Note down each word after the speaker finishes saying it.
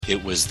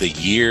it was the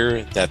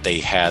year that they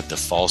had the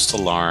false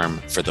alarm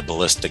for the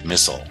ballistic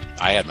missile.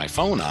 I had my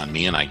phone on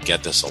me and I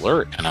get this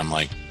alert and I'm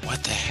like,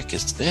 what the heck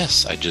is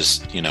this? I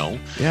just,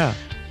 Yeah.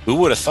 who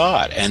would have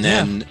thought? And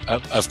then,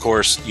 of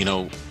course,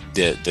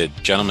 the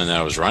gentleman that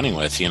I was running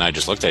with, he and I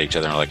just looked at each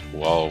other and were like,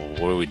 well,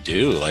 what do we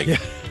do? Like,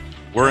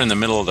 we're in the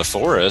middle of the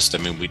forest. I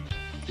mean, we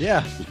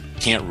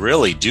can't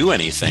really do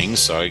anything.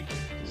 So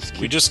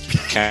we just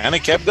kind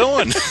of kept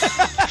going.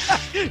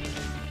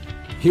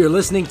 You're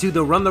listening to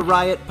the Run the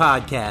Riot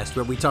podcast,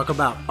 where we talk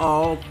about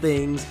all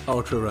things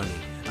ultra running.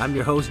 I'm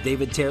your host,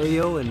 David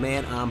Terrio, and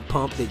man, I'm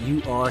pumped that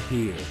you are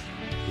here.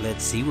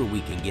 Let's see what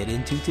we can get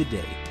into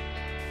today.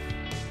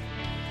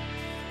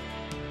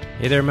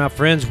 Hey there, my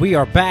friends. We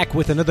are back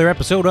with another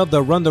episode of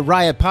the Run the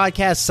Riot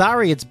podcast.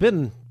 Sorry, it's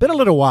been a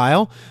little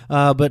while,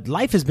 but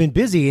life has been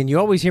busy, and you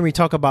always hear me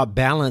talk about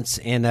balance.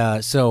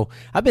 And so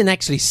I've been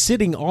actually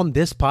sitting on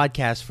this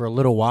podcast for a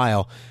little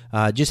while.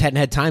 Just hadn't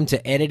had time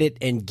to edit it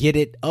and get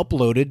it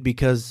uploaded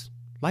because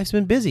life's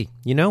been busy.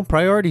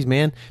 Priorities,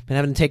 man. Been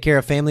having to take care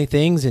of family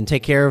things and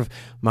take care of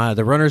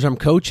the runners I'm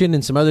coaching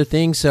and some other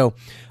things. So,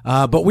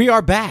 but we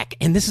are back,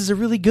 and this is a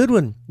really good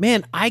one.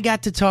 Man, I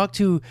got to talk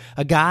to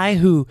a guy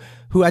who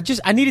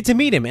I needed to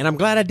meet him, and I'm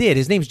glad I did.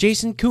 His name's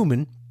Jason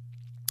Kumin,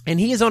 and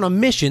he is on a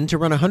mission to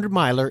run a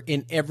 100-miler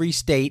in every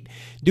state.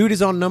 Dude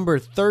is on number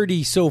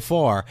 30 so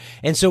far.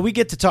 And so we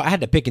get to talk. I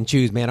had to pick and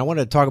choose, man. I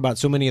wanted to talk about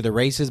so many of the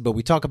races, but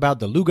we talk about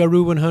the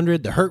Loup-Garou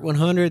 100, the Hurt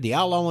 100, the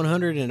Outlaw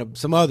 100, and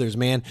some others,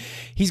 man.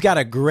 He's got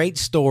a great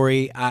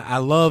story. I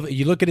love,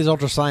 you look at his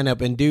ultra sign up,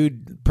 and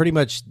dude pretty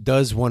much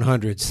does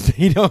 100s.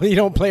 He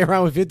don't play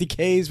around with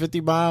 50Ks,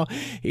 50 mile.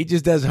 He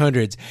just does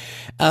hundreds.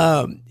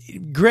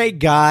 Great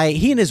guy.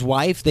 He and his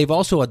wife, they've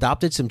also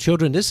adopted some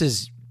children. This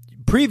is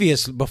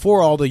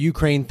before all the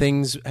Ukraine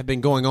things have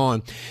been going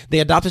on. They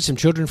adopted some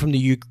children from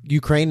the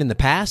Ukraine in the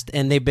past,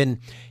 and they've been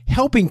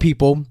helping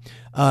people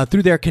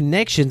through their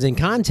connections and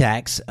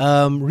contacts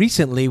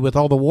recently with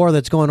all the war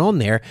that's going on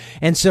there.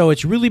 And so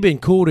it's really been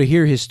cool to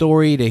hear his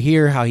story, to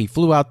hear how he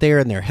flew out there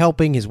and they're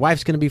helping. His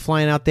wife's going to be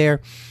flying out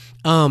there.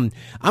 I'm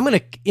going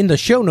to, in the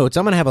show notes,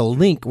 I'm going to have a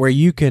link where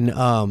you can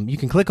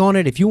click on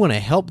it if you want to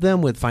help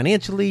them with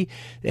financially,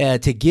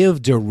 to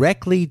give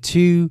directly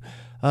to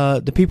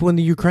the people in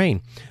the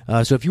Ukraine.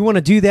 So if you want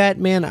to do that,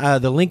 man,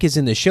 the link is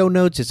in the show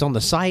notes. It's on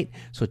the site.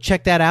 So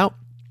check that out.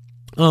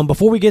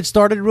 Before we get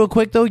started real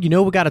quick, though,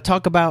 we got to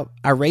talk about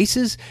our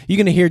races. You're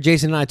going to hear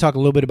Jason and I talk a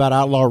little bit about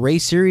Outlaw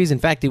Race Series. In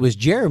fact, it was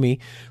Jeremy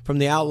from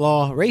the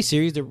Outlaw Race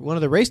Series, one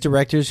of the race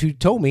directors, who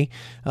told me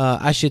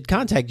I should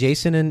contact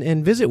Jason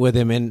and visit with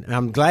him. And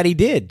I'm glad he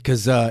did,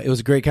 because it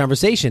was a great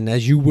conversation,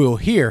 as you will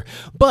hear.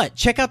 But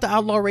check out the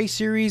Outlaw Race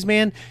Series,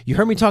 man. You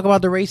heard me talk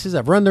about the races.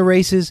 I've run the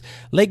races.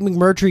 Lake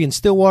McMurtry and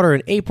Stillwater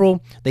in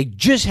April. They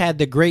just had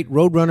the great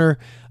Roadrunner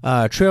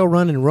trail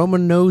run in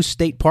Roman Nose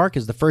State Park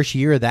is the first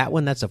year of that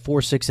one. That's a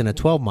 4, 6, and a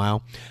 12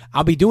 mile.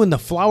 I'll be doing the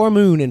Flower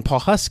Moon in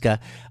Pawhuska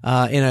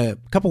in a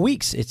couple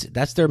weeks.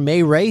 That's their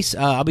May race.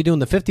 I'll be doing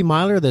the 50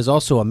 miler. There's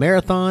also a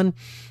marathon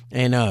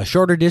and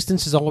shorter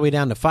distances all the way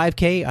down to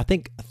 5K. I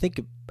think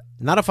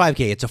not a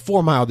 5K. It's a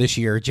 4 mile this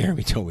year,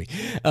 Jeremy told me.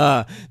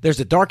 There's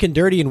a Dark and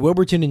Dirty in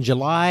Wilburton in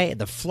July.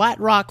 The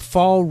Flat Rock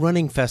Fall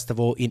Running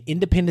Festival in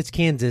Independence,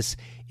 Kansas.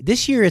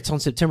 This year it's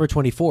on September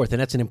 24th, and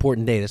that's an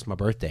important day. That's my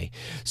birthday.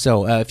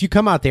 So if you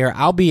come out there,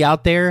 I'll be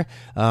out there.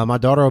 My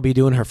daughter will be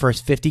doing her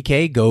first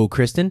 50K, go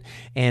Kristen,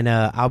 and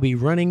I'll be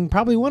running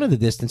probably one of the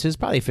distances,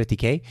 probably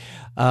 50K.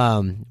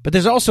 But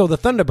there's also the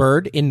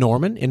Thunderbird in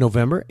Norman in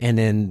November, and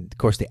then, of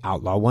course, the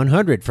Outlaw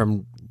 100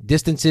 from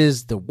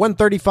distances, the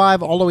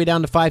 135 all the way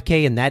down to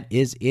 5K, and that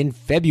is in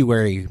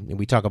February. And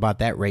we talk about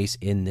that race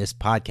in this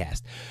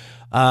podcast.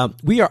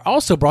 We are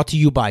also brought to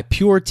you by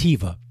Pure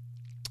Tiva.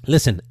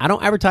 Listen, I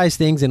don't advertise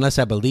things unless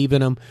I believe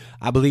in them.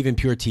 I believe in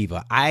Pure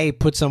Tiva. I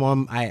pulled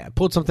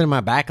something in my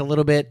back a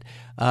little bit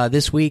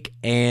this week,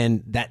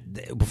 and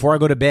that before I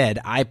go to bed,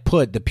 I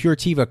put the Pure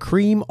Tiva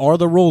cream or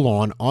the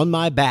roll-on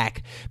my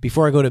back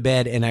before I go to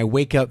bed, and I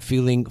wake up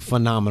feeling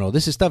phenomenal.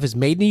 This stuff is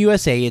made in the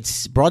USA.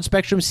 It's broad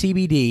spectrum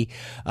CBD.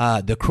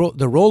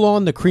 The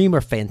roll-on, the cream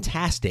are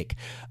fantastic.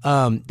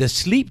 The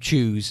Sleep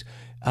Chews,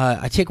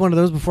 I take one of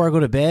those before I go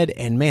to bed,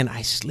 and man,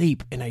 I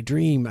sleep and I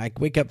dream. I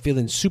wake up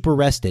feeling super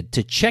rested.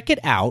 To check it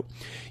out,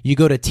 you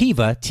go to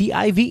Tiva,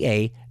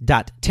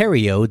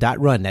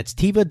 tiva.terrio.run. That's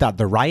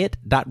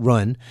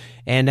tiva.theriot.run.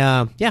 And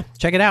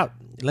check it out.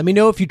 Let me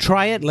know if you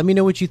try it. Let me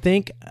know what you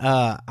think.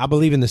 I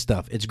believe in this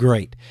stuff. It's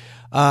great.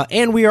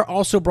 And we are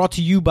also brought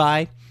to you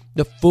by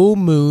the Full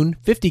Moon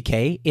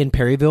 50K in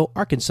Perryville,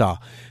 Arkansas.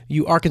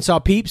 You Arkansas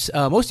peeps,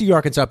 most of you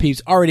Arkansas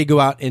peeps already go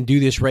out and do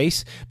this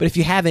race, but if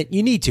you haven't,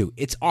 you need to.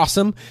 It's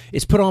awesome.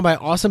 It's put on by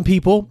awesome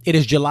people. It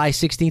is July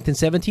 16th and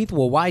 17th.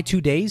 Well, why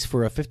 2 days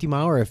for a 50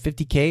 mile or a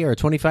 50K or a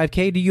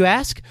 25K, do you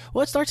ask?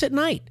 Well, it starts at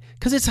night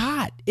because it's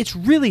hot. It's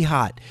really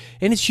hot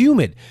and it's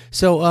humid.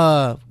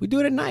 So we do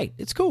it at night.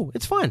 It's cool.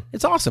 It's fun.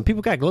 It's awesome.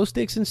 People got glow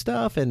sticks and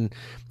stuff, and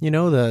you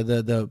know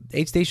the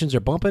aid stations are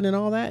bumping and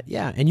all that.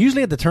 Yeah, and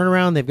usually at the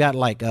turnaround they've got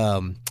like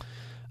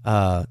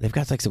They've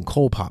got like some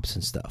cold pops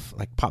and stuff,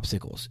 like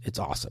popsicles. It's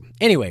awesome.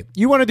 Anyway,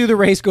 you want to do the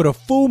race, go to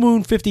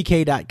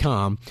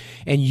fullmoon50k.com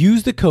and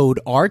use the code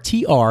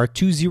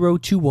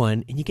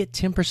RTR2021 and you get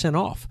 10%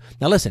 off.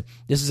 Now listen,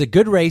 this is a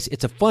good race.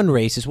 It's a fun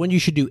race. It's one you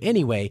should do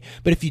anyway.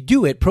 But if you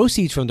do it,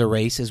 proceeds from the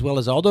race, as well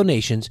as all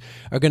donations,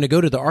 are going to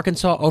go to the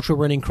Arkansas Ultra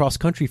Running Cross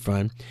Country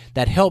Fund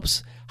that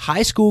helps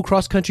high school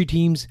cross country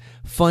teams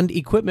fund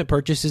equipment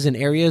purchases in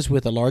areas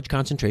with a large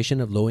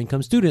concentration of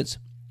low-income students.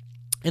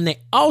 And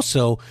they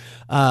also,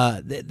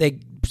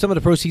 some of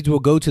the proceeds will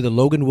go to the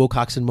Logan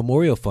Wilcoxon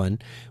Memorial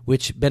Fund,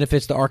 which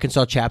benefits the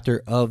Arkansas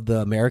chapter of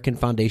the American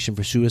Foundation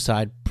for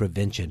Suicide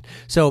Prevention.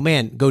 So,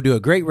 man, go do a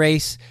great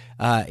race.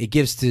 It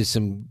gives to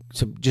some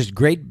just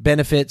great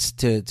benefits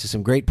to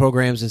some great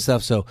programs and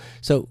stuff. So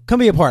come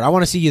be a part. I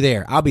want to see you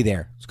there. I'll be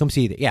there. So come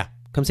see you there. Yeah.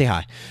 Come say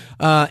hi.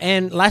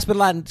 And last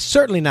but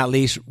certainly not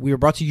least, we are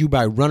brought to you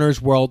by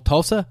Runners World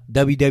Tulsa,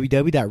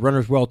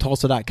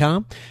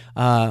 www.runnersworldtulsa.com.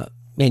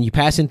 Man, you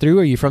passing through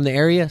or you from the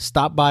area,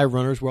 stop by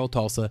Runners World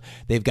Tulsa.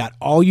 They've got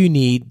all you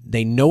need.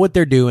 They know what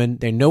they're doing.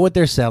 They know what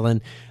they're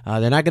selling.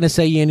 They're not going to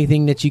sell you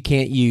anything that you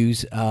can't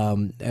use,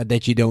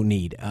 that you don't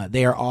need.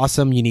 They are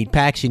awesome. You need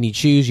packs, you need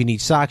shoes, you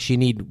need socks, you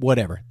need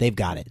whatever. They've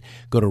got it.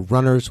 Go to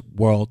Runners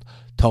World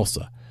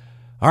Tulsa.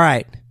 All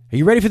right. Are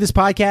you ready for this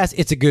podcast?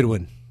 It's a good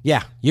one.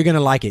 Yeah, you're going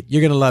to like it.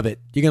 You're going to love it.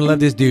 You're going to love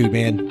this dude,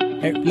 man.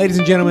 Hey, ladies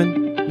and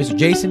gentlemen, Mr.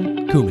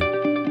 Jason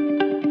Kumin.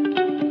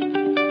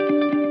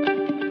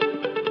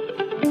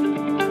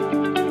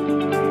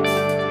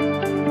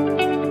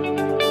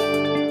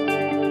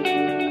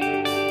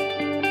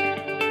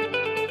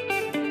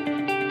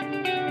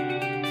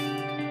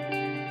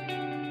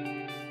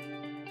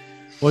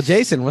 Well,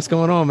 Jason, what's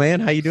going on, man?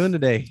 How you doing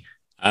today?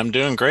 I'm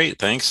doing great.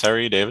 Thanks. How are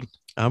you, David?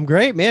 I'm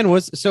great, man.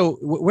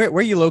 Where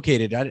are you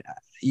located?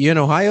 You in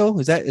Ohio?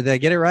 Did I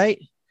get it right?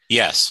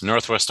 Yes.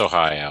 Northwest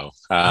Ohio.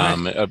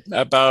 Right.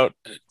 About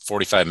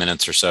 45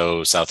 minutes or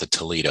so south of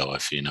Toledo,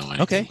 if you know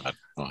anything about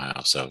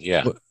Ohio. So,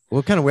 yeah.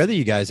 What kind of weather are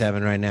you guys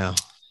having right now?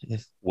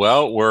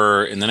 Well,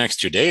 we're in the next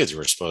 2 days,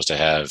 we're supposed to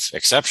have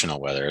exceptional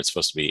weather. It's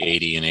supposed to be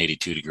 80 and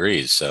 82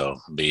 degrees. So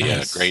it'll be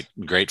nice.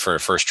 Great for a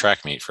first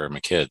track meet for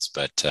my kids.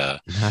 But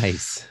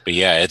nice. But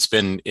yeah, it's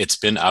been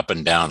up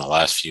and down the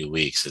last few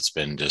weeks. It's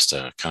been just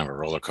a kind of a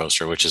roller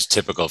coaster, which is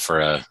typical for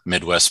a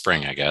Midwest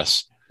spring, I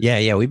guess.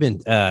 Yeah. We've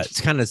been,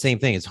 it's kind of the same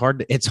thing. It's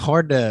hard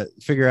to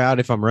figure out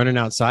if I'm running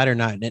outside or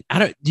not.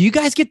 And do you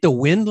guys get the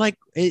wind? Like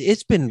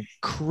it's been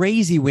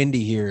crazy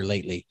windy here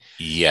lately.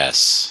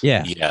 Yes.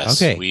 Yeah.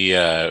 Yes.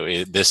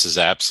 Okay. This is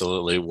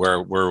absolutely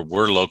where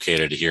we're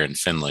located here in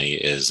Findlay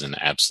is an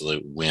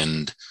absolute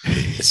wind.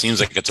 It seems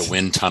like it's a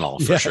wind tunnel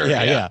for sure.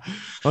 Yeah.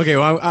 Okay.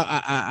 Well,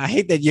 I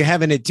hate that you're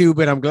having it too,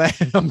 but I'm glad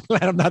I'm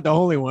not the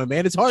only one,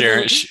 man. It's hard.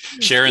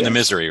 Sharing the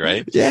misery,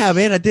 right? Yeah,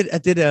 man. I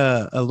did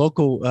a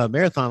local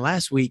marathon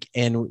last week,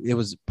 and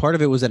part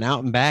of it was an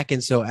out and back.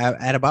 And so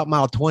at about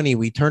mile 20,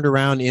 we turned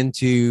around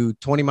into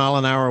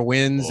 20-mile-an-hour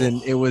winds. Whoa.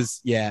 And it was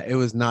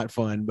not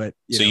fun, but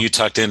you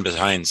tucked in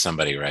behind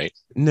somebody, right?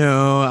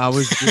 No, I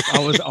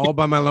was all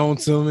by my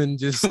lonesome and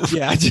just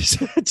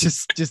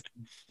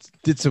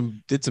did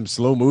some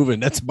slow moving.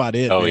 That's about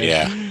it. Oh,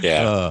 man.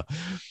 Yeah.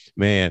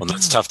 Man. Well,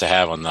 that's tough to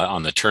have on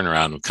the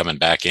turnaround coming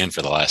back in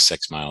for the last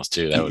 6 miles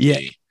too. That would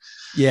be.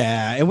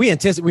 Yeah. And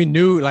we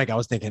knew, like, I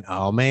was thinking,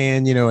 oh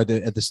man,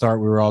 at the start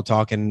we were all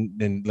talking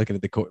and looking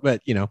at the court,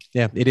 but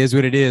it is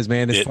what it is,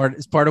 man.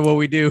 It's part of what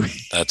we do.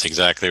 That's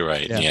exactly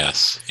right. Yeah.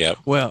 Yes. Yep.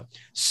 Well,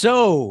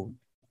 so,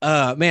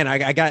 man,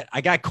 I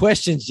got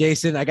questions,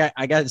 Jason. I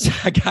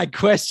got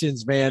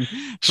questions, man.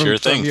 Sure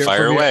thing.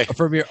 Fire away.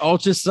 From your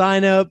ultra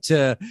sign up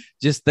to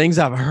just things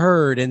I've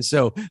heard. And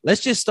so let's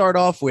just start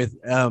off with,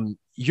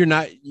 you're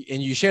not,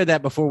 and you shared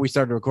that before we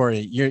started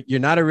recording. You're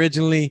not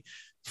originally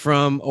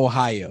from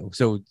Ohio.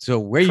 So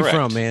where are you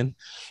from, man?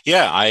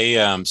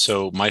 Yeah,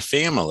 so my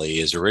family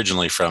is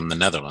originally from the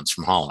Netherlands,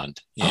 from Holland.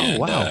 And,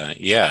 oh, wow.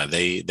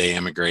 They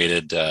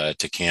immigrated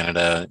to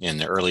Canada in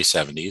the early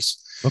 70s.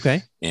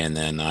 Okay. And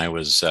then I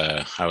was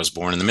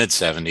born in the mid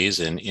 70s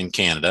in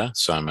Canada.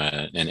 So I'm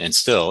and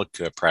still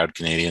a proud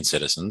Canadian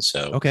citizen.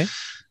 So, okay.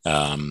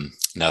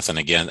 Nothing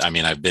again. I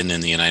mean, I've been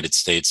in the United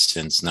States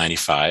since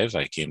 95.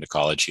 I came to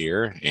college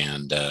here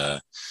and,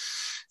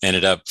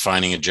 ended up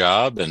finding a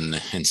job and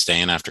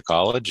staying after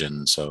college.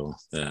 And so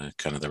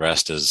kind of the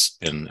rest has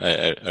been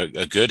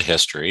a good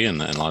history and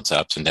lots of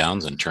ups and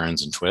downs and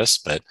turns and twists,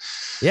 but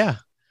yeah.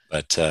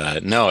 But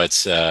no,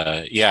 it's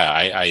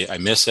I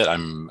miss it.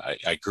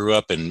 I grew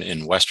up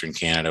in Western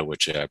Canada,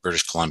 which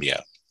British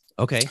Columbia.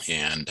 Okay.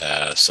 And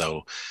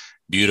so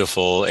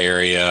beautiful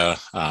area,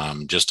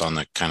 just on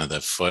the kind of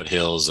the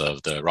foothills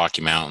of the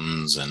Rocky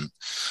Mountains, and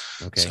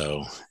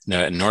so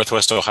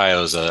Northwest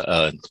Ohio is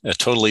a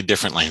totally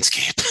different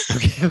landscape.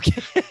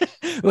 Okay.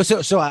 Well,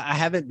 so I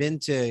haven't been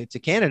to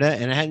Canada,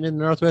 and I hadn't been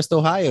to Northwest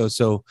Ohio,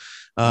 so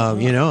I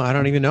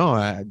don't even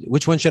know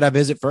which one should I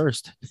visit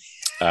first.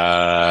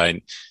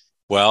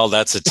 Well,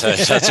 that's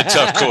that's a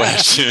tough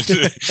question.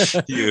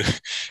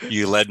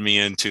 you led me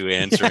into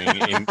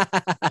answering.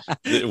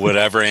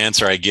 Whatever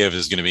answer I give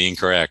is going to be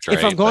incorrect, right?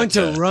 If I'm going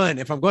to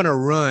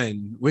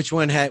run, which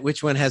one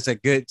has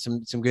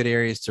some good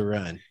areas to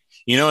run?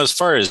 As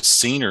far as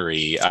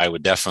scenery, I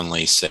would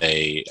definitely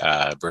say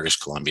British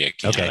Columbia,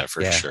 Canada,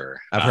 for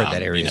sure. I've heard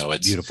that area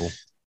is beautiful.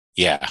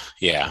 Yeah,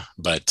 yeah.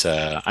 But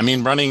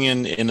running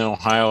in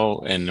Ohio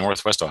and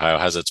Northwest Ohio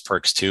has its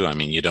perks too. I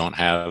mean, you don't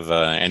have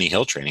any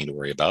hill training to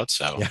worry about.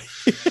 So,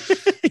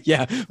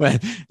 yeah. Well,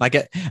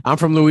 I'm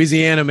from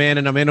Louisiana, man,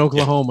 and I'm in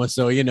Oklahoma,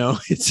 so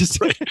it's just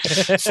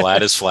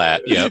flat is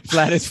flat. Yep,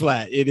 flat is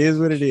flat. It is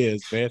what it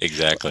is, man.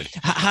 Exactly.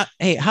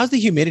 Hey, how's the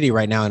humidity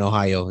right now in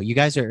Ohio? You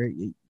guys are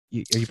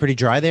you pretty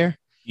dry there?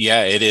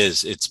 Yeah, it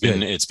is. It's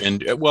been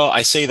well,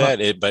 I say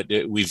that, but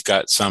we've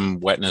got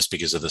some wetness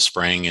because of the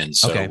spring. And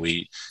so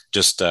we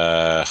just,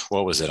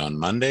 what was it, on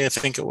Monday, I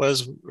think it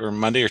was, or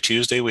Monday or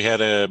Tuesday, we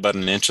had about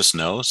an inch of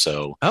snow.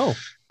 So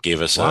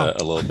gave us a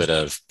little bit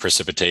of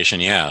precipitation.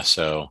 Yeah.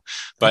 So,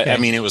 but I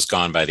mean, it was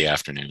gone by the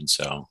afternoon.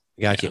 So.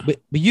 Gotcha. Yeah.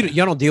 But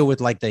you don't deal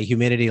with like the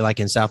humidity like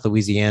in South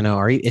Louisiana,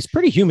 or it's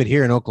pretty humid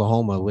here in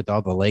Oklahoma with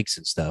all the lakes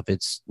and stuff.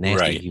 It's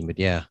nasty humid.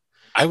 Yeah.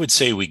 I would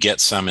say we get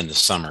some in the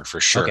summer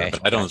for sure, but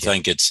I don't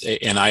think it's,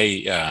 and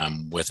I,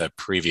 with a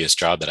previous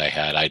job that I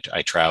had,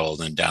 I traveled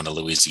and down to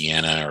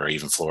Louisiana or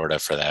even Florida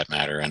for that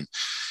matter. And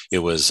it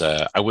was,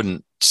 I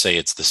wouldn't say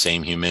it's the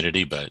same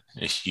humidity, but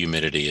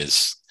humidity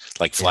is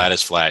like flat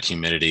is flat.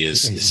 Humidity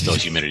is still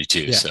humidity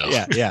too.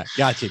 Yeah.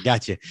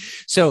 Gotcha.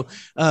 So,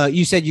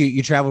 you said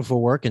you traveled for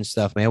work and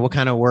stuff, man. What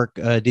kind of work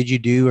did you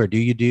do, or do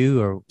you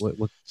do, or what?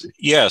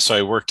 Yeah. So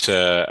I worked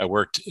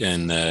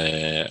in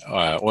the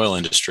oil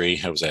industry.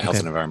 I was a health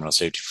and environmental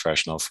safety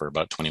professional for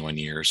about 21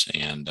 years.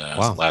 And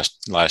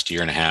last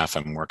year and a half,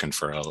 I'm working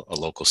for a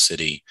local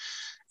city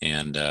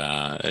and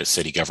a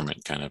city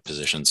government kind of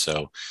position.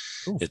 So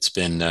it's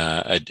been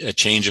a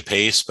change of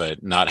pace,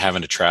 but not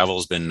having to travel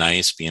has been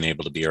nice. Being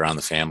able to be around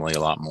the family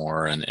a lot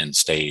more and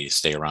stay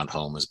around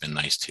home has been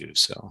nice too.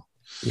 So,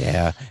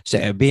 yeah.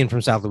 So being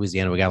from South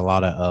Louisiana, we got a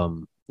lot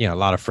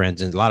of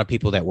friends and a lot of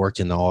people that worked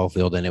in the oil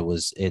field, and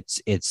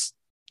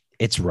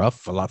it's rough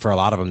for a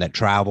lot of them that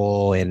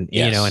travel and,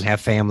 and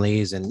have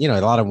families, and, a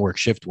lot of them work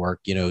shift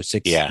work,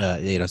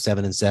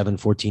 7 and 7,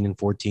 14 and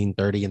 14,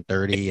 30 and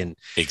 30. And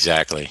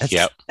exactly.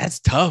 That's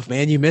tough,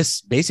 man. You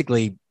miss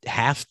basically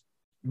half,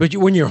 but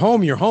when you're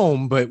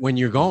home, but when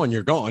you're gone,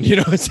 you're gone,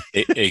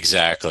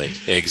 Exactly.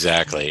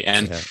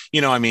 And,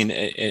 I mean,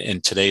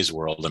 in today's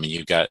world, I mean,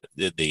 you've got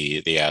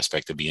the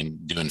aspect of doing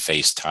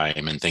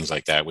FaceTime and things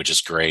like that, which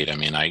is great. I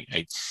mean,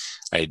 I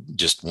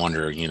just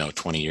wonder,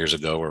 20 years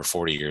ago or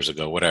 40 years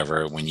ago,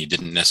 whatever, when you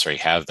didn't necessarily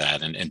have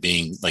that and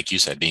being, like you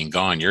said, being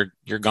gone,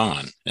 you're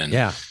gone. And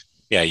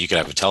you could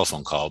have a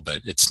telephone call, but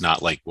it's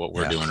not like what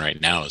we're doing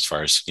right now as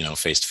far as,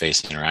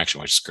 face-to-face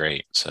interaction, which is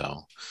great.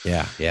 So,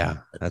 yeah,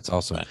 that's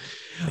awesome. But,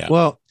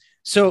 well,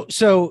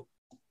 so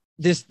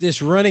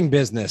this running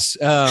business,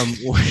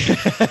 when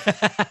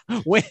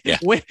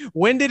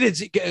did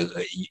it,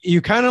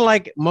 you kind of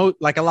like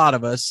a lot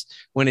of us,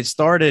 when it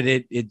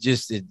started, it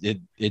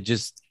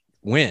just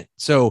went.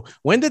 So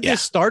when did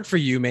this start for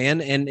you, man?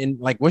 And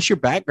like, what's your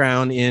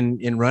background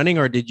in running,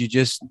 or did you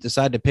just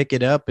decide to pick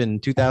it up in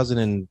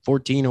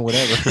 2014 or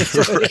whatever?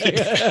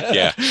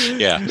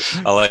 Yeah.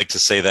 I like to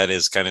say that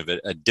is kind of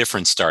a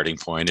different starting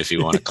point, if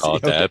you want to call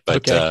it that.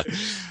 But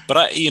but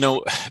I,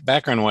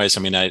 background wise,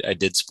 I mean, I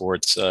did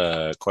sports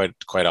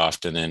quite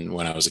often, and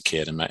when I was a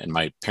kid, and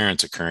my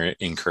parents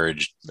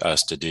encouraged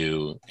us to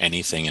do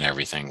anything and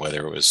everything,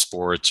 whether it was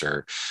sports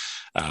or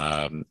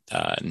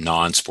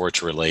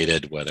non-sports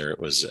related, whether it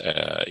was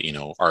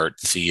art,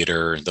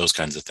 theater, those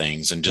kinds of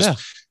things, and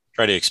just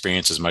try to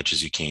experience as much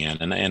as you can.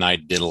 And I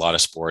did a lot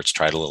of sports,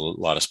 tried a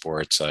lot of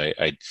sports.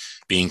 I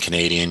being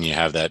Canadian, you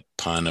have that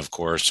pun, of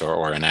course,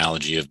 or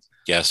analogy of,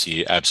 yes,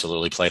 you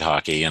absolutely played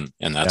hockey, and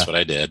that's what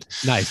I did.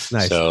 Nice.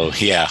 So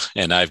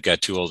and I've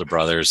got two older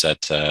brothers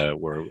that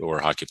were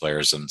hockey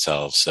players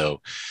themselves.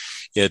 So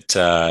it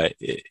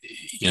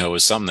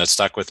was something that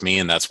stuck with me,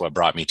 and that's what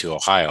brought me to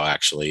Ohio.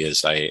 Actually,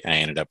 is I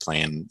ended up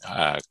playing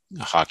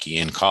hockey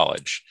in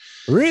college.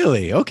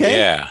 Really?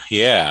 Okay.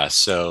 Yeah.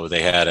 So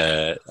they had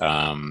a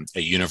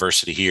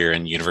university here,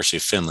 and University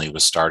of Findlay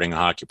was starting a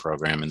hockey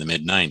program in the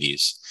mid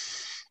 '90s.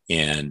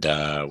 And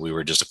we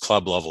were just a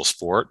club level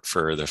sport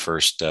for the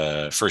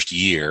first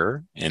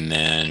year, and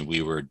then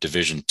we were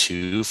Division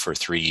II for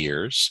 3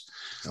 years.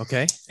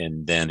 Okay.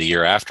 And then the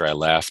year after I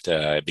left,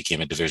 it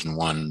became a Division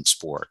I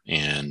sport.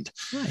 And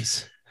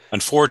nice.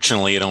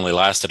 Unfortunately, it only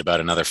lasted about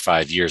another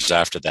 5 years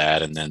after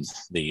that, and then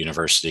the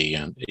university,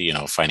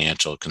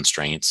 financial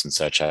constraints and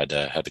such, had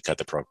to cut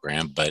the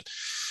program. But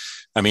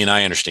I mean,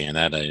 I understand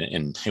that,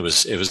 and it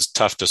was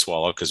tough to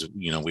swallow because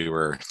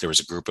there was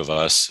a group of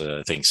us,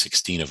 I think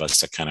 16 of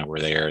us, that kind of were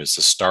there as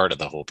the start of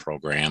the whole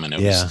program, and it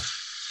was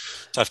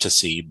tough to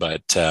see.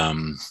 But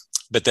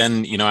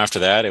then after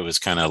that, it was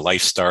kind of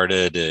life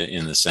started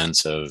in the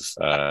sense of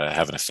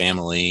having a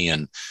family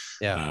and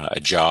a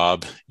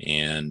job,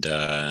 and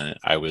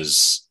I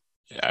was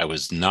I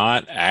was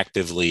not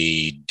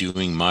actively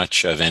doing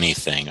much of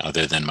anything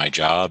other than my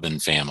job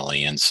and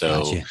family. And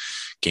so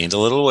gained a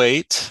little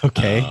weight.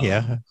 Okay.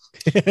 Yeah.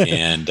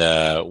 And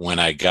when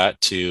I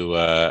got to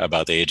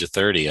about the age of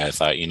 30, I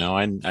thought,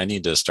 I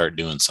need to start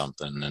doing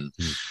something. And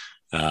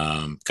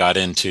got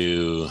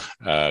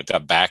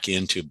back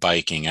into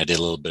biking. I did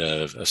a little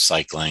bit of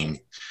cycling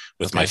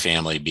with my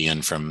family.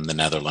 Being from the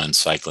Netherlands,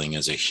 cycling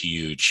is a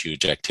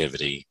huge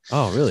activity.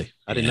 Oh, really?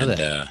 I didn't know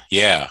that.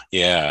 Yeah.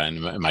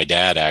 And my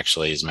dad,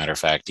 actually, as a matter of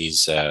fact,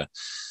 he's,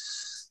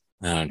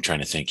 I'm trying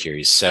to think here.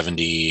 He's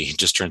 70,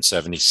 just turned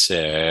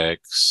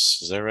 76.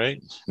 Is that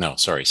right? No,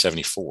 sorry,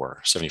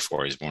 74.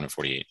 74. He's born in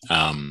 48.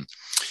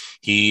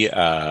 He,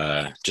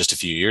 just a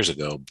few years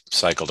ago,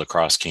 cycled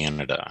across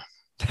Canada.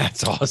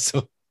 That's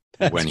awesome.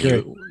 That's when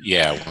great.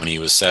 when he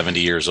was 70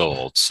 years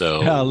old.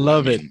 So I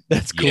love it.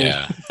 That's cool.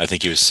 Yeah. I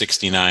think he was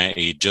 69.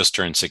 He just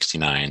turned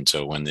 69.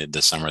 So when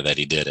the summer that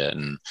he did it,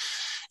 and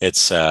it's,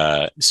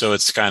 so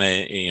it's kind of,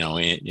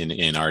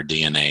 in our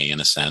DNA in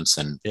a sense.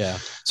 And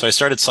so I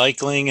started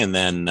cycling, and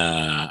then,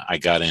 I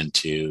got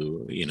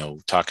into,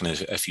 talking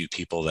to a few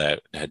people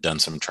that had done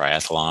some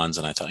triathlons,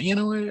 and I thought,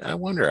 I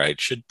wonder, I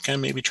should kind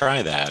of maybe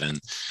try that. And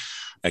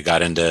I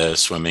got into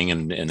swimming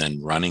and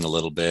then running a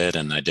little bit,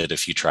 and I did a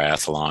few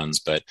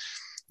triathlons. But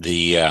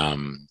the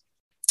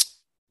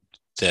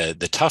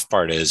tough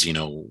part is,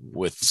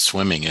 with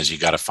swimming, is you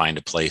got to find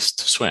a place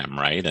to swim,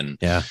 right? And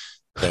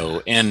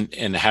so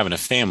and having a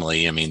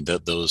family, I mean,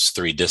 those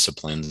three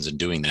disciplines and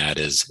doing that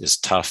is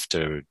tough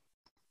to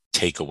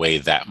take away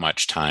that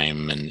much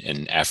time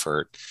and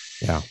effort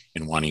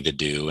in wanting to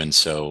do. And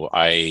so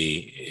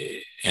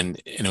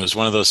and it was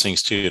one of those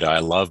things too, that I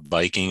love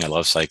biking, I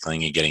love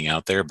cycling and getting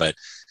out there, but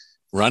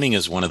running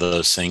is one of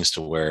those things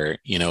to where,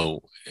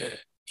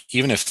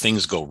 even if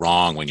things go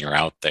wrong when you're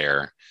out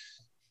there,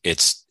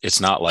 it's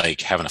not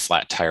like having a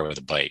flat tire with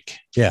a bike.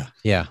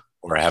 Yeah.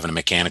 Or having a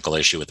mechanical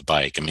issue with the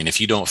bike. I mean,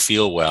 if you don't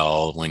feel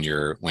well when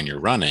you're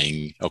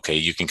running, okay,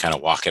 you can kind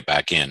of walk it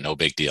back in, no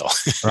big deal.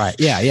 Right.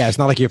 Yeah. It's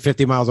not like you're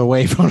 50 miles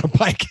away from a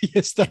bike.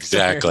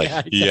 Exactly.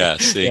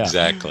 Yes,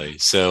 exactly.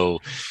 So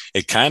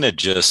it kind of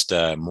just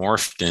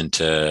morphed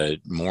into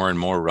more and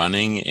more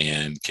running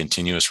and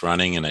continuous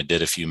running. And I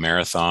did a few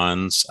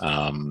marathons.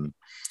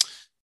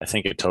 I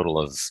think a total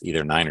of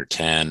either 9 or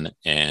 10.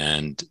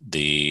 And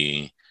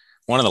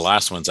one of the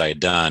last ones I had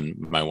done,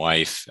 my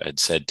wife had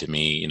said to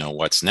me,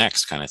 what's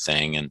next, kind of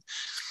thing. And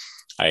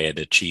I had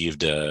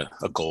achieved a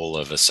goal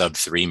of a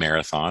sub-3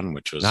 marathon,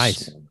 which was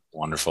nice.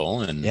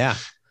 Wonderful. And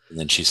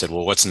then she said,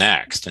 well, what's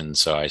next? And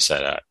so I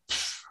said, I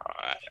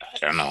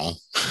don't know.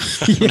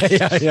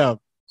 Yeah.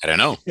 I don't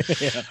know.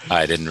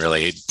 I didn't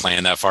really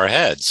plan that far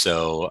ahead.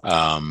 So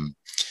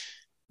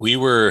we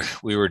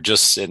were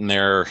just sitting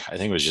there. I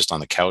think it was just on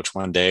the couch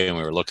one day, and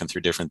we were looking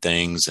through different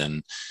things.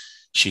 And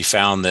she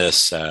found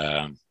this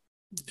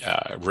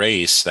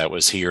race that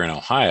was here in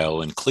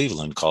Ohio, in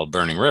Cleveland, called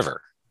Burning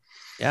River.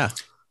 Yeah.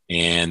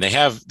 And they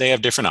have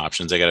different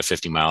options. They got a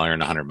 50 miler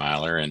and a 100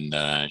 miler.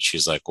 And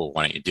she's like, well,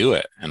 why don't you do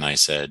it? And I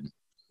said,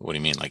 what do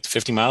you mean, like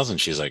 50 miles? And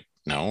she's like,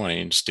 no, why don't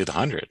you just do the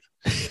 100?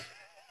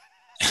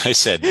 I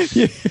said,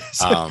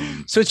 so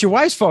it's your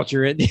wife's fault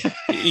you're in.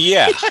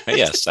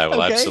 Yes, I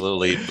will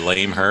absolutely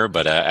blame her,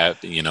 but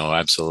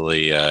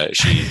absolutely,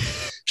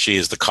 she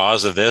is the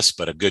cause of this,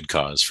 but a good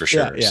cause for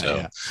sure.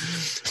 But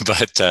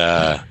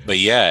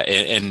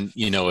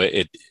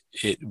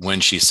when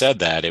she said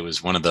that, it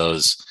was one of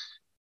those,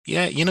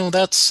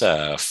 that's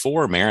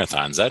 4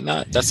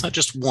 marathons. That's not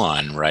just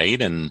one,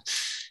 right? And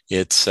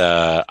it's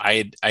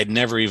I'd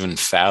never even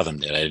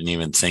fathomed it. I didn't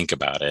even think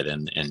about it.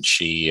 And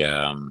she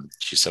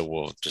said,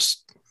 well,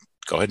 just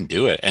go ahead and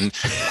do it. And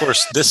of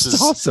course, this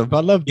is awesome. I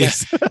love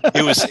this.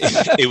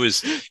 It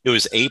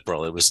was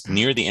April. It was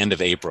near the end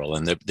of April,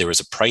 and there was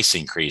a price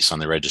increase on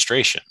the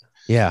registration.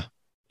 Yeah.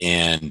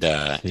 And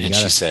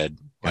she said,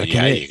 well,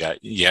 you got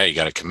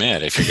to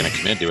commit. If you're going to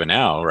commit, do it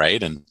now.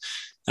 Right. And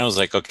I was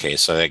like, okay,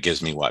 so that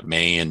gives me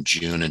May and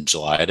June and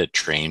July to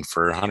train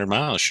for 100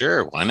 miles.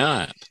 Sure. Why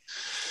not?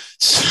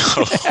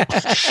 So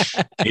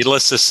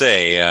needless to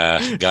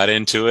say, got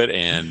into it,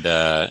 and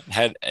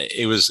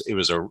it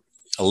was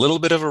a little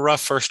bit of a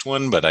rough first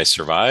one, but I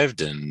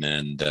survived,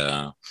 and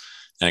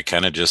I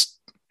kind of just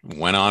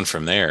went on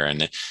from there.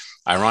 And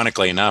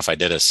ironically enough, I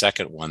did a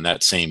second one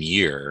that same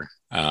year.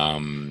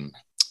 T-Bone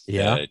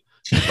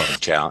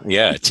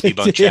Challenge.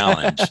 T-Bone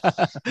Challenge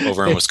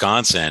over in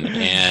Wisconsin.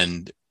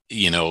 And,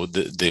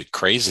 the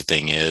crazy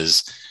thing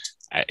is,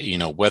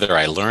 whether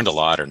I learned a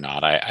lot or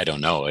not, I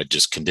don't know. It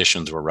just,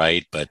 conditions were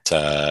right. But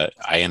I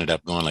ended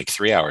up going like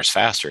 3 hours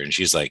faster. And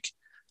she's like,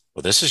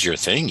 well, this is your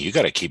thing. You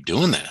got to keep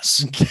doing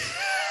this.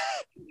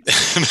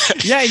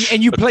 Yeah.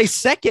 And you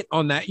placed second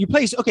on that. You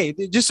placed, okay,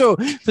 just so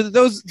for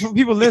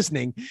people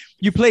listening,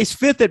 you placed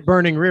 5th at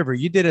Burning River.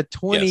 You did a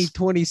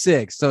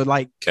 2026. So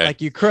like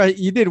you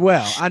did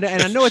well. And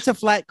I know it's a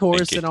flat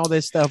course and all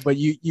this stuff, but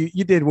you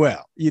did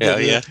well.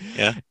 Yeah.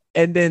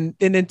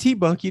 then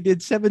T-Bunk, you did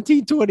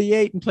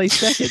 17:28 and placed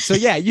second. So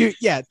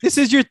this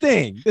is your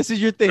thing. This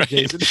is your thing, right.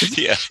 Jason.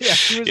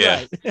 She was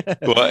right.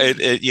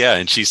 Well,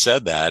 and she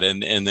said that,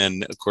 and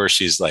then of course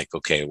she's like,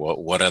 okay,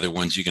 well, what other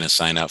ones are you going to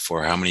sign up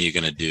for? How many are you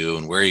going to do,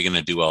 and where are you going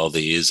to do all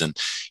these? And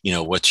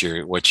what's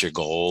your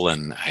goal?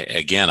 And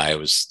I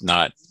was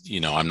not,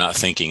 I'm not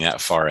thinking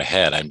that far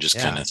ahead. I'm just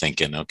kind of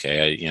thinking,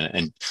 okay,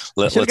 and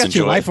let's got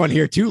enjoy your life on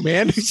here too,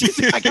 man.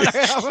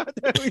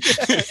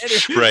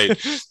 Right,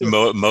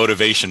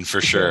 motivation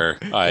for sure.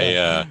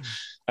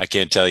 I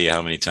can't tell you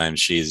how many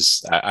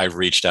times I've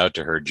reached out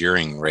to her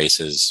during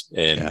races,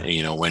 and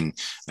when,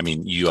 I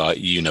mean,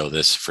 you know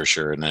this for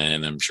sure, and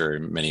I'm sure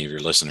many of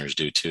your listeners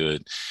do too.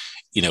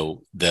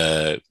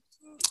 The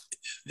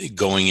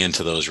going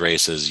into those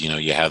races,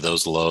 you have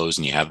those lows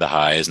and you have the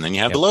highs, and then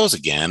you have the lows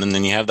again, and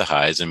then you have the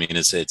highs. I mean,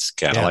 it's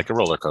kind of like a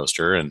roller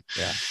coaster,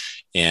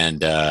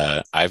 and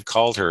I've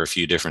called her a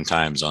few different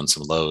times on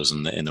some lows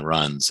in the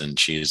runs, and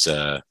she's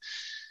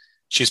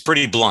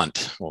pretty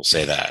blunt, we'll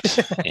say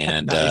that.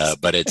 And nice.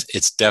 But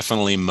it's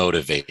definitely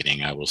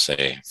motivating, I will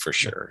say, for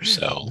sure.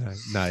 So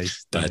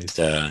nice. But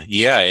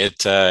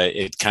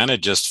it kind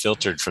of just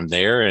filtered from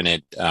there,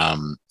 and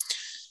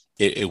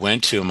it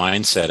went to a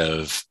mindset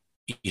of,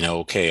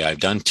 okay, I've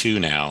done 2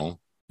 now,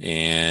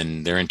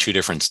 and they're in 2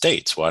 different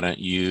states. Why don't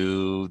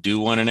you do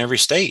 1 in every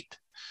state?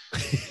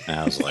 And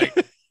I was like,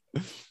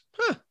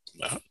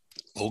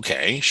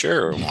 okay,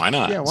 sure. Why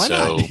not? Yeah, why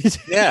not?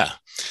 Yeah.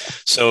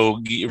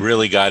 So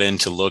really got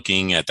into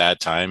looking at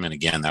that time. And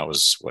again, that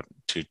was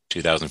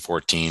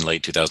 2014,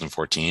 late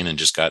 2014, and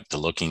just got to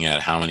looking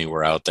at how many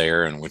were out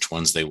there and which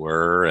ones they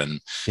were. And,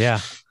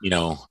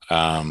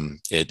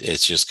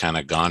 it's just kind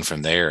of gone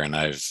from there. And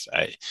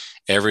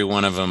every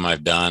one of them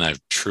I've done,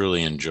 I've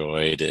truly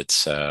enjoyed.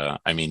 It's,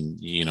 I mean,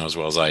 as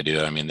well as I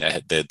do, I mean,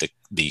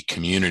 the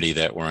community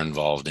that we're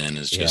involved in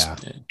is just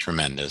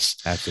tremendous.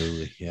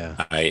 Absolutely. Yeah.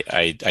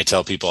 I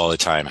tell people all the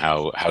time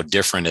how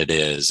different it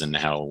is, and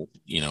how,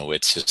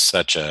 it's just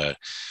such a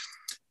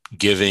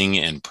giving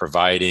and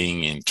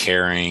providing and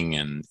caring.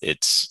 And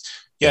it's,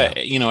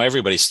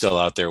 everybody's still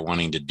out there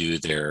wanting to do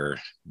their,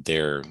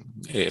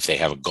 if they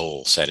have a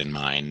goal set in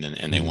mind,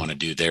 and they want to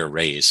do their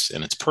race,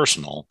 and it's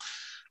personal,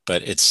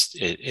 but it's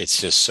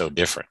just so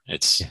different.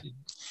 It's,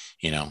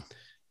 I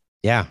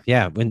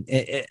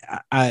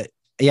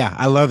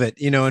love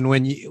it. And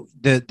when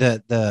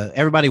the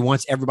everybody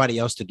wants everybody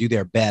else to do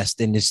their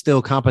best, and there's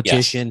still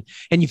competition.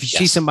 Yes. And if you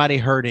see somebody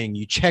hurting,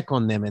 you check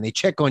on them, and they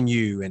check on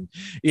you, and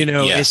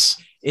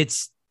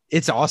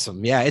it's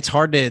awesome. Yeah. It's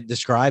hard to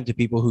describe to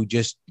people who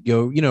just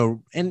go,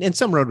 and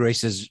some road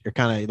races are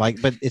kind of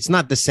like, but it's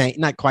not the same,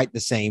 not quite the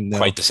same though.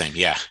 Quite the same.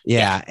 Yeah.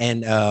 Yeah.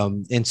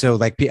 And so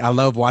like, I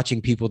love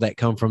watching people that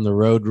come from the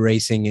road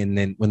racing, and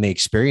then when they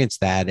experience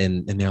that,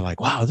 and they're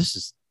like, wow,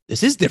 this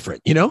is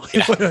different, Yeah.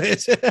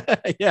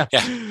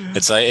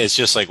 It's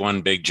just like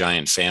one big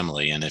giant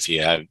family. And if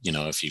you have,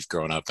 if you've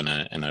grown up in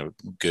a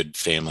good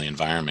family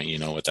environment, you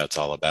know what that's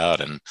all about.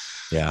 And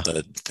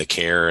the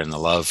care and the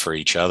love for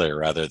each other,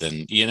 rather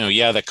than,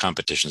 the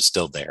competition's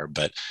still there,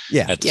 but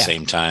at the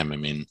same time, I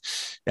mean,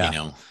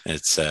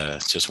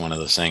 it's just one of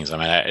those things. I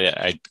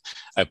mean,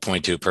 I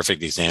point to a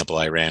perfect example.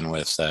 I ran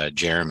with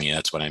Jeremy.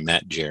 That's when I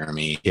met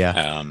Jeremy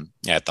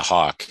at the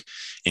Hawk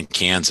in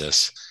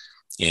Kansas.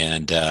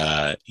 And,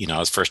 it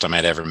was the first time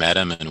I'd ever met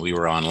him, and we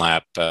were on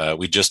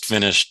we just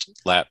finished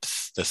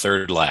the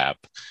 3rd lap,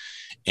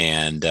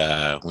 and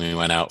we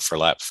went out for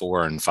lap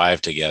 4 and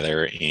 5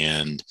 together,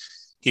 and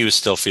he was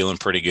still feeling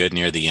pretty good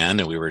near the end.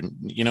 And we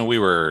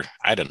were,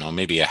 I don't know,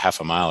 maybe a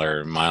half a mile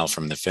or a mile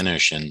from the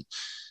finish. And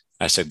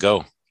I said,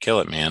 go kill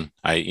it, man.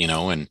 He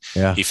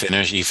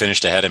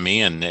finished ahead of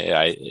me. And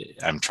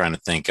I'm trying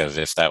to think of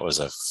if that was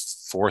a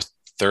 3rd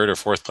or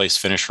 4th place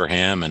finish for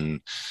him.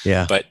 And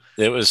but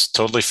it was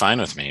totally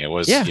fine with me. It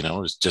was, it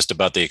was just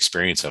about the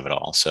experience of it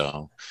all.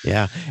 So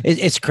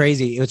it's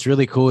crazy. It's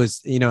really cool.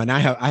 And I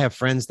have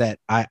friends that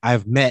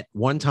I've met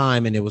one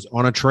time, and it was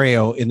on a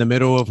trail in the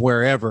middle of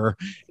wherever,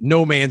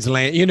 no man's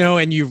land,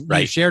 and you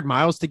shared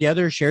miles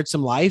together, shared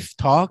some life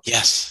talk.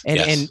 Yes.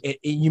 And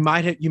you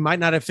might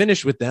not have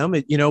finished with them,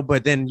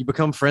 but then you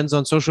become friends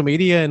on social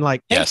media, and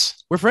like, hey,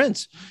 we're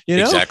friends,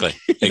 Exactly.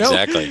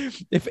 Exactly.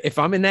 If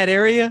I'm in that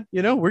area,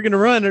 we're going to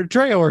run a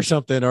trail or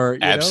something, or,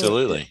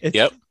 absolutely.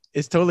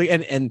 It's totally.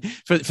 And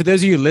for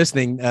those of you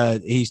listening,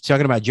 he's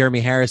talking about Jeremy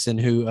Harrison,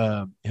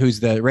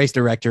 who's the race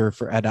director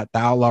at the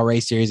Outlaw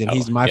Race Series. And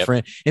he's my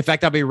friend. In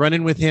fact, I'll be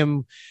running with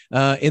him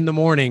in the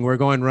morning. We're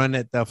going run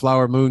at the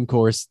Flower Moon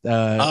course.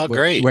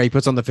 Great. Where he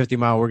puts on the 50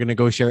 mile. We're going to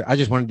go share. I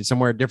just wanted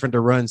somewhere different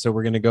to run. So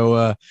we're going to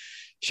go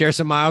share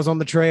some miles on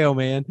the trail,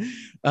 man.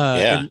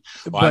 I'm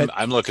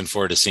looking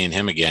forward to seeing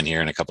him again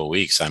here in a couple of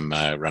weeks. I'm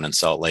running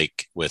Salt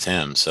Lake with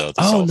him. So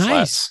the Salt nice.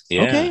 Flats.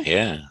 Yeah. Okay.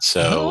 Yeah.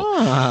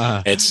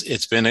 So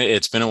it's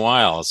been a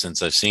while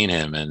since I've seen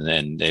him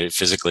and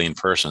physically in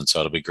person. So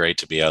it'll be great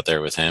to be out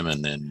there with him.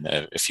 And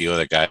then a few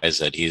other guys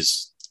that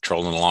he's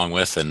trolling along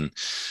with. And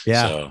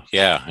yeah, so,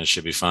 yeah, it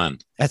should be fun.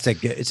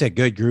 It's a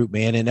good group,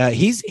 man. And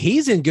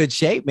he's in good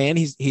shape, man.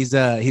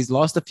 He's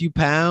lost a few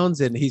pounds,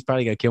 and he's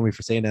probably gonna kill me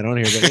for saying that on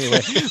here. But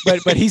anyway,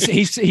 but he's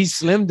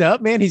slimmed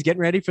up, man. He's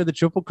getting ready for the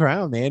Triple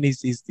Crown, man.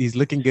 He's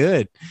looking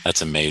good.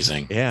 That's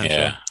amazing. Yeah.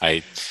 So.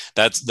 I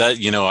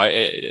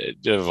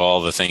of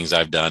all the things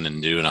I've done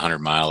and doing 100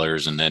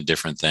 milers and then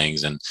different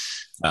things, and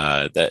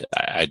that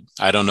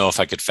I don't know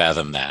if I could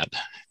fathom that.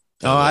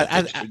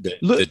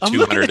 Look, I'm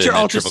looking at your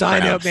ultra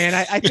sign up, man.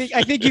 I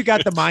think you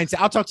got the mindset.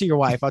 I'll talk to your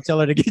wife. I'll tell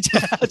her to get you.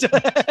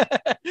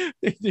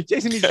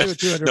 Jason needs to do a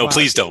 200. No,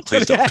 please don't.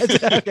 Please don't.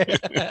 Okay.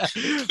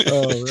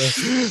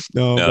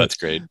 No, that's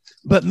great.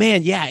 But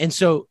man, yeah. And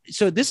so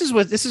this is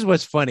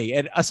what's funny.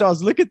 And so I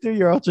was looking through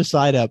your ultra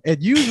sign up,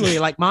 and usually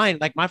like my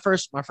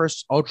first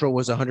ultra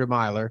was a 100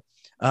 miler.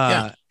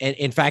 And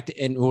in fact,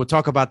 and we'll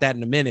talk about that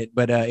in a minute,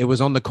 but it was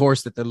on the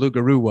course that the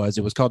Loup-Garou was.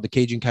 It was called the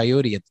Cajun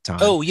Coyote at the time.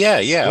 Oh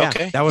yeah.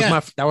 Okay. That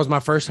was my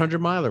first 100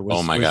 miler.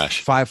 Oh my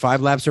gosh.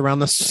 Five laps around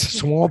the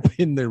swamp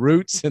in the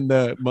roots and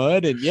the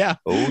mud. And yeah.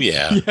 Oh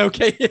yeah.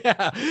 Okay.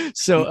 Yeah.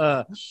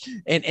 So,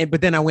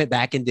 but then I went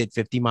back and did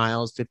 50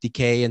 miles,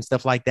 50K and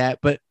stuff like that.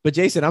 But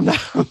Jason, I'm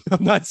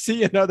not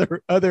seeing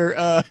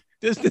other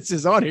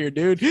distances on here,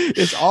 dude.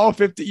 It's all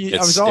 50.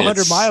 It's all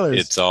 100 milers.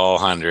 It's all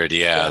 100.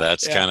 Yeah,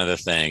 that's kind of the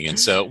thing. And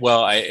so,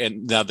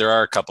 and now there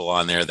are a couple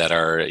on there that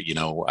are,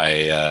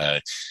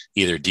 I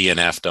either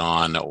DNF'd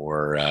on,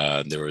 or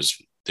there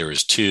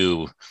was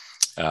two.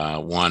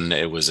 One,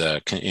 it was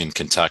in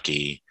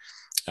Kentucky.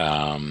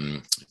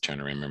 I'm trying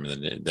to remember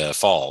the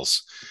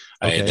falls.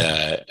 Okay. I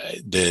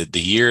had the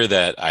year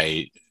that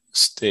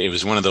it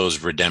was one of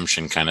those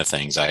redemption kind of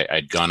things.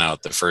 I'd gone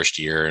out the first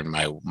year, and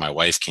my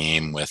wife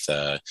came with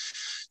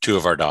two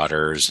of our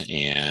daughters,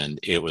 and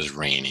it was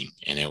raining,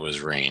 and it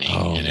was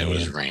raining, it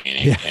was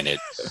raining, and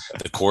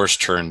the course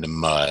turned to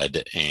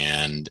mud.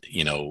 And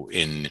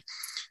in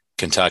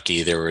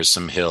Kentucky there was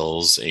some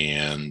hills,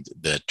 and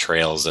the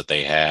trails that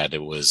they had,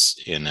 it was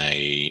in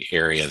a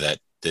area that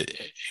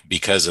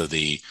because of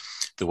the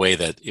way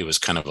that it was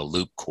kind of a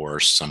loop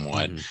course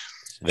somewhat,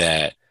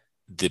 that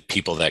the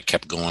people that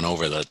kept going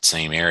over that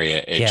same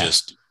area, it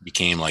just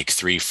became like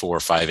 3, 4,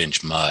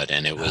 5-inch mud.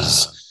 And it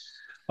was,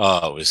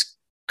 it was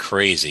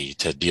crazy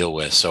to deal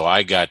with. So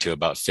I got to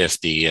about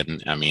 50,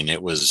 and I mean,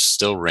 it was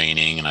still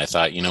raining, and I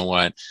thought, you know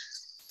what,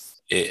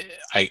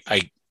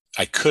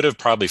 I could have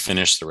probably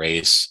finished the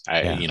race.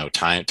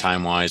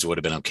 Time wise would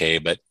have been okay,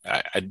 but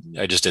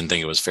I just didn't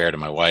think it was fair to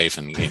my wife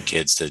and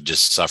kids to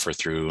just suffer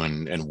through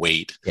and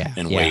wait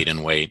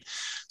and wait.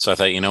 So I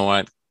thought, you know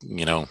what,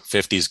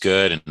 50 is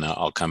good, and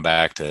I'll come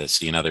back to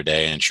see another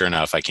day. And sure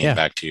enough, I came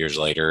back 2 years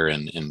later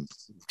and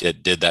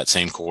did that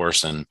same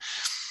course. And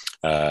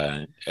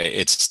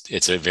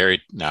it's a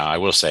very, now I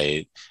will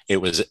say it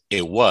was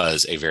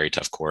a very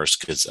tough course,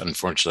 because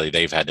unfortunately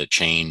they've had to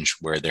change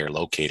where they're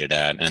located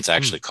at, and it's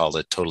actually called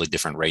a totally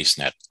different race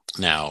net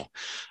now.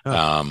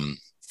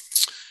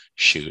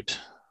 Shoot,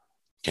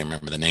 can't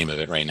remember the name of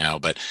it right now,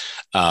 but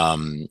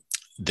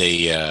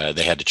they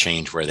had to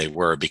change where they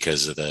were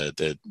because of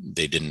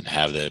they didn't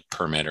have the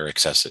permit or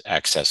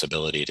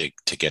accessibility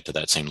to get to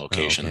that same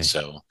location. Okay.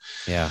 So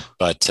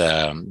but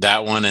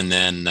that one, and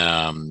then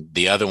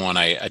the other one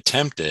I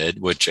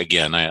attempted, which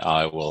again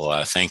I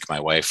will thank my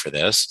wife for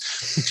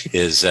this,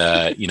 is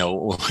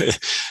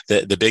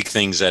the big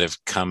things that have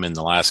come in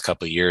the last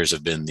couple of years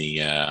have been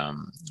the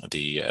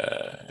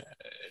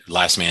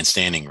last man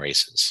standing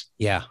races.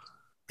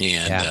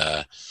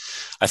 And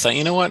I thought,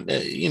 you know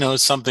what,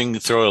 something,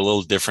 throw a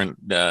little different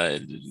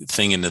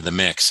thing into the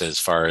mix, as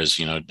far as,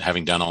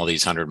 having done all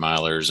these 100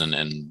 milers and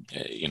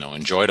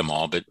enjoyed them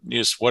all, but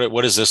just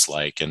what is this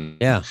like? And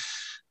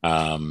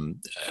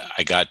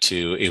I got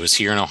to, it was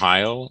here in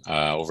Ohio,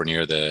 over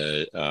near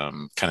the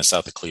kind of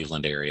south of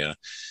Cleveland area,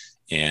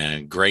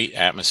 and great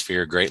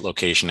atmosphere, great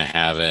location to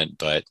have it.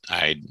 But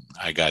I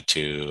got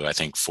to, I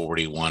think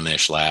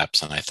 41-ish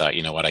laps, and I thought,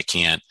 you know what, I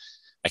can't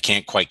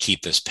quite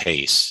keep this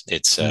pace.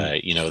 It's,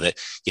 that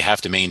you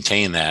have to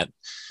maintain that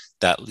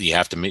you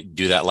have to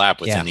do that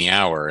lap within the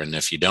hour. And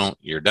if you don't,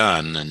 you're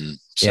done. And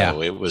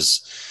so it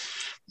was,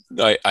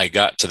 I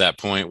got to that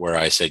point where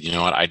I said, you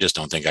know what, I just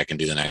don't think I can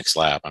do the next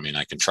lap. I mean,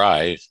 I can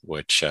try,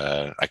 which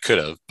I could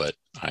have, but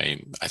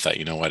I thought,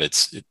 you know what,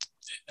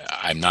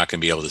 I'm not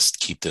going to be able to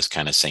keep this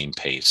kind of same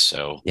pace.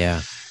 So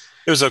it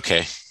was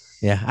okay.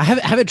 Yeah, I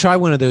haven't tried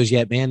one of those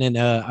yet, man, and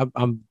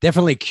I'm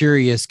definitely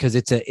curious, because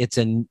it's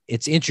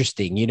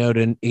interesting,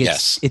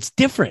 it's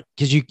different,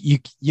 because you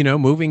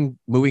moving.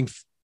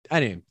 I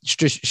don't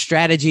know,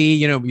 strategy.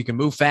 You can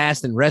move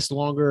fast and rest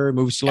longer,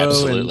 move slow.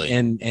 Absolutely.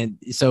 And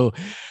so,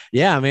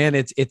 yeah, man,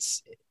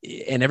 it's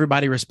and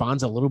everybody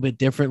responds a little bit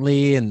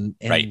differently, and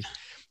right.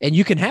 And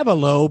you can have a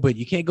low, but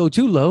you can't go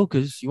too low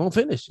because you won't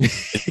finish.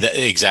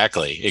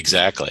 Exactly.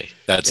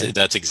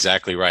 That's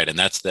exactly right, and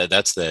that's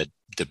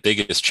the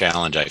biggest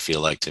challenge I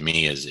feel like, to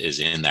me, is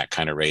in that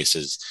kind of race,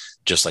 is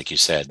just like you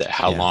said, that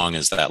how long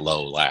is that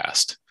low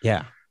last?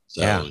 Yeah.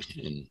 So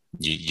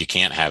you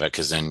can't have it,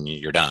 because then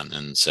you're done.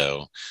 And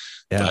so,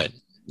 but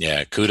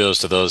Yeah. Kudos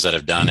to those that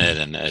have done it.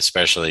 And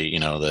especially,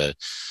 the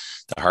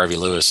Harvey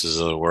Lewis's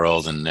of the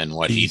world and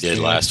what he did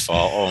last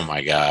fall. Oh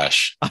my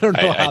gosh. I don't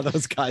know how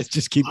those guys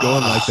just keep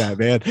going like that,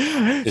 man.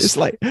 It's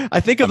like,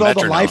 I think of all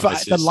the life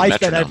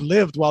that I've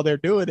lived while they're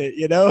doing it,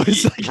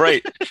 It's like...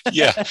 Right.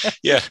 Yeah.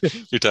 Yeah.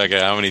 You're talking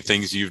how many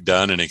things you've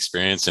done and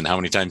experienced and how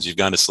many times you've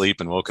gone to sleep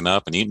and woken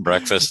up and eaten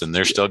breakfast and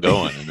they're still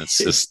going. And it's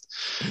just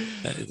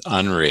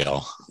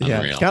unreal.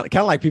 Yeah. Kind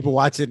of like people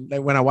watching,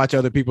 when I watch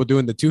other people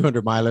doing the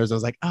 200 milers, I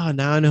was like, oh,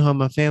 now I know how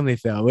my family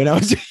felt. When I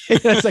was,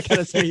 that's like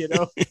kind of say,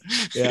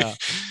 Yeah.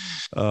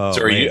 Oh,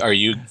 so are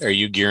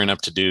you gearing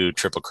up to do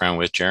Triple Crown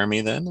with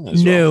Jeremy then?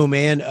 No,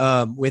 man.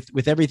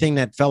 With everything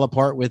that fell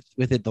apart with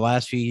it the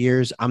last few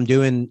years, I'm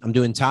doing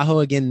Tahoe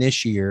again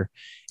this year,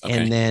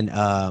 and then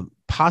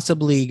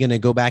possibly gonna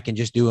go back and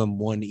just do them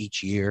one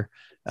each year.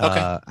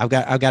 Okay. I've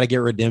got to get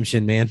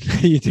redemption, man.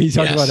 you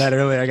talked about that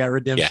earlier. I got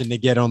redemption to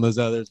get on those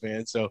others,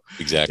 man. So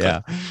exactly.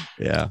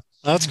 Yeah.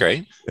 Oh, that's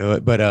great.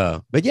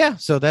 But yeah.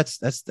 So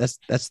that's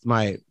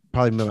my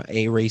probably my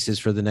A races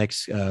for the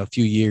next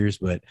few years.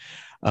 But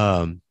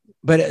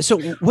so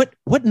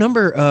what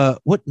number? How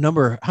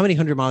many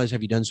 100 milers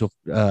have you done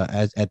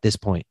at this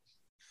point?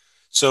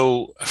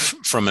 So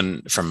from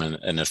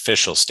an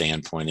official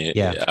standpoint,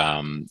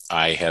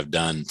 I have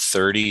done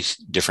 30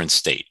 different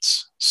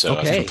states. So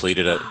I've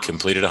completed a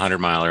 100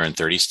 miler in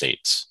 30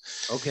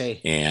 states. Okay.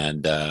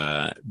 And,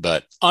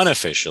 but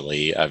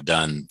unofficially I've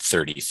done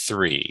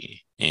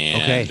 33.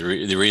 And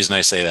the reason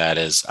I say that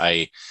is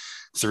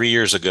 3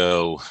 years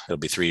ago, it'll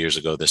be 3 years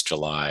ago this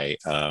July,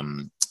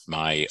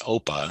 my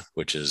opa,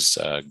 which is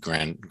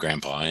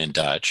grandpa in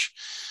Dutch,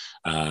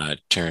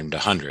 turned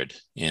 100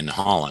 in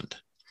Holland.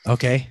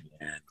 Okay.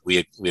 And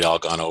we'd all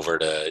gone over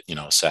to,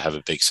 have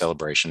a big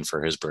celebration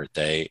for his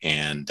birthday.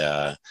 And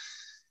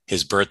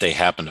his birthday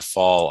happened to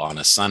fall on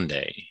a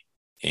Sunday.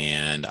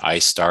 And I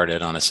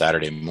started on a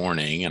Saturday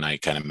morning and I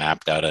kind of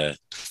mapped out a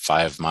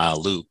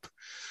 5-mile loop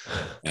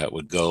that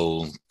would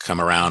come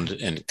around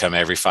and come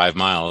every 5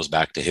 miles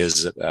back to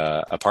his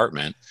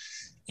apartment.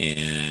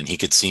 And he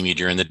could see me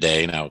during the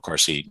day. Now, of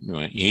course, he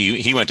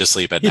went to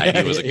sleep at night.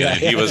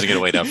 He wasn't going to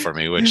wait up for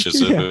me, which is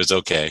it was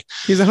okay.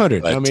 He's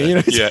 100. But,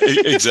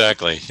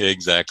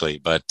 exactly.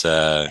 But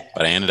I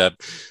ended up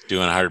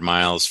doing 100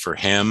 miles for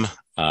him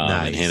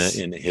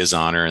in his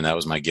honor, and that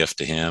was my gift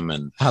to him.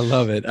 And I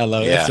love it.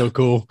 It's so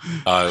cool.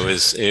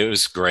 It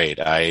was great.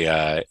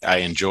 I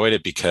enjoyed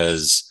it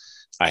because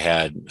I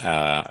had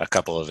a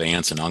couple of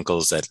aunts and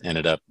uncles that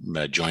ended up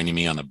joining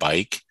me on a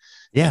bike.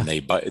 Yeah. And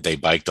they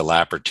biked a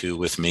lap or two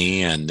with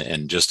me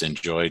and just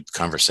enjoyed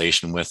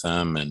conversation with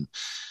them. And,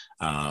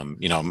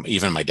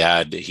 even my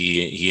dad,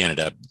 he ended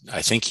up,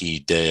 I think he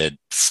did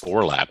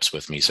 4 laps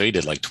with me. So he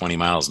did like 20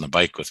 miles on the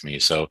bike with me.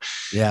 So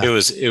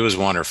it was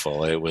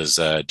wonderful. It was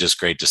just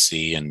great to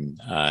see and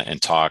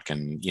talk.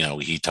 And,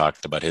 he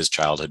talked about his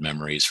childhood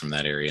memories from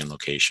that area and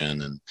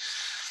location.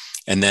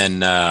 And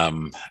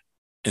then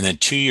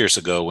 2 years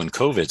ago when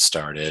COVID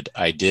started,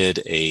 I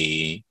did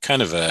a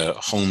kind of a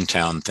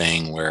hometown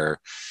thing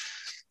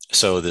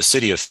so the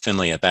city of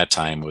Findlay at that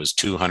time was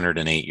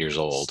 208 years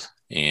old.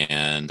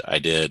 And I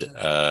did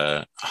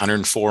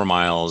 104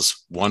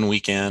 miles one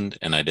weekend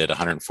and I did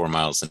 104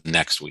 miles the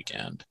next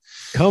weekend.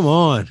 Come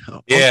on.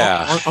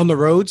 Yeah. On the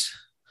roads?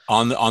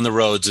 On the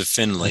roads of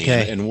Findlay.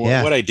 Okay. And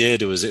what I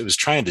did was it was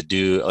trying to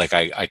do, like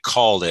I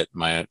called it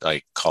my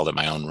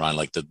own run,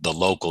 like the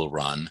local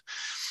run.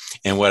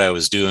 And what I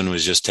was doing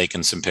was just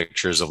taking some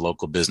pictures of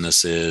local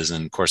businesses.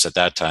 And of course, at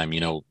that time,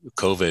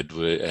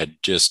 COVID had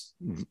just,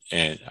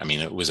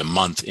 it was a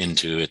month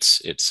into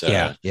its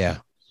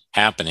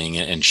happening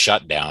and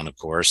shut down, of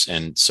course.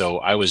 And so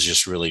I was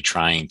just really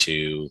trying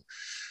to,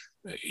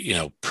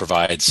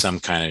 provide some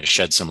kind of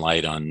shed some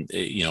light on,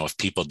 if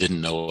people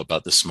didn't know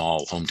about the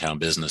small hometown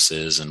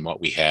businesses and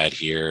what we had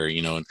here,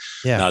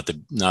 not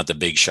the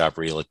big shop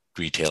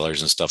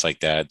retailers and stuff like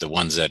that. The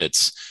ones that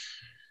it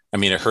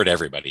hurt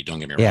everybody. Don't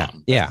get me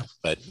wrong. Yeah.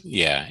 But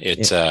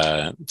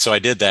so I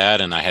did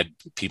that and I had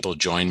people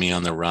join me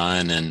on the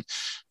run and,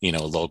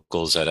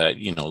 locals that,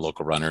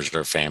 local runners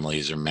or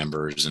families or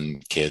members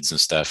and kids and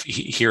stuff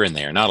here and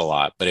there, not a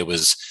lot, but it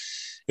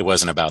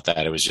wasn't about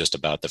that. It was just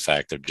about the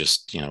fact of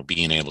just,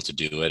 being able to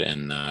do it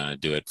and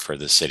do it for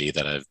the city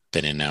that I've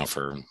been in now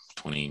for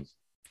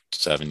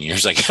 27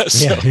 years, I guess.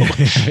 So,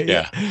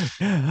 yeah.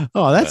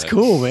 Oh, that's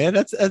cool, man.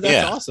 That's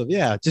awesome.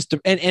 Yeah. Just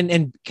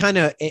and kind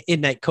of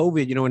in that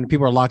COVID, when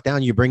people are locked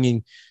down, you're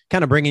bringing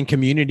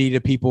community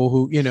to people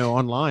who,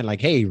 online,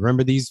 like, hey,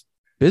 remember these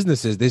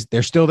businesses?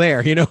 They're still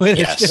there,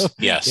 Yes.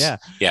 Yeah.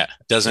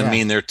 Doesn't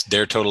mean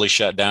they're totally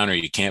shut down or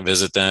you can't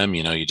visit them.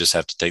 You just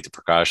have to take the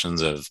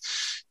precautions of,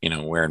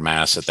 wearing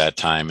masks at that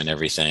time and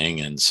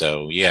everything. And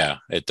so,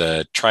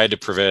 it tried to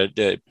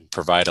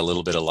provide a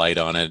little bit of light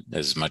on it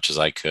as much as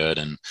I could.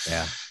 And,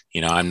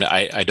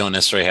 I don't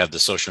necessarily have the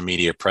social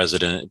media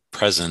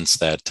presence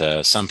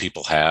that some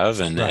people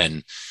have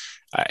and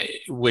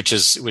which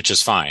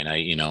is fine.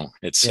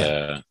 It's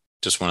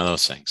just one of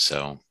those things.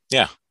 So,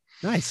 yeah.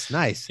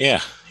 Nice.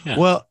 Yeah. Yeah.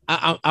 Well,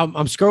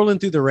 I'm scrolling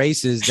through the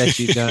races that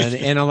you've done,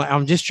 and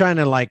I'm just trying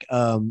to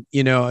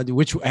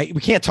which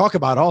we can't talk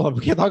about all of them.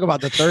 We can't talk about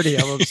the 30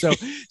 of them.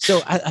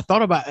 So I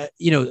thought about a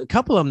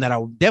couple of them that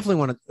I definitely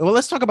want to. Well,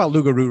 let's talk about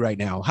Loup Garou right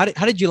now. How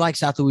did you like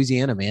South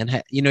Louisiana,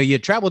 man? You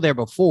traveled there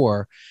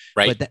before,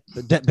 right?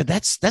 But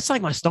that's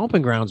like my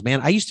stomping grounds, man.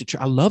 I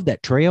love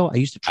that trail. I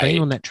used to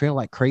train on that trail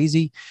like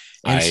crazy,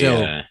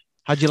 and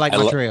how'd you like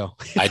my trail?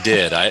 I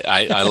did.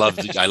 I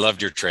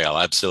loved your trail.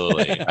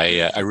 Absolutely.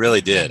 I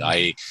really did.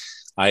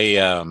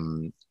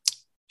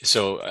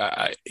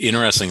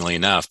 Interestingly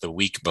enough, the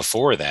week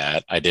before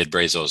that, I did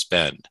Brazos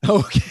Bend.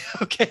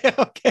 Okay.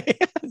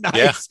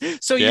 Nice. Yeah.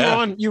 So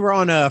you were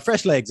on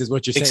fresh legs is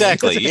what you're saying.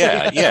 Exactly.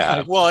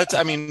 Yeah. Well,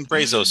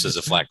 Brazos is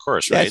a flat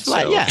course, right? It's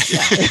flat, yeah.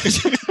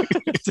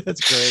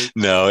 That's great.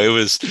 No, it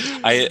was,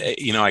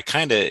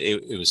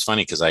 it was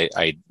funny because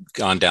I'd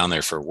gone down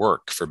there for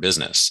work, for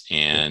business.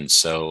 And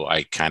so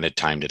I kind of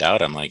timed it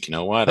out. I'm like, you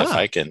know what, if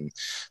I can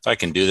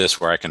do this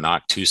where I can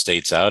knock 2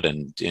 states out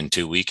in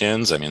 2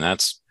 weekends, I mean,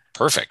 that's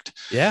perfect.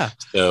 Yeah.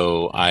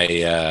 So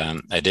I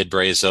did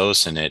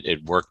Brazos, and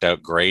it worked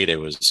out great. It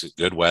was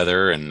good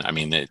weather. And I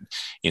mean,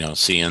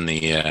 seeing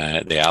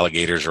the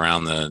alligators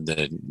around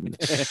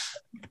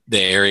the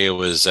area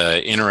was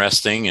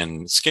interesting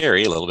and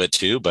scary a little bit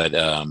too, but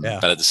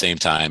at the same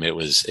time, it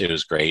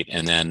was great.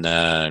 And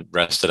then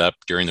rested up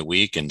during the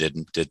week and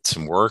did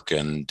some work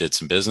and did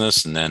some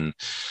business, and then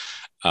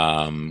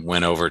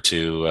went over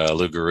to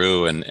Loup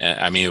Garou, and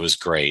I mean, it was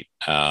great.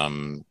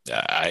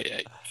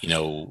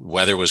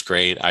 Weather was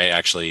great. I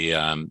actually,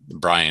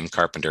 Brian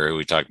Carpenter, who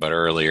we talked about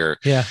earlier,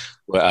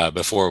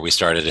 before we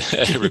started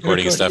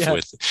recording stuff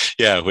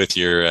with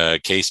your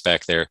case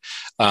back there,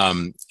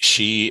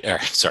 he and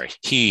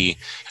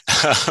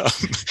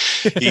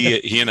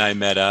I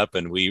met up,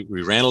 and we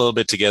ran a little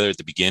bit together at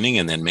the beginning,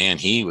 and then, man,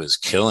 he was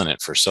killing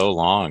it for so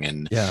long,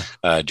 and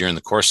during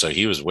the course, so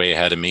he was way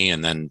ahead of me,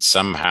 and then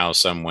somehow,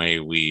 some way,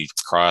 we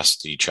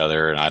crossed each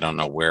other, and I don't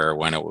know where or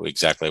when it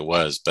exactly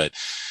was, but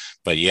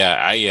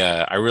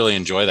yeah, I really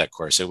enjoy that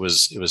course. It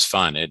was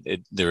fun.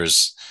 There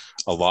was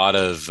a lot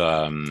of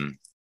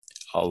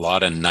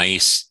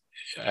nice,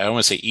 I don't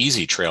want to say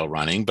easy trail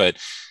running, but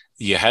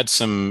you had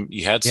some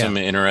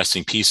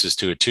interesting pieces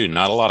to it too.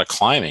 Not a lot of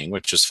climbing,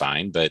 which is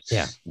fine, but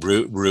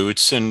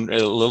routes and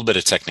a little bit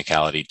of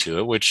technicality to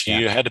it, which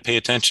you had to pay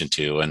attention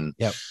to. And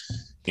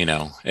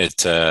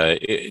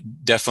it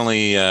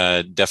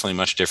definitely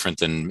much different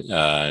than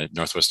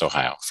Northwest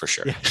Ohio for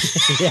sure.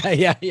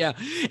 Yeah.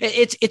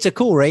 It's a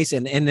cool race.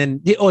 And then,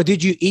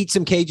 did you eat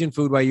some Cajun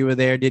food while you were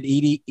there? Did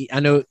Edie?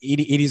 I know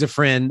Edie's a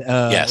friend,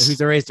 who's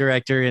the race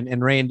director,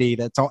 and Randy.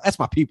 That's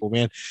my people,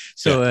 man.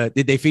 So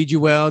did they feed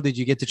you well? Did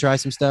you get to try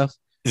some stuff?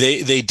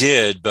 They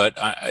did, but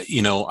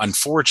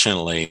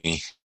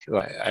unfortunately.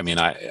 I mean,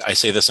 I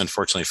say this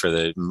unfortunately for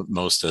the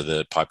most of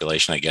the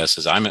population, I guess,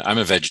 is I'm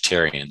a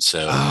vegetarian,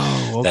 so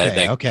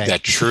that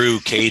true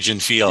Cajun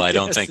feel I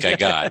don't think I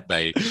got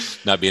by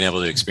not being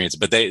able to experience it.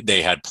 But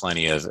they had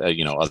plenty of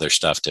other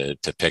stuff to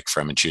pick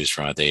from and choose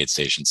from at the aid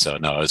station. So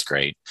no, it was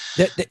great.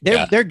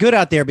 They're good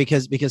out there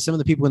because some of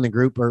the people in the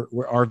group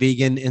are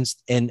vegan and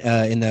in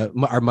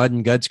our Mud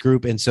and Guts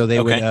group, and so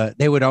they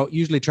would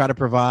usually try to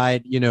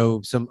provide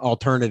some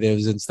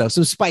alternatives and stuff,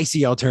 some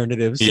spicy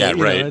alternatives. So,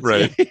 right.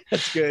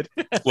 That's good.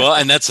 Well,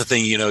 and that's the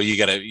thing, you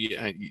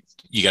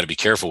gotta be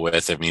careful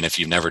with. I mean, if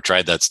you've never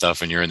tried that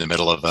stuff and you're in the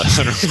middle of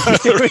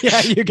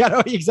you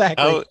gotta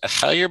exactly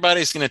how your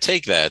body's going to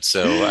take that.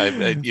 So I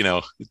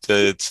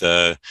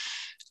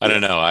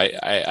don't know.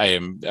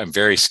 I'm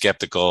very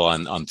skeptical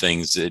on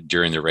things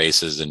during the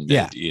races, and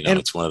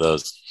it's one of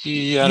those.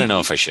 I don't know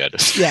if I should.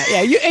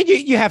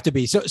 You have to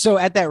be. So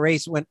at that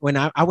race, when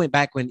I went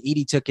back, when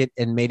Edie took it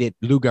and made it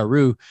Loup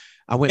Garou,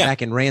 I went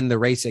back and ran the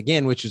race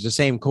again, which was the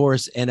same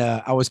course. And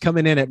I was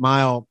coming in at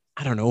mile,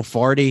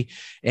 40.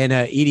 And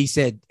Edie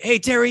said, "Hey,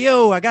 Terry,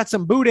 I got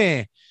some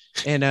boudin."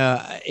 And,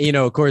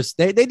 of course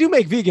they do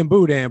make vegan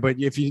boudin, but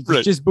if you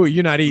just boot,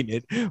 you're not eating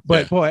it.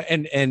 But boy,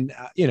 and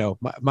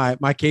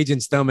my Cajun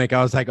stomach,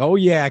 I was like, oh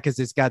yeah. Cause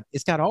it's got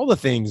all the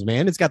things,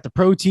 man. It's got the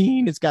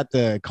protein, it's got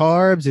the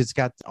carbs, it's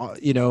got,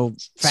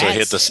 fats. So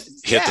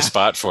hit the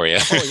spot for you.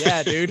 Oh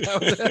yeah, dude.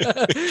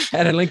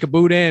 Had a link of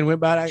boudin,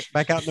 went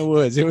back out in the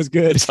woods. It was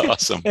good. It's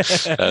awesome.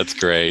 That's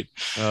great.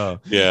 Oh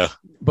yeah.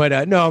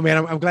 But no,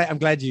 man, I'm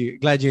glad you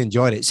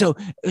enjoyed it. So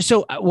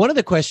one of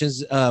the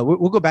questions,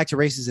 we'll go back to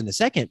races in a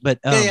second, but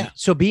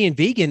so being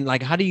vegan,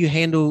 like, how do you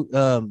handle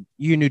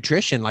your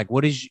nutrition? Like,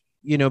 what is,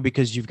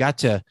 because you've got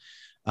to,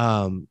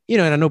 and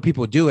I know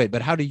people do it,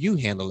 but how do you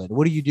handle it?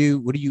 What do you do?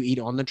 What do you eat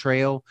on the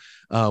trail?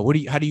 How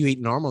do you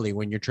eat normally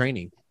when you're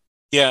training?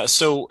 Yeah.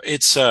 So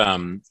it's,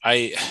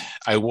 I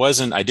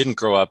didn't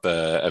grow up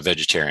a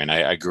vegetarian.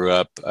 I grew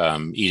up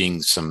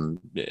eating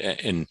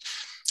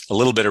a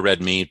little bit of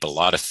red meat, but a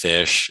lot of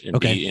fish.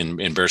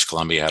 In British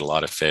Columbia, had a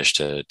lot of fish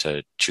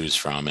to choose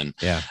from, and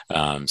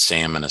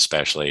salmon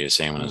especially.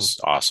 Salmon is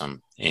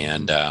awesome,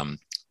 and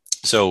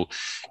so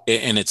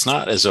And it's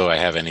not as though I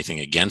have anything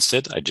against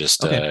it. I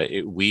just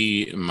Okay.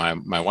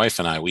 my wife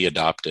and I, we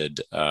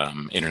adopted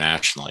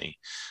internationally.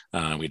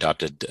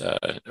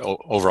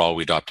 Overall,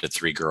 we adopted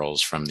 3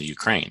 girls from the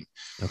Ukraine,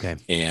 Okay.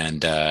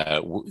 and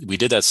we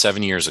did that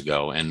 7 years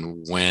ago.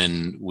 And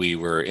when we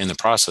were in the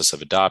process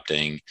of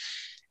adopting,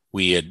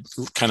 we had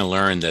kind of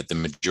learned that the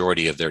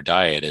majority of their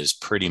diet is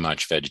pretty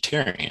much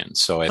vegetarian.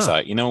 So I Huh.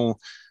 thought,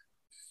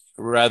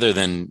 rather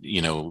than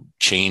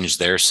change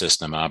their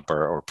system up,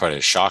 or put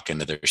a shock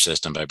into their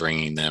system by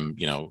bringing them,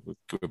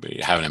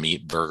 having them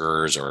eat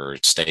burgers or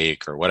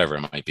steak or whatever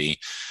it might be,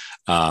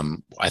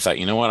 I thought,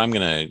 you know what, I'm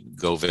going to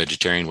go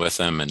vegetarian with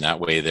them, and that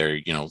way they're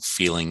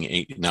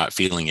not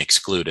feeling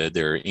excluded,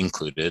 they're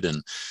included.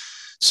 And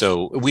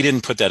so we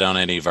didn't put that on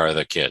any of our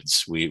other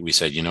kids. We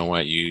said, you know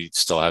what, you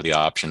still have the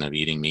option of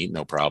eating meat,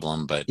 no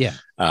problem. But Yeah.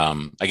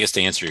 I guess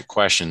to answer your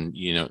question,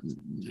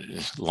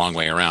 long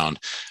way around.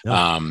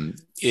 No.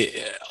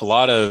 A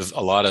lot of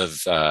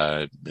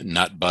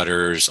nut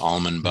butters,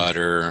 almond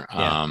butter.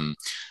 Yeah.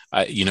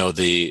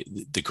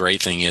 The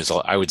great thing is,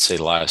 I would say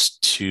the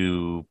last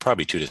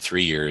probably 2 to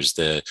 3 years,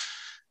 the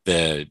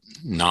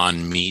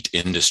non-meat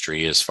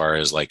industry, as far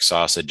as like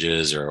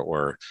sausages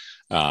or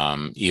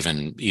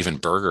even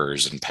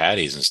burgers and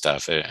patties and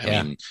stuff. I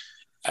mean,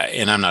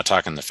 and I'm not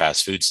talking the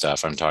fast food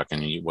stuff. I'm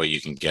talking what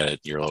you can get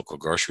at your local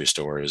grocery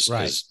store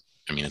Right.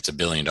 I mean, it's $1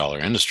 billion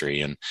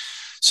industry. And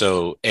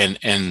so,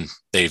 and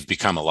they've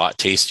become a lot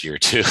tastier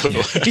too.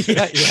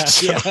 Yeah.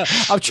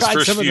 I've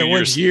tried some of the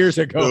ones years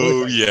ago.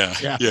 Oh yeah.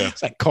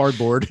 It's like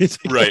cardboard.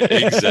 Right.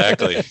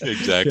 Exactly.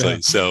 Yeah.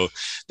 So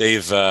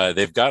they've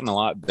gotten a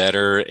lot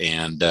better.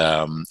 And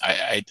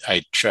I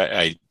try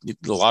a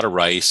lot of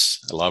rice.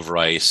 I love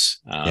rice.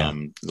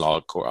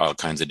 All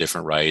kinds of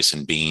different rice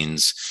and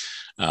beans.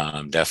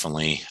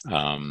 Definitely.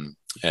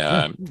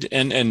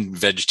 And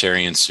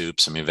vegetarian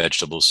soups. I mean,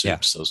 vegetable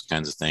soups, those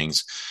kinds of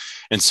things.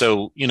 And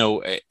so,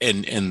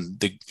 again,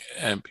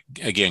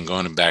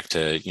 going back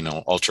to,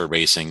 ultra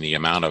racing, the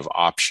amount of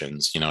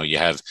options, you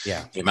have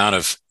the amount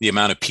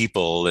of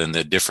people and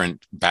the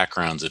different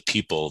backgrounds of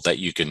people that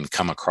you can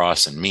come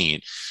across and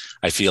meet.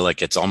 I feel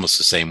like it's almost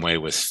the same way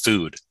with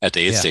food at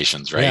the aid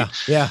stations, right?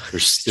 Yeah.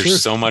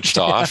 There's so much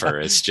to offer.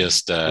 It's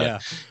just,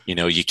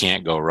 you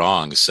can't go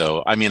wrong.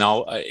 So, I mean,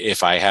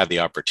 if I have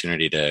the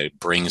opportunity to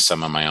bring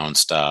some of my own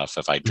stuff,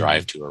 if I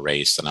drive to a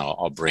race, then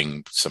I'll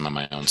bring some of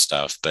my own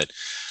stuff. But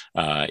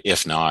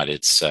if not,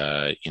 it's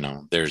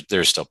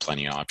there's still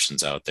plenty of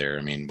options out there.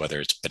 I mean, whether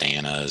it's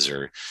bananas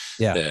or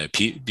the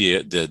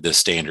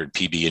standard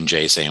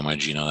PB&J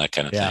sandwich, that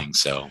kind of thing.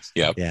 So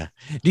yeah.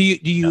 Do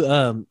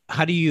you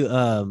how do you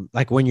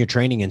like when you're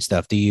training and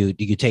stuff? Do you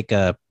take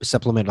a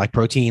supplement like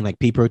protein, like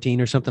pea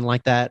protein or something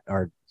like that,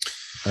 or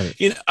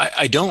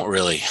I don't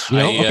really.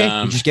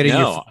 Okay, you just get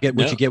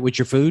what you get with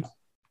your food.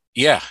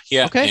 Yeah.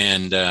 Okay.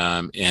 And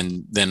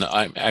then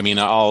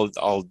I'll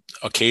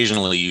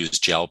occasionally use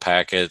gel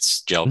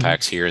packs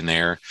here and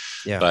there.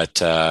 Yeah. But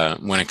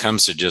when it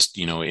comes to just,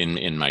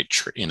 in my,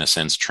 in a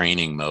sense,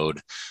 training mode,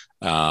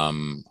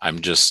 I'm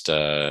just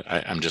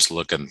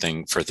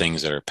looking for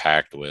things that are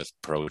packed with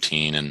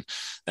protein. And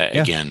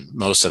again,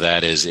 most of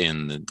that is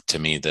to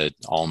me, the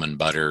almond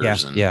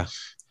butters and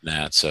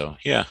that. So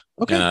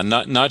okay.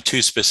 Not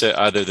too specific,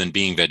 other than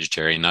being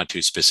vegetarian, not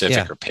too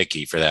specific or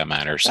picky for that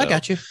matter. So I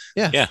got you.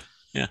 Yeah.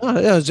 Oh,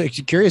 I was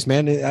curious,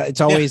 man.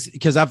 It's always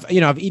because I've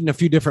eaten a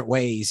few different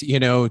ways,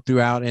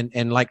 throughout,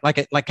 and like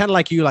kind of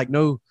like you, like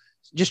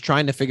just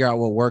trying to figure out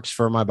what works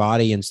for my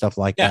body and stuff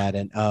like that.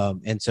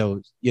 And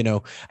so,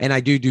 and I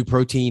do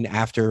protein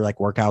after like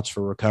workouts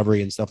for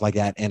recovery and stuff like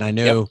that. And I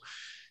know,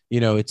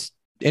 it's,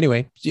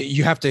 anyway,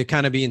 you have to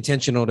kind of be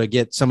intentional to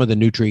get some of the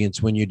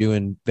nutrients when you're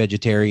doing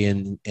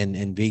vegetarian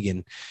and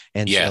vegan.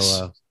 And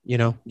so,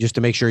 just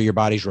to make sure your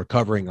body's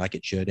recovering like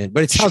it should.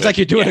 But it sounds like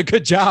you're doing a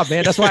good job,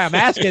 man. That's why I'm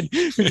asking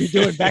if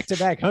you're doing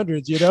back-to-back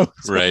hundreds,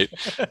 Right.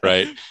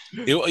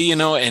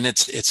 And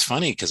it's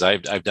funny because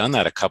I've done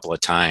that a couple of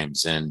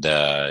times. And,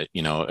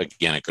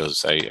 again, I go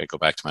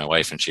back to my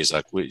wife, and she's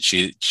like,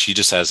 she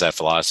just has that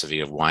philosophy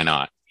of why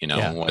not?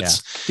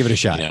 Give it a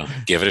shot.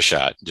 Give it a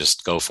shot.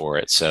 Just go for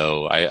it.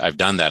 So I've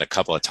done that a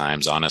couple of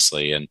times,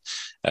 honestly, and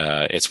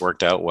it's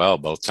worked out well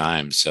both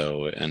times.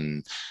 So,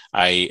 and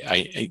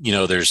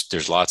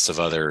there's lots of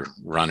other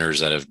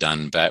runners that have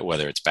done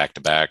whether it's back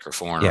to back or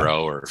 4 in a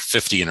row or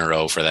 50 in a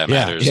row for that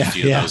matter. There's a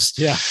few of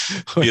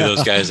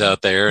those guys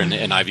out there,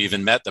 and I've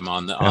even met them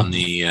in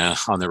a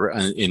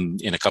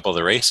couple of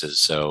the races.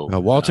 So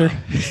Walter,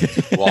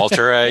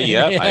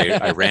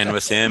 I ran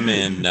with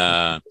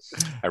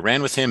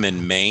him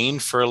in Maine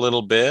for a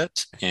little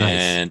bit,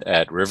 and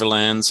at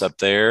Riverlands up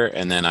there,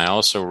 and then I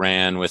also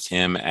ran with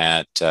him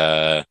at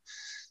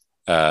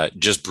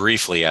just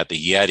briefly at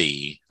the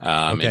Yeti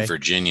in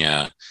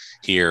Virginia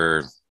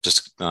here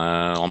just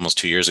almost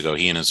 2 years ago.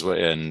 He and his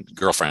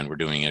girlfriend were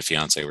doing it,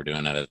 fiance were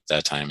doing it at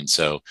that time. And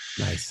so,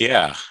 I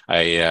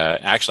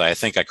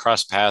think I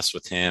crossed paths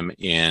with him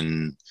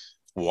in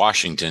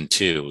Washington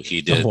too.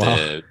 He did wow.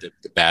 the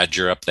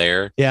Badger up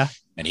there. Yeah.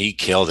 And he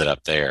killed it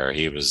up there.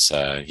 He was,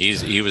 I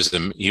shouldn't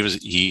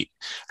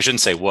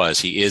say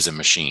he is a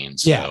machine.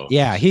 So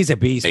yeah, he's a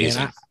beast,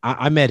 amazing. man.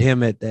 I met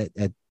him at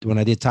when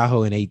I did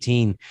Tahoe in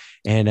 2018,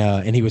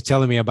 and he was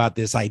telling me about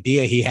this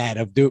idea he had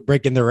of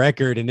breaking the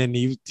record, and then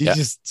he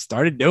just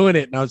started doing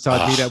it. And I was trying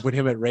to meet up with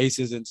him at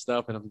races and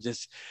stuff, and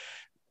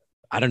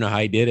I don't know how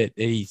he did it.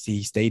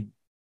 He stayed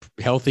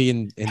healthy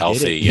and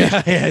healthy.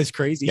 Yeah, it's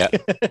crazy.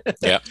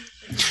 Yeah.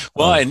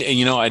 Well, and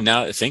you know, I'm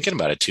now thinking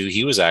about it too.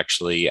 He was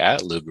actually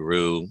at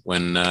Lougarou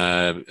when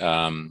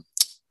Brian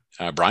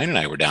and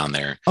I were down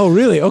there. Oh,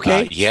 really?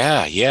 Okay.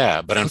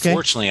 Yeah. But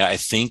unfortunately, I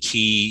think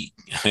he,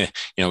 you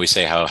know, we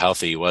say how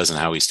healthy he was and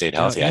how he stayed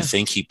healthy. I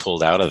think he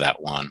pulled out of that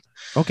one.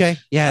 Okay.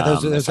 Yeah.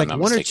 There's like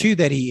one or two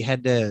that he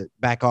had to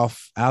back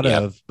off out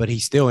of, but he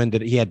still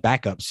he had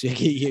backups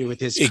with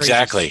his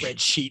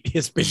spreadsheet,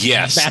 his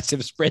massive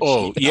spreadsheet.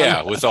 Oh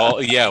yeah. with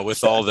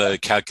all the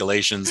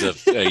calculations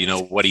of, you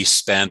know, what he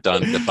spent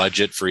on the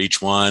budget for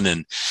each one.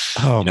 And,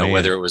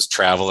 whether it was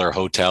travel or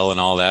hotel and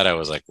all that, I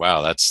was like,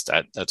 wow, that's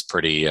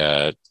pretty,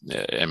 I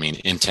mean,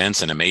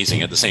 intense and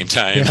amazing at the same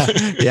time.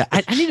 Yeah.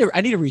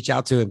 I need to reach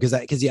out to him because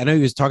I know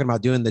he was talking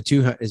about doing the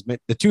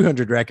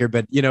 200 record,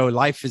 but you know,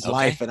 life is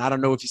life. And I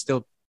don't know if he's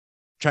still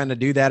trying to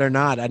do that or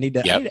not. I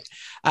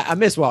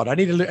miss Walt. I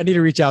need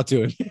to reach out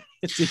to him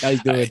and see how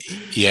he's doing.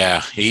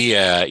 He,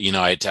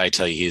 I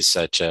tell you, he's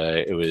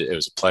it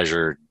was a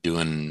pleasure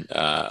doing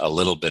a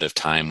little bit of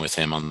time with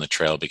him on the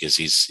trail because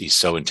he's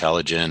so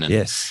intelligent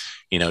and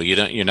you know,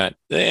 you're not,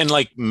 and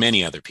like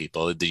many other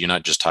people, you're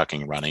not just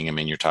talking running. I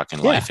mean, you're talking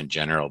life in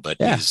general, but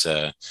he's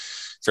a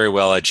very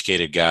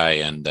well-educated guy,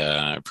 and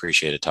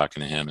appreciated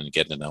talking to him and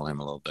getting to know him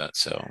a little bit.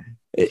 So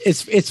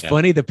it's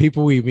funny, the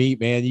people we meet,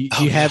 man.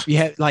 You have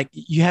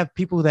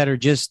people that are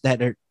just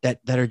that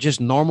are just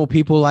normal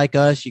people like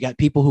us. You got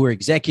people who are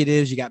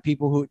executives. You got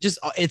people who just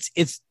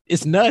it's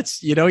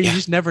nuts. You know, you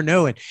just never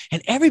know it,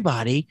 and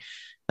everybody's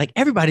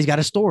got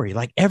a story.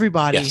 Like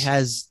everybody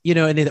has, you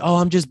know, and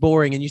I'm just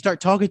boring. And you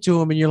start talking to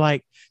them and you're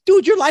like,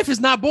 dude, your life is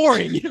not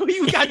boring. You know,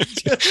 you got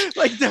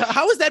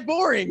how is that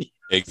boring?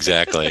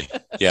 Exactly.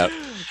 Yeah.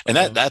 And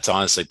that's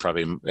honestly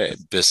probably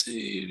this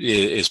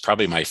is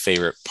probably my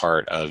favorite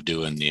part of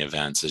doing the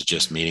events is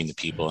just meeting the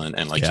people.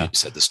 And like you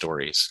said, the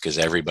stories, because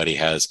everybody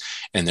has,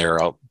 and they're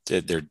all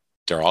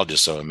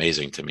just so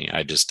amazing to me.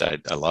 I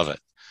love it.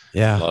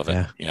 Yeah. I love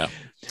it. Yeah.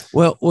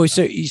 Well,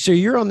 so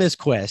you're on this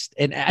quest,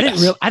 and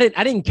I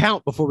didn't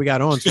count before we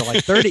got on. So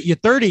like 30, you're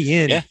 30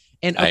 in. Yeah.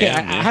 And okay,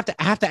 I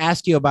have to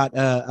ask you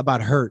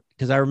about Hurt,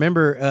 because I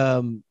remember, I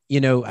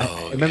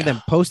remember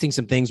them posting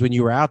some things when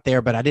you were out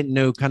there, but I didn't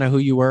know kind of who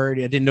you were. I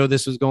didn't know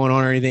this was going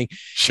on or anything.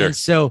 Sure. And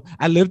so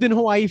I lived in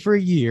Hawaii for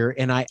a year,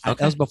 and that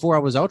was before I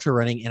was ultra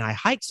running, and I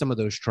hiked some of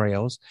those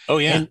trails. Oh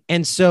yeah.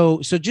 And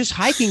so just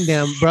hiking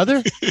them,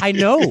 brother, I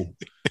know.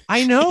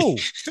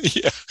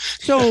 Yeah.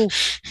 So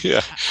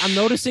I'm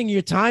noticing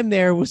your time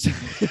there was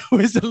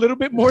a little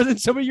bit more than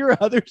some of your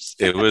others.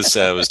 It was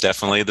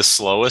definitely the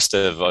slowest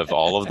of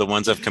all of the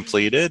ones I've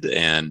completed.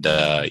 And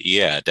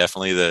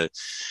definitely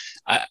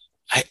I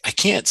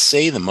can't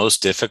say the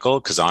most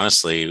difficult, because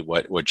honestly,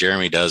 what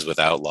Jeremy does with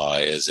Outlaw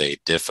is a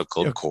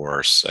difficult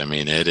course. I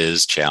mean, it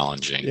is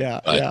challenging.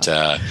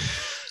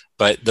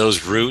 But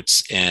those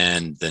routes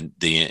and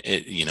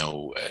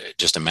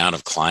just amount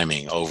of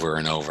climbing over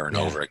and over and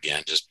over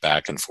again, just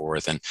back and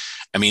forth. And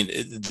I mean,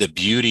 the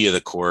beauty of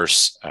the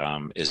course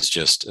is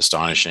just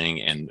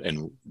astonishing,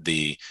 and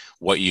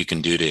what you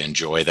can do to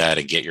enjoy that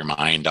and get your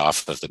mind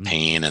off of the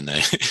pain and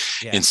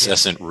the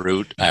incessant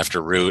route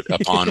after route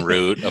upon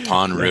route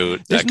upon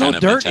route. There's that no kind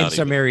of dirt mentality. in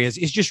some areas.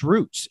 It's just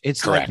roots.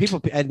 It's correct. Like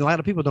people, and a lot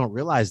of people don't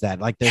realize that.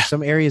 Like there's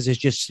some areas it's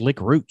just slick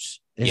roots.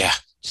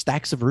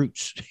 Stacks of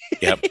roots.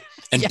 Yep.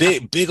 And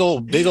big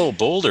old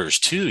boulders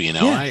too. You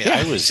know,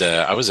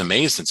 I was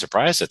amazed and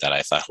surprised at that.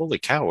 I thought, holy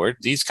cow, where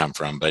did these come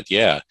from? But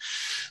my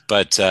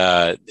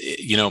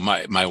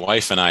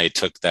wife and I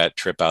took that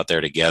trip out there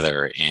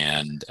together,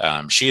 and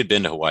she had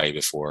been to Hawaii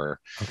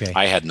before. Okay.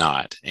 I had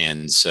not.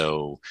 And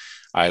so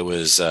I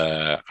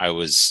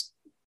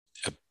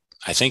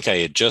think I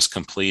had just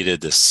completed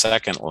the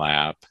second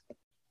lap.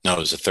 No, it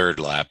was the third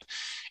lap.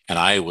 And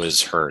I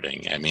was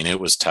hurting. I mean, it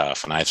was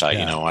tough. And I thought,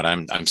 you know what,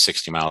 I'm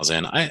 60 miles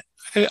in. I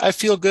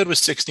feel good with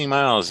 60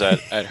 miles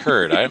at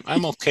Hurt.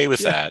 I'm okay with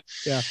that.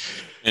 Yeah.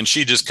 And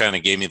she just kind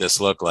of gave me this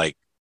look like,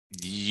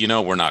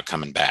 we're not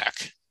coming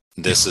back.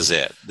 This is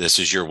it. This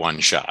is your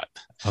one shot.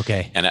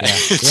 Okay. And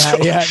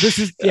this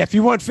is, if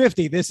you want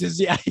 50, this is,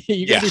 you're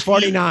going to be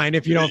 49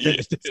 if you don't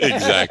finish this.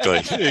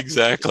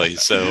 Exactly.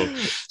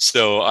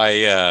 So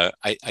I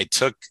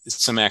took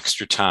some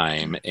extra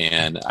time,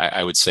 and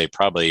I would say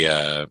probably,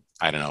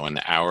 an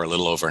hour, a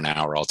little over an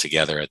hour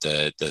altogether at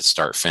the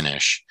start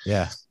finish.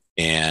 Yeah.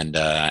 And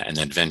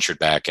then ventured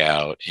back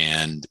out.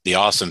 And the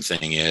awesome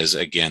thing is,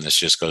 again, this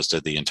just goes to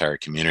the entire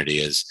community,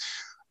 is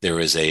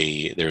there's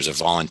a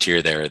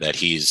volunteer there that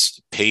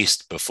he's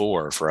paced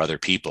before for other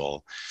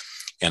people.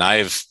 And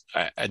I've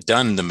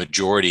done the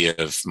majority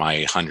of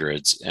my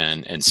hundreds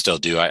and still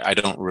do. I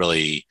don't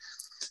really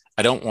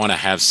I don't want to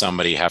have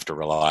somebody have to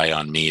rely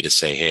on me to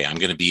say, hey, I'm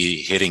going to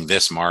be hitting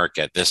this mark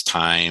at this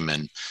time.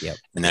 And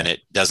then it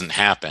doesn't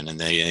happen. And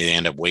they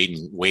end up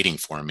waiting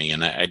for me.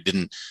 And I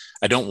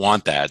don't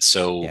want that.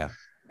 So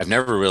I've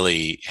never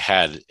really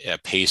had a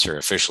pacer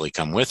officially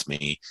come with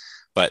me,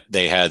 but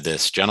they had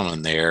this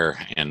gentleman there,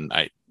 and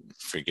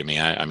forgive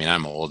me. I mean,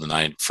 I'm old and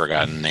I'd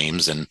forgotten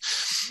names, and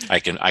I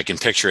can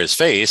picture his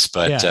face,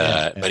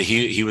 but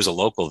he was a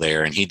local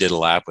there, and he did a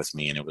lap with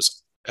me, and it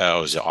was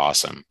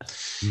awesome.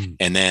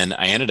 And then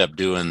I ended up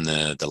doing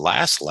the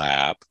last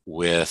lap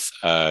with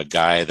a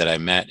guy that I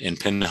met in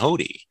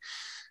Pinhoti,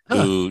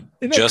 who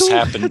just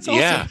happened. That's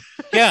awesome.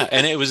 Yeah.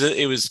 And it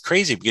was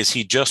crazy because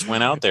he just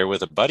went out there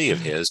with a buddy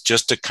of his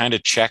just to kind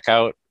of check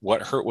out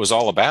what HURT was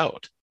all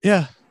about.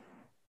 Yeah.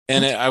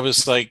 And I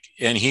was like,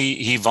 and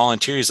he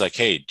volunteered. He's like,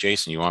 hey,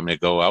 Jason, you want me to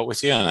go out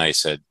with you? And I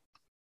said,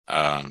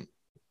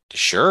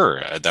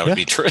 sure, that would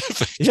be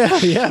terrific.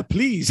 Yeah,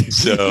 please.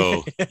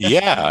 So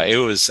it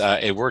was,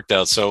 it worked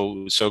out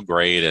so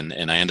great.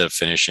 And I ended up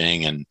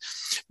finishing.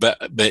 But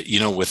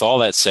with all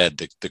that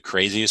said, the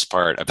craziest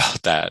part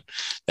about that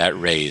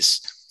race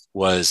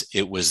was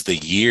it was the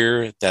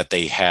year that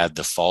they had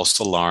the false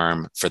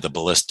alarm for the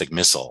ballistic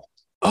missile.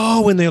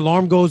 Oh, when the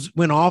alarm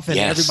went off and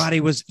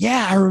everybody was,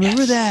 I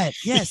remember that.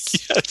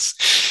 Yes.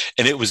 Yes.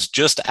 And it was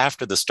just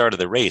after the start of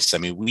the race. I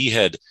mean,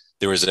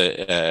 there was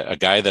a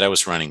guy that I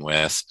was running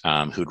with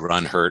who'd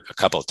run HURT a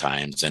couple of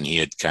times, and he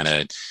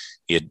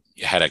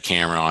had a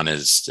camera on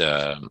his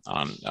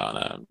on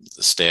a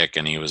stick,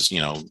 and he was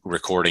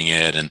recording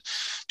it and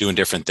doing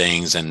different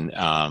things. And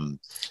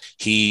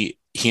he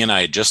and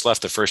I had just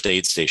left the first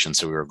aid station,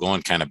 so we were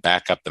going kind of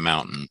back up the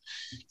mountain,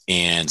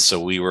 and so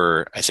we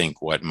were, I think,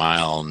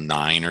 mile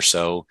 9 or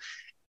so,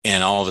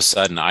 and all of a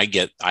sudden I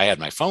had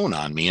my phone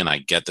on me, and I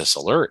get this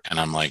alert, and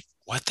I'm like,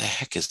 what the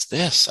heck is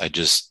this? I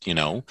just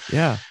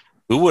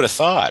who would have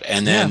thought?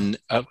 And then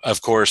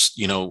of course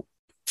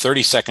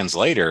 30 seconds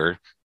later,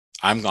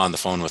 I'm on the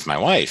phone with my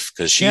wife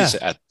because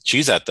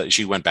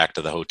she went back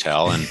to the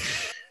hotel, and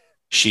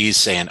she's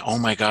saying, oh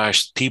my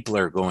gosh, people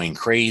are going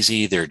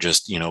crazy. They're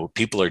just,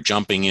 people are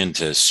jumping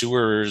into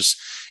sewers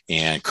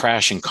and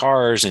crashing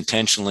cars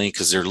intentionally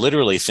because they're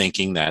literally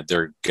thinking that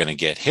they're going to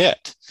get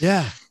hit.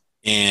 Yeah.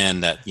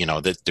 And that,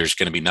 that there's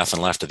going to be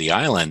nothing left of the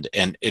island.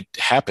 And it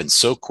happened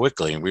so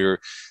quickly. And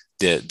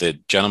the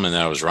gentleman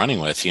that I was running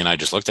with, he and I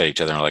just looked at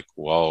each other and were like,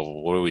 well,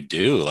 what do we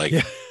do? Like,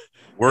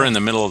 we're in the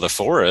middle of the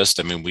forest.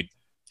 I mean, we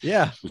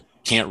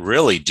can't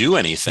really do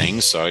anything.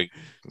 So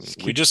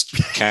we just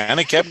kind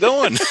of kept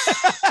going.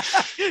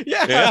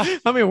 I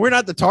mean, we're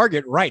not the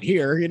target right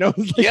here,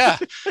 Yeah.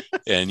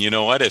 And you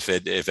know what, if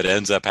it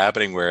ends up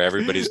happening where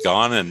everybody's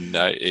gone, and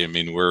I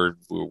mean,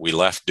 we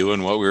left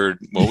doing what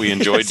we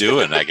enjoyed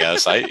doing, I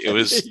guess. It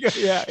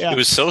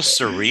was so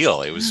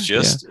surreal. It was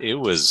just,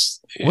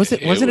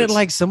 wasn't it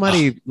like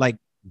somebody like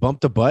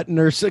bumped a button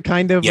or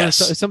kind of, or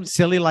something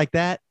silly like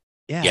that?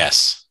 Yeah.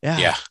 Yes.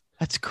 Yeah.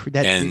 That's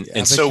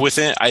and so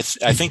within, I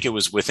think it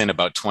was within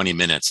about 20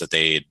 minutes that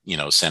they,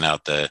 sent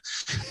out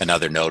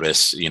another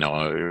notice,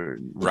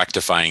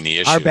 rectifying the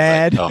issue. Our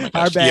bad. But, oh my gosh.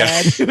 Our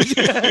bad.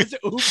 Yeah.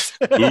 Oops.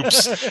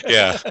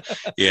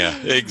 Yeah,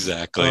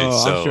 exactly.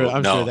 So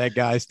I'm sure that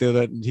guy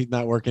he's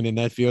not working in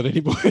that field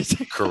anymore.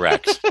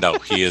 Correct. No,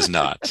 he is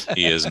not.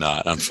 He is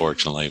not,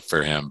 unfortunately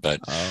for him. But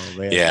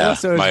so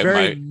it's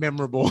very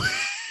memorable.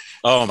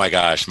 Oh my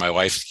gosh. My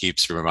wife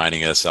keeps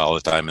reminding us all the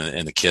time,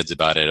 and the kids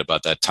about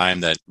that time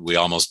that we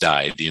almost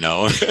died, Did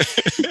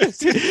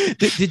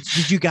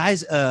you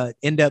guys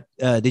end up,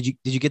 did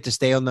you get to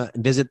stay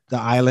visit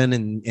the island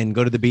and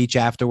go to the beach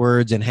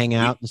afterwards and hang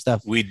out and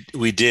stuff?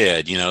 We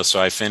did,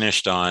 so I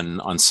finished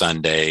on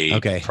Sunday,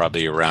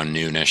 probably around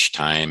noonish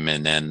time.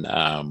 And then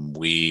of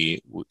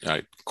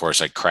course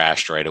I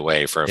crashed right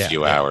away for a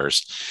few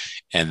hours.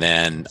 And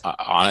then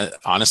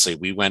honestly,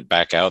 we went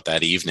back out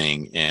that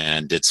evening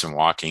and did some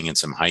walking and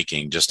some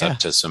hiking just up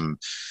to some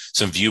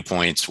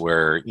viewpoints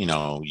where,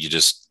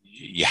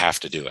 you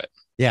have to do it.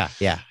 Yeah.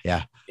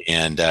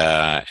 And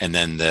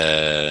then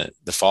the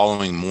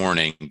following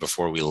morning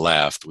before we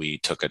left, we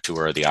took a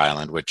tour of the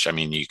island, which, I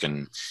mean, you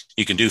can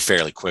do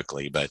fairly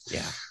quickly, but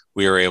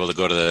we were able to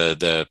go to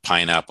the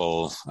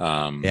pineapple,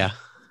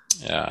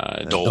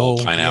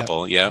 Dole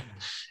pineapple. Yeah.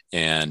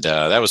 And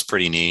that was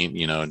pretty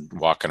neat,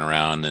 walking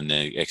around and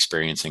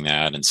experiencing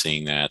that and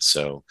seeing that.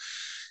 So,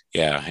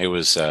 it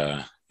was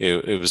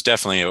it was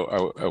definitely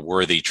a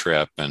worthy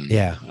trip and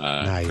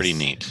nice. Pretty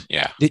neat.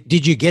 Yeah.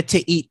 Did you get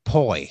to eat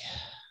poi?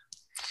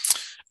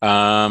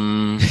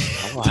 I'll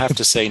have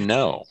to say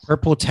no.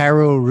 Purple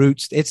taro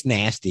roots. It's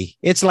nasty.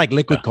 It's like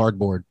liquid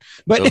cardboard,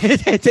 but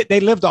they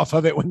lived off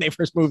of it when they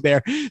first moved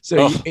there.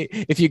 So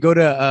if you go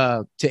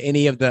to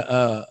any of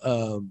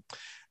the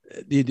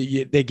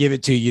they give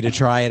it to you to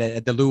try it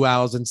at the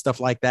luau's and stuff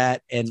like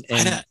that. And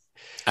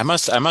I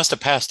must have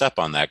passed up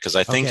on that because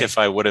I think if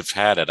I would have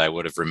had it, I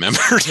would have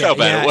remembered how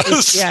bad it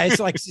was.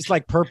 It's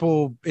like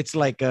purple. It's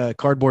like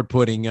cardboard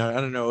pudding. I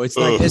don't know. It's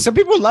like some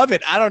people love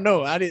it. I don't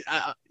know.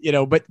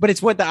 But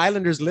it's what the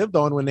Islanders lived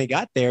on when they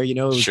got there. It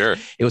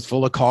was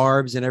full of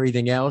carbs and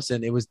everything else,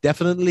 and it was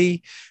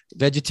definitely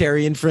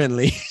vegetarian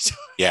friendly. So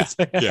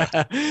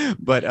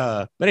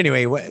but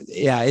anyway,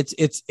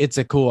 it's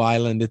a cool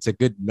island. It's a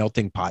good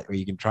melting pot where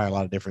you can try a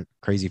lot of different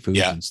crazy foods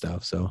and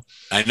stuff. So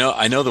I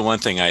know the one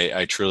thing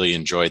I truly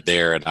enjoyed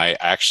there, and I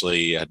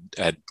actually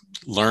had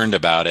learned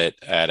about it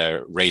at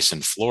a race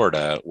in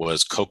Florida,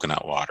 was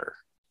coconut water.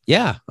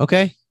 Yeah.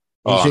 Okay.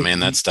 Oh man,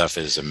 that stuff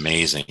is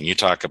amazing. You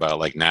talk about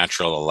like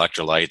natural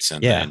electrolytes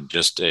and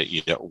just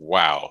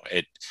wow.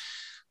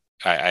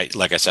 I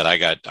like I said, I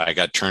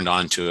got turned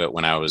on to it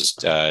when I was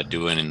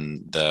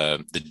doing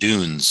the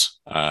Dunes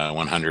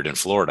 100 in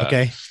Florida.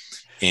 Okay.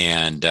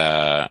 And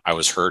I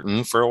was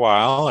hurting for a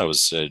while. I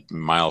was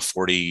mile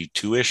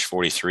 42-ish,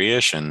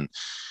 43-ish, and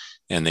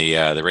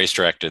the race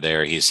director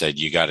there, he said,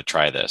 "You got to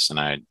try this." And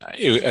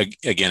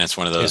again, it's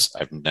one of those,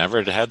 I've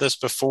never had this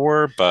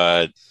before,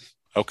 but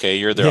okay,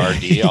 you're the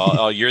RD.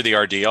 You're the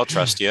RD. I'll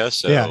trust you.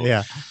 So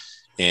yeah.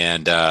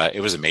 And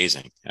it was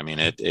amazing. I mean,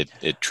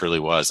 it truly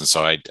was. And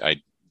so I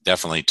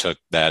definitely took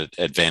that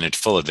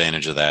full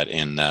advantage of that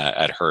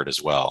at Hurt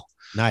as well.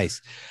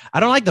 Nice. I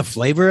don't like the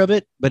flavor of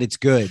it, but it's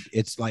good.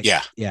 It's like,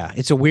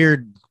 it's a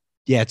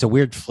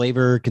weird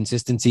flavor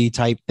consistency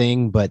type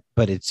thing, but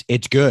it's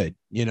good.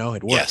 It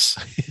works.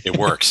 Yes, it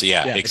works.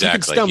 Yeah,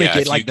 exactly. Stomach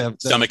it, like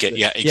stomach it.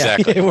 Yeah,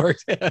 exactly. It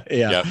works.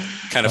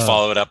 Kind of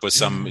follow it up with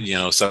some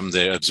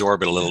to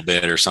absorb it a little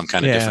bit or some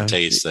kind of different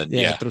taste.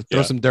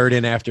 Throw some dirt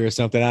in after or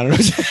something. I don't know.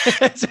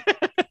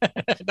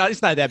 No,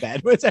 it's not that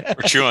bad.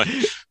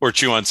 or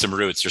chew on some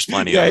roots. There's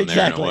plenty of them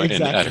there.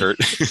 Exactly. At Hurt.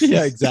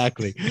 Yeah,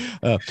 exactly.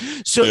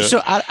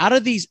 So out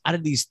of these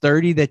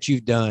 30 that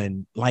you've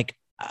done, like,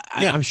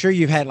 I'm sure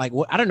you've had like,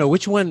 I don't know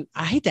which one.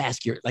 I hate to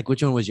ask you like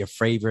which one was your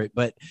favorite,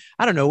 but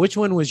I don't know which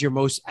one was your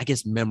most, I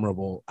guess,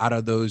 memorable out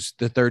of the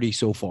 30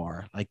 so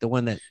far. Like the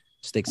one that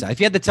sticks out.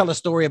 If you had to tell a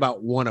story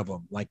about one of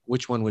them, like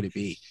which one would it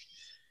be?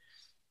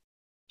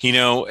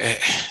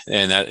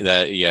 And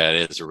that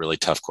it is a really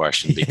tough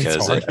question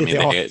because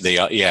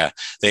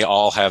they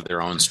all have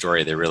their own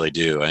story. They really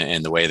do.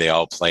 And the way they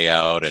all play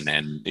out and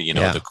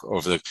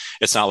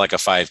it's not like a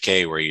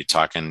 5K where you're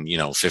talking,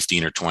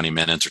 15 or 20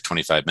 minutes or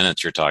 25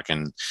 minutes. You're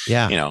talking,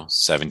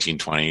 17,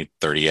 20,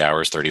 30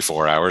 hours,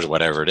 34 hours,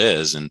 whatever it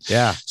is. And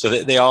so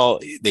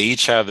they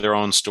each have their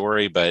own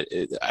story. But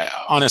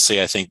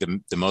honestly, I think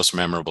the most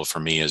memorable for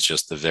me is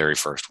just the very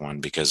first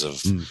one because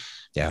of,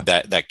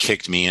 that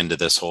kicked me into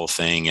this whole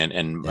thing.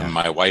 And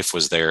my wife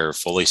was there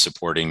fully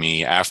supporting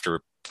me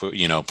after,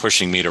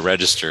 pushing me to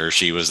register.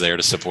 She was there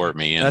to support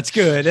me. And that's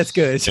good.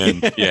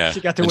 And,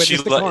 she got to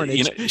witness the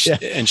carnage.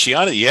 And she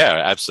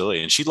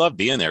absolutely. And she loved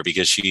being there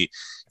because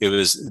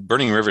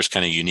Burning River is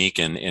kind of unique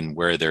in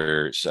where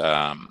there's,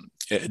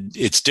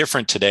 it's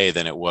different today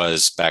than it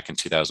was back in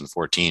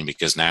 2014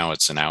 because now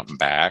it's an out and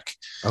back.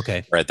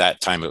 Okay. Or at that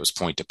time it was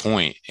point to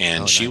point.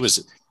 And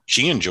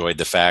she enjoyed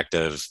the fact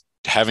of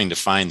having to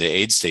find the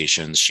aid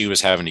stations. She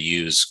was having to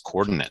use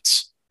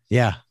coordinates.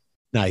 Yeah.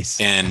 Nice.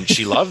 And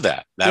she loved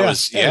that. That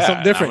was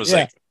something different. I was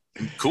like,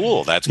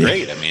 cool. That's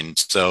great. I mean,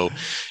 so,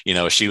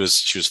 she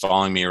was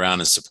following me around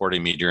and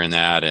supporting me during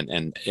that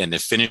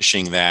and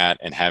finishing that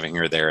and having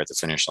her there at the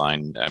finish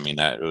line. I mean,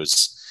 that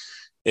was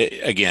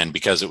again,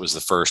 because it was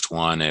the first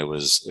one, it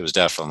was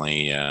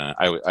definitely,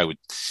 I would,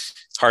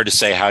 it's hard to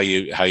say how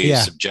you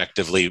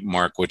subjectively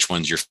mark which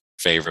one's your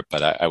favorite,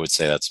 but I would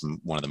say that's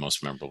one of the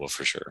most memorable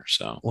for sure.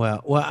 So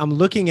well, I'm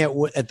looking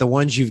at the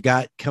ones you've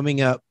got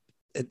coming up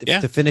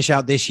to finish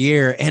out this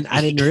year, and I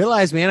didn't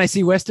realize, man, I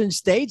see Western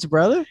States,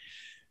 brother.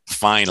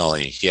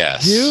 Finally,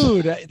 yes,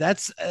 dude,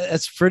 that's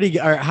pretty.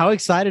 How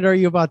excited are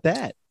you about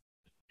that?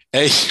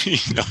 Hey,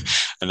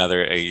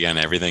 again,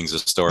 everything's a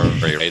story,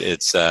 right?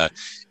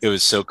 It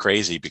was so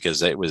crazy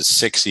because it was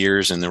 6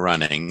 years in the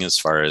running as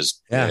far as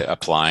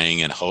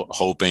applying and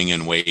hoping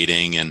and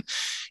waiting. And,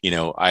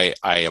 I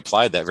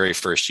applied that very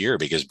first year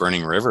because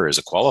Burning River is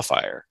a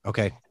qualifier.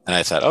 Okay. And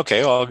I thought,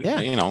 okay, well,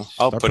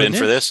 I'll put in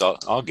for this.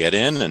 I'll get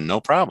in and no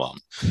problem.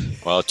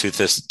 Well,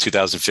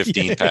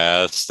 2015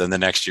 passed, then the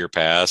next year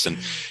passed. And,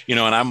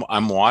 and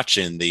I'm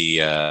watching what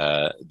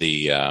do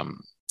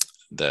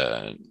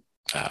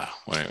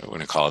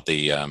you call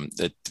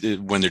it?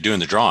 When they're doing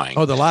the drawing.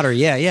 Oh, the lottery.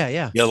 Yeah.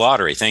 Yeah,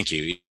 lottery. Thank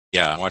you.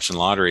 Yeah, I'm watching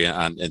lottery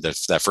on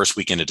that first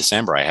weekend of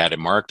December. I had it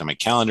marked on my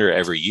calendar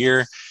every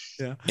year.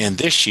 Yeah. And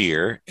this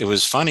year, it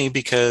was funny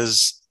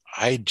because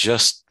it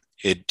just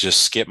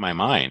skipped my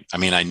mind. I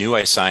mean, I knew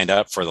I signed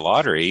up for the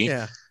lottery,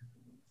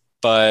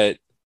 but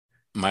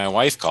my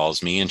wife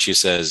calls me and she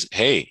says,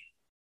 "Hey,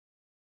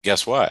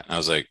 guess what?" I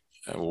was like,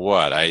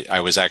 "What?"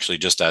 I was actually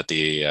just at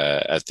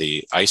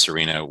the ice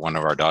arena. One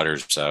of our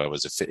daughters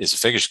is a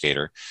figure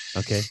skater.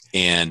 Okay.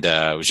 And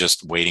I was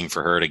just waiting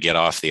for her to get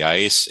off the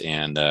ice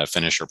and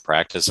finish her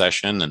practice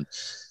session.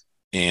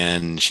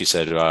 And she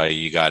said,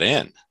 "You got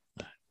in."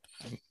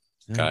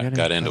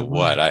 got into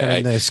what? Got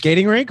in the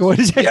skating rink? What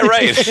is it? Yeah,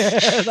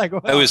 right. Like,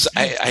 wow.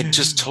 I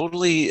just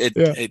totally,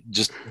 it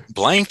just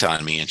blanked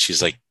on me. And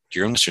she's like,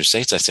 "You're in Western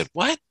States?" I said,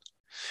 "What?"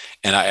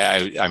 And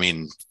I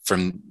mean,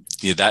 from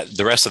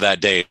the rest of that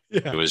day,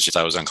 it was just,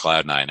 I was on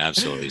cloud nine.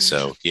 Absolutely.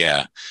 So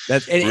yeah,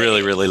 that's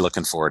really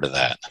looking forward to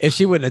that. If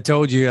she wouldn't have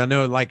told you, I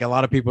know like a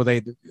lot of people,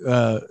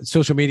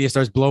 social media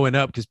starts blowing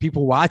up because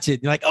people watch it.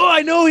 And you're like, "Oh,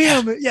 I know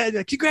him.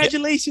 Yeah.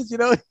 Congratulations."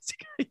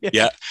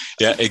 Yeah,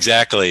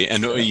 exactly.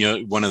 And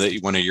one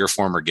of your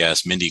former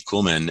guests, Mindy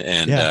Kuhlman,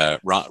 and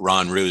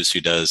Ron Roos, who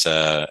does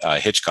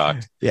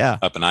Hitchcock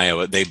up in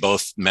Iowa, they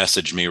both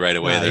messaged me right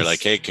away. Nice. They're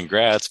like, "Hey,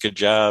 congrats, good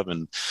job."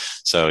 And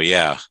so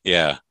yeah.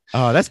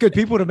 Oh, that's good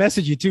people to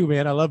message you too,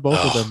 man. I love both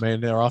of them, man.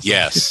 They're awesome.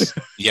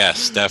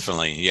 Yes,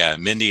 definitely. Yeah,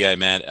 Mindy, I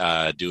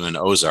met doing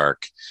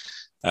Ozark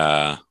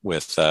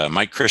with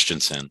Mike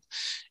Christensen.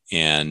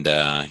 And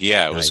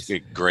it was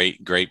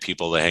great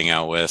people to hang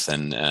out with,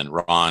 and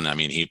Ron, I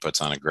mean, he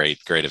puts on a great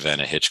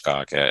event at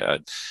Hitchcock.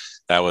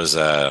 That's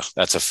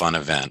a fun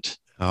event.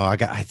 Oh,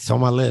 it's on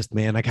my list,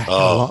 man.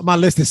 My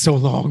list is so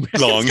long.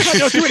 Long. I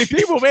know too many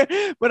people, man.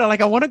 But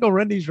I want to go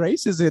run these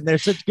races, and they're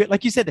such good,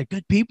 like you said, they're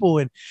good people.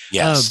 And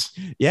yes,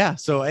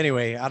 So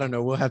anyway, I don't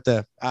know.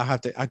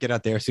 I'll get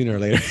out there sooner or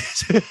later.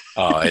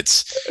 Oh,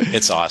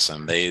 it's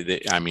awesome.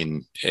 I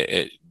mean,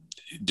 it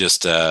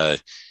just.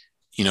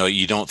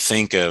 You don't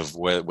think of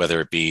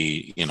whether it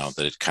be,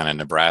 the kind of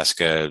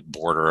Nebraska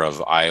border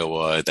of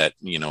Iowa, that,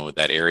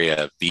 that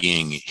area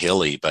being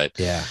hilly, but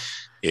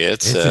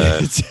it's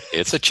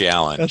a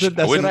challenge.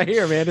 That's what I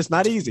hear, man. It's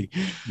not easy.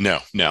 No,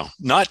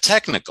 not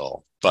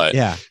technical, but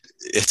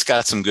it's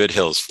got some good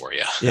hills for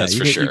you. That's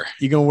for sure.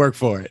 You're going to work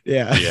for it.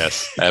 Yeah.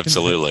 Yes,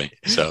 absolutely.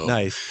 So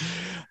nice.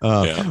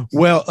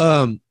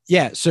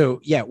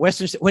 So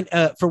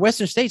for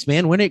Western States,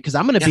 man, because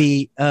I'm going to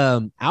be,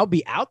 I'll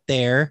be out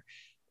there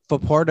for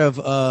part of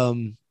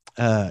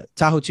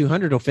Tahoe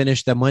 200 will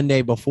finish the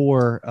Monday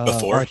before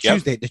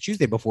Tuesday, the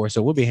Tuesday before.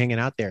 So we'll be hanging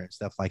out there and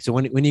stuff like. So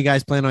when you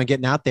guys plan on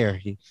getting out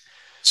there?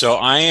 So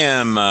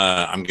I'm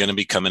going to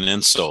be coming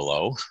in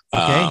solo.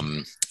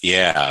 Okay.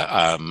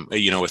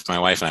 With my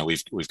wife and I,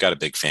 we've got a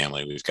big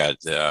family. We've got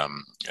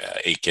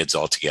 8 kids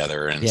all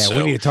together, and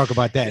we need to talk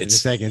about that in a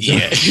second. So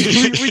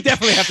we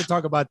definitely have to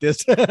talk about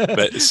this.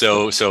 But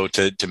so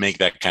to make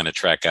that kind of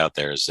trek out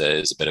there is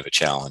a bit of a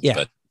challenge. Yeah,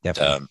 but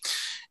definitely.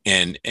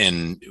 And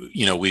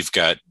we've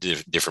got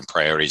different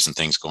priorities and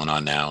things going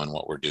on now and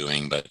what we're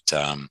doing, but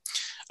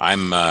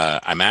I'm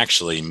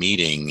actually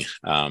meeting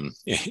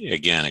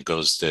again, it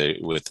goes to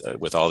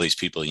with all these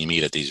people you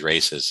meet at these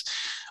races.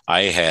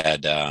 I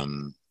had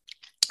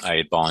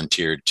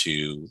volunteered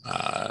to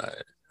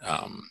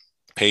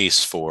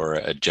pace for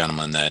a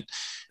gentleman that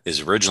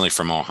is originally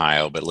from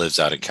Ohio, but lives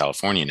out in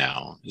California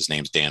now. His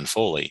name's Dan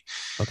Foley.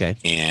 Okay.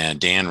 And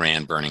Dan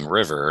ran Burning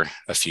River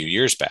a few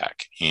years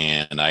back,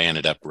 and I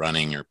ended up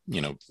running,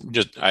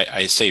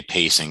 I say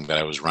pacing, but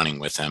I was running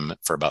with him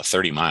for about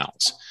 30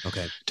 miles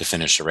to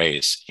finish the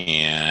race.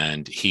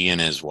 And he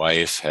and his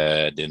wife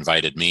had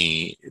invited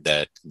me,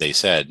 that they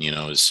said,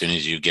 as soon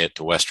as you get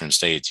to Western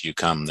States, you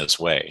come this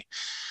way,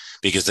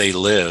 because they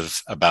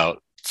live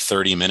about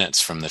 30 minutes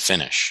from the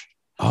finish.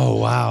 Oh,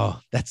 wow.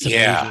 That's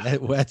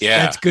amazing.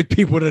 That's good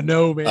people to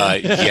know,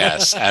 man.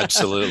 Yes,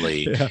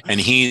 absolutely. And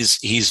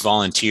he's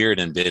volunteered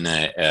and been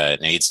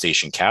an aid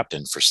station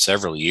captain for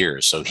several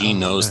years. So he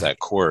knows that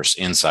course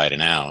inside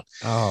and out.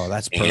 Oh,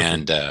 that's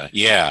perfect.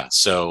 And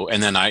so,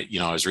 and then I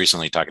was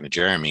recently talking to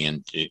Jeremy,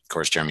 and of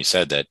course, Jeremy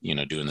said that,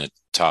 doing the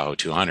Tahoe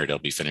 200, he'll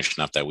be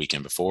finishing up that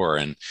weekend before.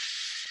 And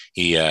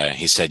he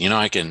said,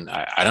 I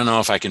don't know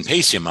if I can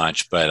pace you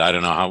much, but I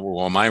don't know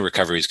how my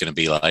recovery is going to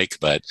be like,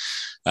 but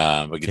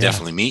we could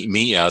definitely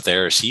meet you out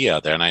there or see you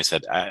out there. And I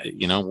said,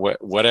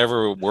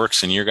 whatever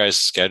works in your guys'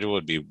 schedule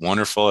would be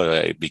wonderful.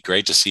 It'd be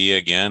great to see you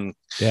again.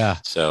 Yeah.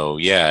 So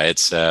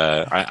it's,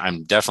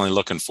 I'm definitely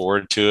looking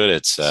forward to it.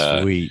 It's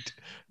sweet.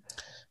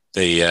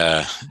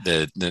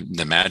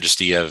 The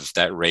majesty of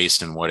that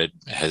race and what it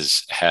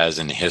has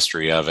in the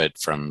history of it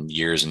from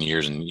years and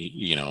years. And,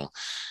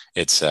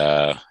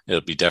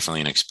 it'll be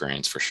definitely an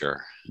experience for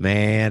sure.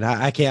 Man,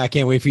 I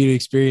can't wait for you to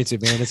experience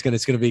it, man. It's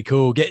gonna be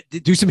cool.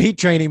 Do some heat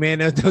training, man.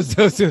 Those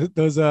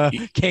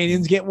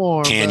canyons get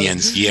warm.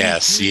 Canyons, bro.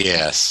 Yes.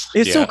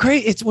 It's so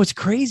crazy. It's what's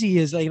crazy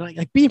is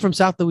like being from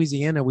South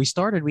Louisiana. We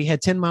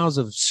had 10 miles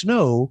of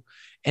snow,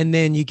 and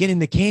then you get in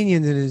the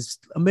canyons and it's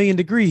 1,000,000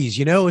 degrees.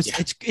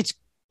 It's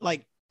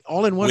like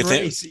all in one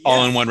race.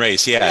 All in one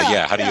race.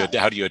 Yeah. How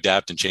do you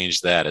adapt and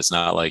change that? It's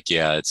not like,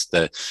 it's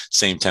the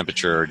same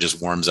temperature or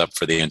just warms up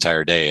for the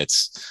entire day.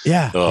 It's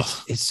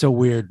so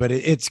weird, but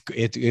it's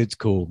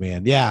cool,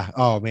 man. Yeah.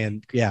 Oh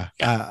man. Yeah.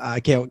 I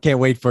can't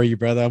wait for you,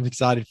 brother. I'm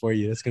excited for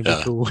you. It's going to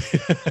be cool.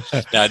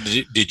 Now,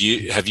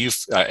 have you,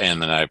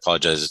 and I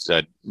apologize,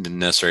 I didn't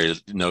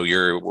necessarily know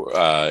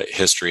your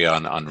history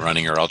on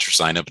running or ultra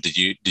sign up, but did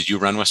you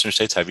run Western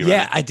States? Have you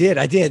run it?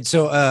 I did.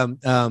 So,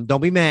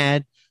 don't be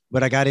mad,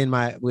 but I got in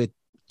with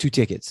 2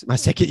 tickets my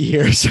second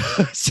year.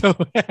 So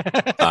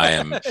I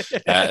am.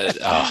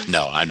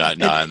 No, I'm not.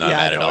 No, I'm not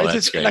mad at all. It's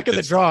That's just great. luck of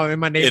the draw.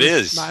 And my neighbors, It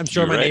is. I'm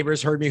sure You're my right.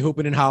 neighbors heard me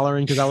hooping and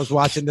hollering because I was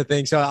watching the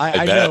thing. So I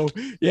bet. know.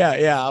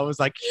 Yeah. I was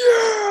like,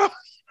 yeah.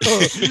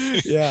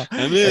 Yeah.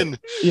 I'm in.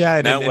 Yeah.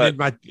 And Now then what?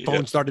 my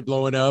phone started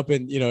blowing up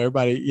and,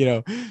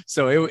 everybody,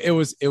 so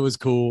it was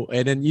cool.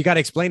 And then you got to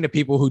explain to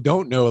people who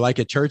don't know, like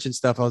at church and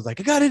stuff. I was like,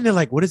 I got into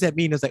like, what does that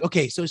mean? I was like,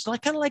 okay, so it's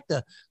like kind of like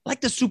the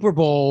Super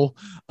Bowl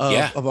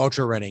of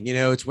ultra running,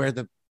 it's where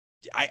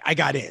I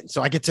got in,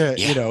 so I get to,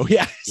 so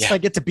I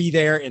get to be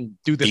there and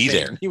do the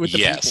thing with the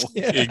people.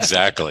 Yeah.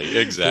 Exactly.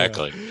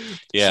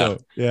 Yeah.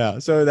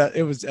 So that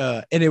it was,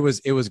 and it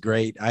was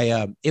great.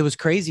 It was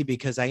crazy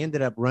because I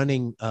ended up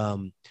running.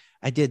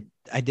 I did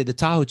the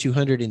Tahoe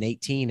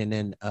 218, and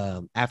then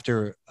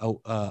after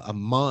a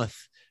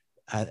month,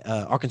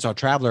 Arkansas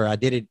Traveler, I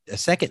did it a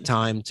second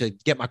time to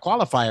get my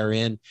qualifier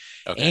in,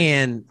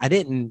 and I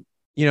didn't.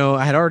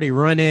 I had already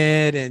run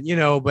it and,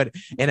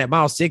 and at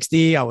mile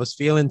 60, I was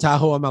feeling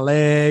Tahoe on my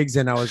legs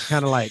and I was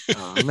kind of like,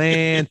 oh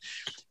man.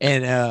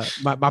 And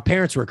my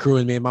parents were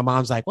crewing me and my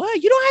mom's like, well,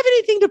 you don't have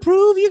anything to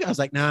prove. I was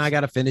like, nah, I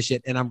got to finish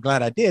it. And I'm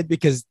glad I did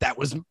because that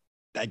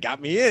got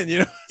me in,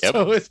 Yep.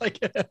 So it's like,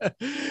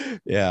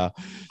 yeah.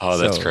 Oh,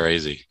 that's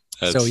crazy.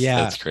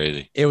 That's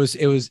crazy. It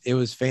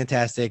was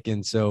fantastic.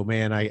 And so,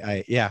 man,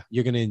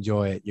 you're going to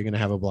enjoy it. You're going to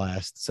have a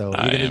blast. So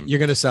you're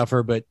going to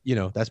suffer, but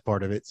that's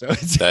part of it. So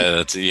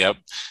that's yep.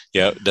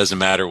 Doesn't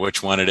matter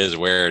which one it is,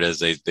 where it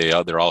is.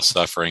 They're all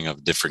suffering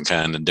of different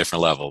kind and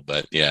different level,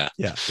 but yeah.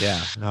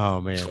 Oh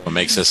man. What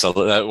makes us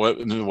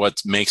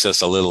what makes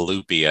us a little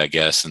loopy, I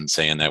guess, in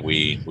saying that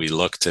we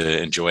look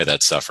to enjoy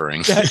that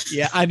suffering.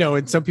 Yeah, I know.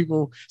 And some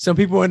people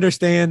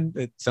understand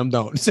that, some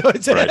don't. So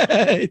it's,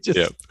 it's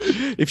just,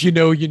 if you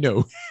know,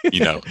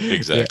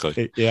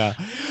 exactly. Yeah.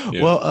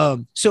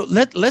 Well, so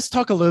let's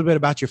talk a little bit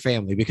about your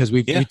family because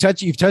you've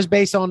touched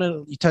base on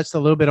it. You touched a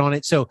little bit on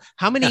it. So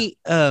how many,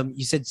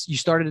 you said you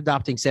started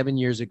adopting 7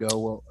 years ago.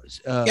 Well,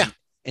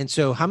 and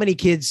so how many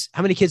kids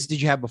did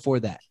you have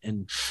before that?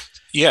 And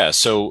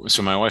so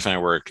my wife and I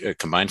were a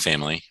combined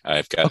family.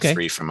 I've got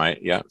 3 from my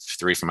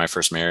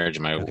first marriage,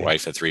 and my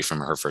wife had 3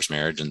 from her first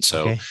marriage. And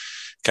so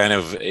kind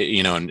of,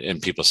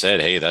 and people said,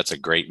 hey, that's a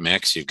great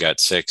mix. You've got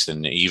 6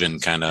 and even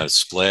kind of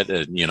split,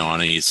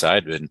 on each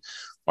side. But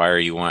why are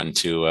you wanting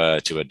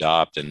to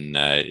adopt? And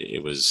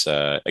it was,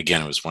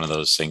 again, it was one of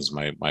those things.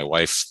 My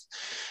wife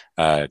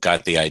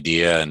got the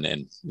idea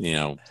and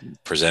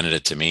presented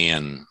it to me,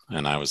 and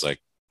I was like,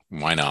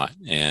 why not?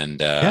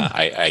 And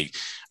I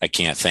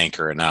can't thank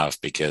her enough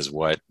because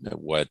what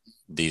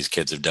these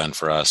kids have done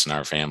for us and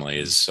our family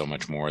is so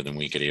much more than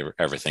we could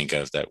ever think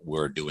of that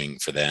we're doing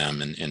for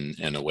them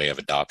in a way of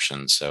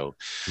adoption. So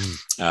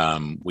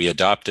we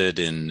adopted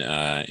in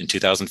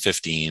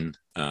 2015.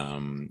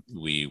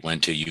 We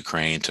went to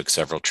Ukraine, took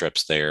several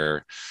trips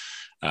there.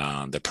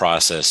 The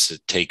process,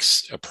 it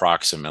takes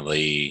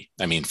approximately,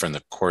 from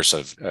the course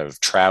of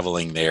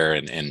traveling there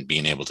and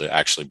being able to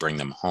actually bring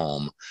them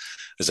home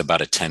is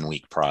about a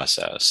 10-week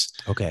process.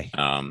 Okay.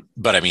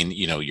 But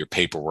your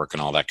paperwork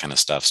and all that kind of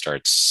stuff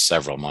starts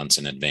several months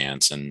in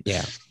advance. And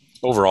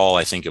overall,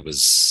 I think it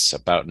was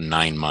about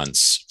 9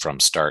 months from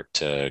start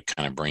to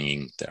kind of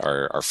bringing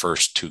our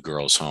first 2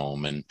 girls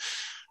home. And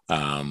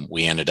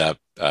we ended up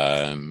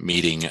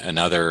meeting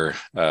another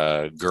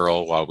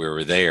girl while we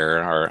were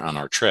there on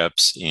our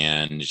trips,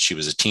 and she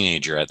was a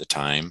teenager at the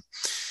time.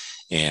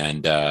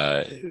 And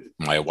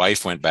my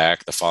wife went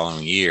back the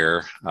following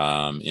year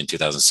in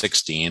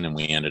 2016, and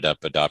we ended up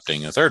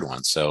adopting a third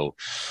one. So,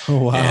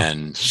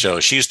 and so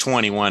she's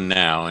 21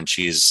 now, and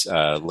she's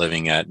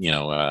living at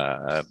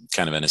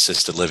kind of an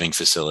assisted living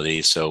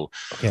facility. So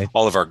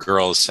all of our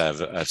girls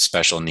have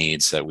special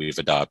needs that we've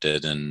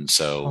adopted, and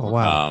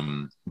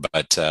so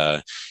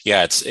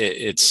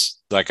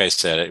it's like I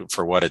said,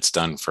 for what it's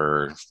done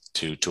to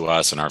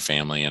us and our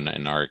family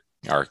and our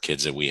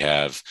kids that we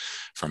have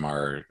from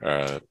our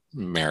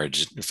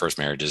first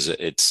marriages,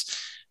 it's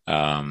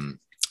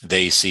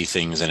they see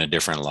things in a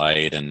different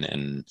light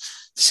and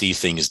see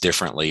things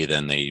differently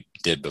than they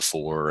did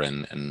before,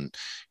 and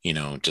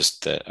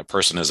just a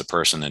person is a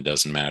person. It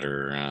doesn't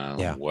matter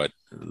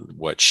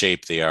what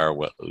shape they are,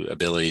 what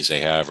abilities they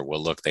have, or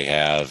what look they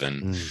have.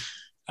 And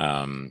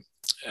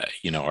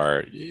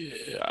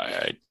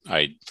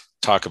I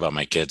talk about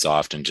my kids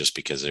often just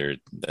because they're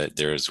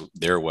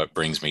what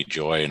brings me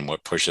joy and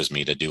what pushes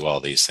me to do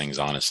all these things.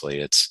 Honestly,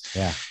 it's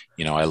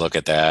I look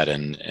at that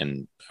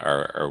and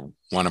our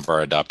one of our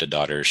adopted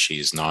daughters,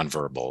 she's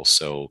nonverbal,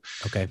 so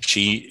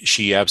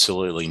she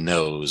absolutely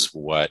knows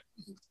what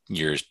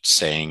you're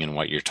saying and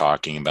what you're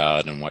talking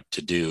about and what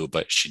to do,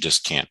 but she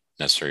just can't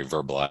necessarily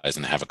verbalize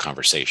and have a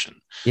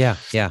conversation. And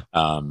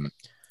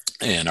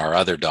our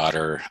other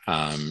daughter,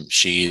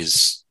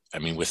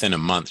 within a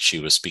month, she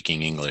was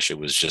speaking English. It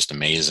was just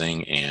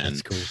amazing. And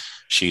that's cool.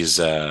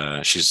 She's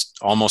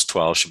almost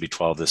 12. She'll be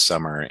 12 this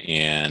summer.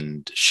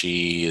 And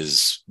she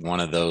is one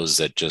of those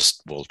that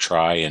just will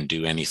try and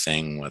do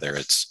anything, whether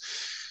it's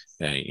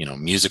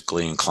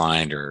musically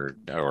inclined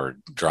or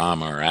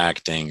drama or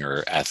acting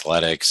or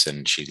athletics,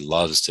 and she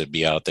loves to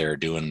be out there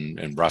doing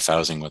and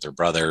roughhousing with her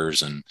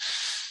brothers. And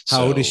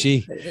How old is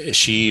she?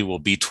 She will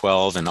be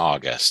 12 in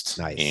August.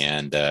 Nice.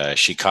 And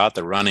she caught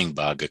the running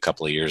bug a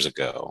couple of years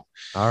ago.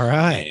 All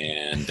right.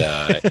 And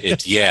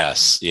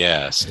yes,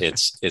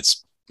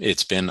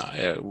 it's been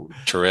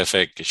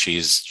terrific.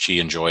 She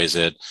enjoys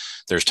it.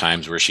 There's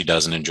times where she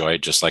doesn't enjoy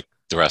it, just like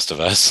the rest of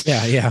us.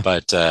 Yeah.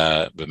 But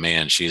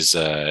man, she's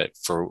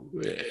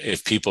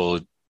if people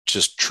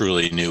just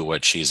truly knew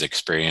what she's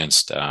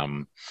experienced.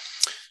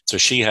 So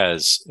she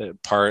has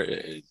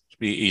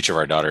each of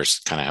our daughters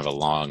kind of have a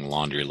long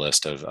laundry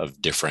list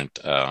of different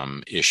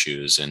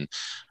issues, and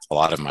a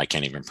lot of them I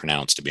can't even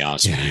pronounce, to be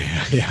honest with you.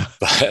 Yeah.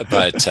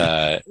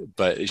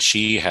 But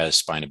she has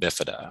spina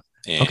bifida,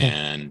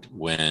 and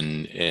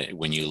when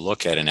you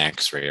look at an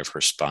X-ray of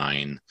her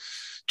spine,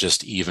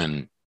 just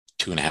even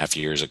 2.5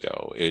 years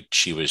ago, it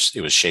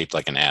was shaped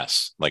like an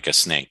S, like a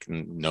snake.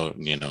 No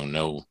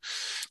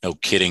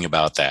kidding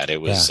about that. It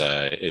was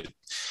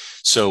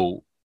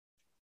so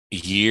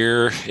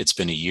it's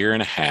been a year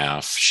and a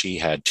half. She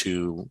had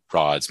 2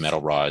 metal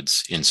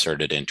rods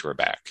inserted into her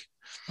back.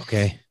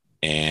 Okay.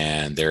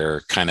 And they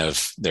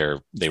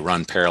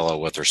run parallel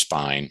with her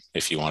spine,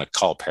 if you want to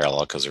call it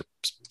parallel, because her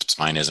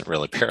spine isn't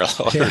really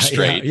parallel or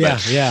straight.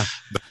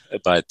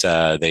 But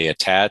they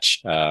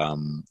attach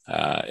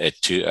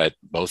at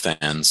both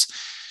ends,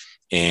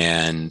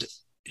 and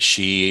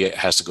she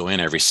has to go in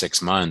every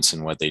 6 months.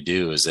 And what they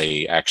do is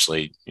they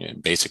actually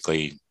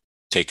basically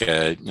take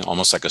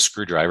almost like a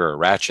screwdriver or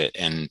ratchet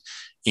and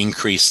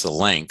increase the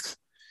length.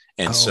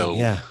 And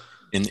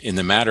in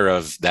the matter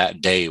of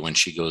that day when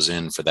she goes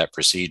in for that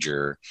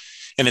procedure,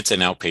 and it's an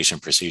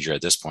outpatient procedure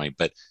at this point,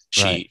 but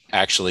she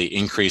actually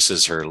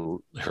increases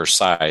her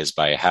size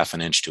by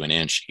 1/2 inch to 1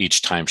 inch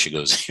each time she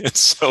goes in.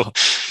 So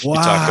you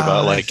talk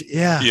about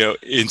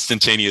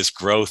instantaneous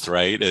growth,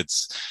 right?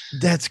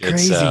 That's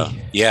crazy.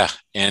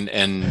 And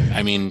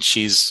I mean,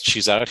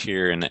 she's out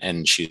here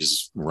and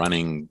she's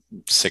running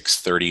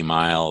 630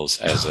 miles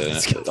as a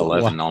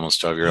 11,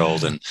 almost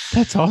 12-year-old. And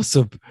that's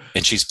awesome.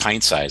 And she's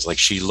pint sized. Like,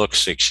 she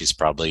looks like she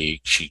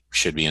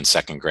should be in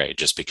 2nd grade,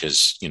 just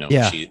because,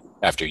 she,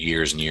 after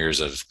years and years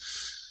of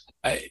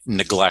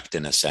neglect,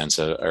 in a sense,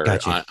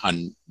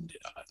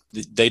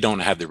 they don't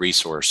have the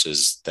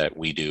resources that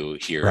we do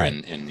here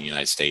in the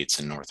United States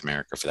and North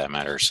America, for that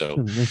matter.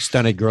 So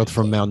stunted growth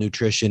from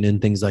malnutrition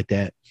and things like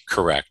that.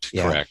 Correct.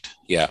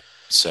 Yeah.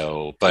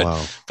 So,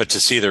 but to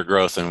see their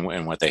growth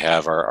and what they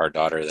have, our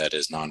daughter that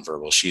is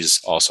nonverbal, she's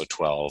also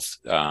 12.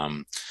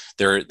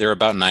 They're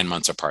about 9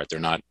 months apart. They're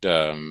not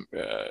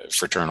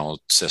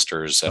fraternal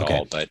sisters at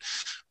all, but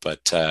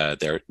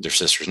they're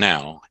sisters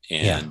now.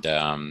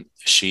 And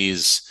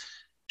she's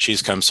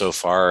come so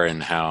far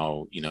in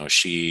how,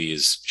 she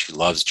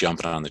loves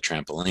jumping on the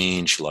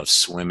trampoline. She loves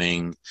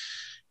swimming.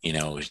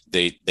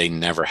 They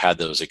never had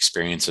those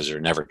experiences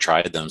or never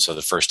tried them. So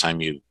the first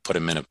time you put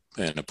them in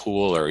a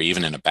pool or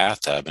even in a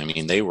bathtub, I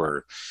mean, they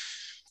were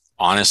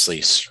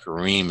honestly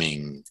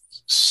screaming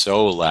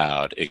so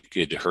loud it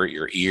could hurt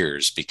your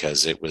ears,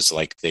 because it was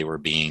like they were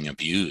being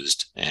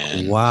abused.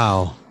 And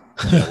wow.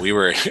 we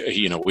were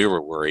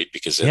worried,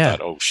 because they thought,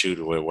 oh shoot,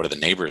 what do the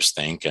neighbors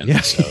think? And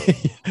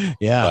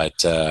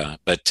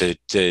but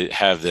to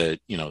have the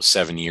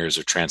 7 years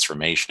of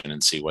transformation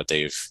and see what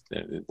they've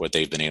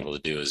been able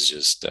to do is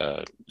just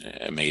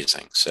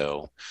amazing.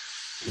 So,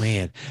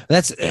 man,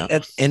 that's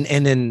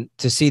and then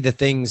to see the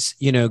things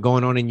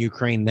going on in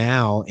Ukraine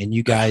now, and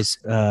you guys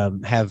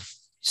have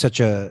such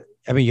a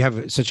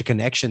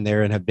connection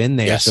there and have been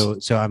there. Yes.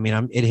 So I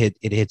mean,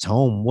 it hits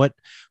home. What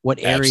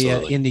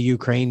area in the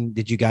Ukraine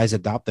did you guys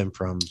adopt them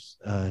from?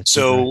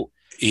 So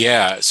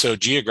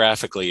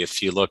geographically,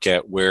 if you look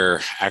at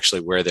where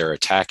they're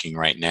attacking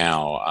right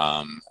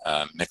now,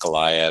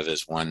 Mykolaiv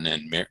is one,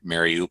 and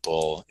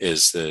Mariupol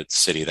is the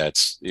city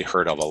that's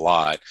heard of a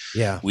lot.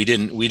 Yeah, we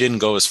didn't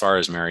go as far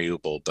as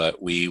Mariupol, but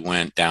we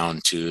went down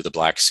to the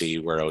Black Sea,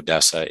 where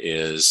Odessa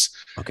is.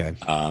 Okay.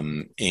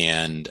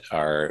 And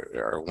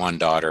our one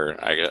daughter,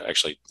 I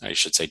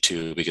should say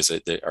 2, because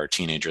our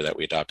teenager that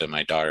we adopted,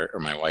 my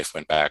wife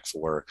went back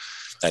for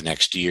that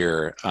next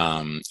year,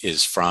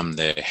 is from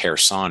the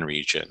Kherson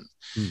region.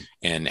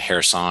 And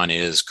Kherson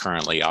is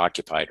currently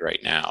occupied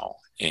right now.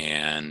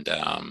 And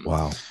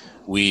wow.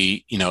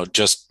 We,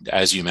 just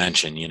as you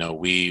mentioned,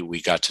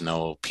 we got to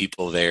know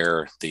people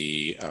there,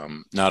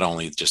 not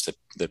only just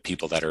the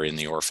people that are in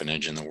the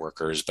orphanage and the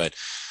workers, but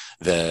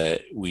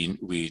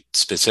we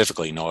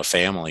specifically know a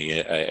family,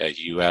 a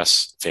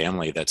U.S.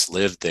 family that's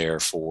lived there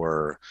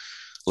for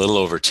a little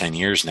over 10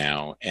 years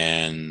now,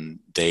 and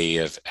they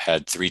have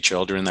had 3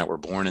 children that were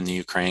born in the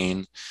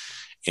Ukraine,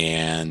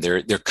 and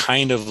they're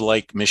kind of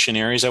like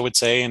missionaries, I would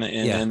say,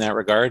 in that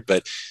regard.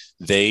 But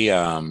they,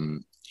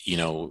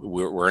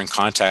 we're in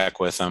contact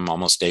with them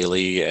almost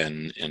daily,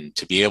 and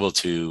to be able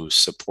to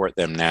support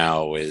them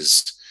now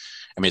is,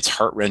 I mean, it's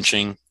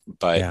heart-wrenching,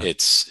 but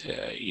it's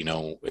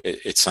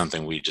it's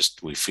something we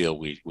feel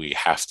we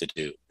have to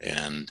do.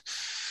 And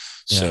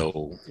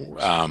so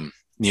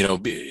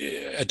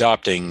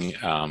adopting,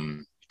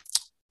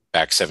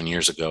 back 7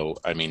 years ago,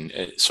 I mean,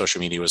 social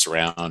media was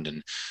around,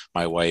 and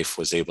my wife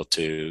was able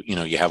to,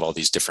 you have all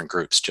these different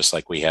groups, just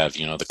like we have,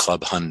 the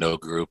Club Hundo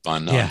group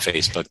on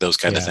Facebook, those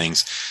kind of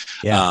things.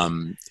 Yeah.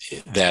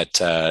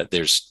 That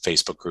there's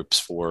Facebook groups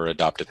for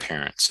adoptive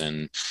parents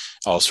and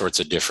all sorts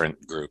of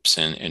different groups.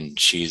 And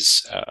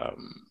she's,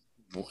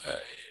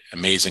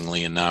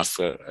 amazingly enough,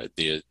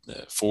 the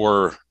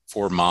four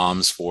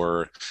moms,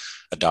 four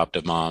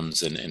adoptive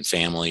moms and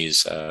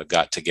families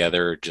got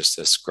together, just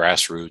this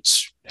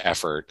grassroots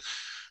effort,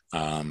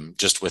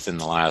 just within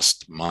the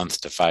last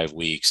month to 5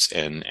 weeks,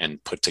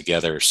 and put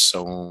together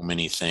so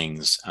many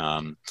things.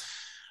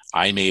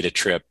 I made a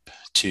trip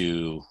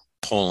to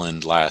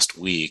Poland last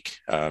week,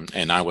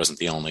 and I wasn't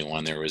the only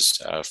one. There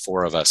was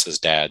 4 of us as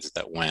dads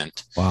that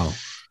went. Wow.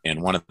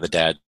 And one of the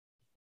dads,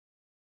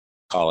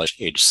 college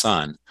age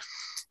son.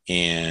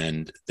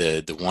 And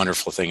the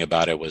wonderful thing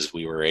about it was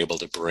we were able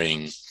to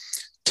bring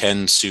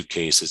 10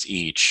 suitcases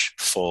each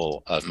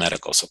full of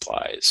medical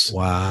supplies.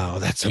 Wow,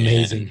 that's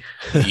amazing.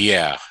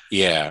 Yeah.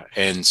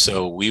 And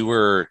so we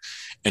were,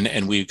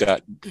 and we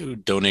got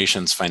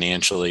donations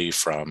financially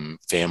from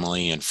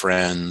family and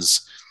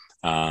friends,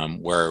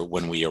 where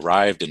when we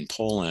arrived in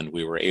Poland,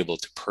 we were able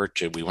to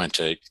purchase, we went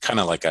to kind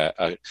of like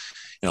a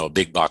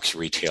big box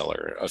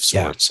retailer of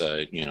sorts,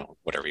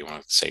 whatever you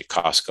want to say,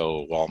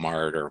 Costco,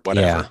 Walmart, or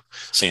whatever,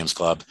 Sam's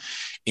Club.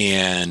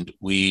 And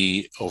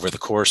we, over the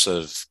course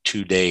of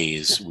 2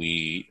 days,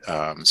 we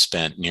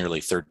spent nearly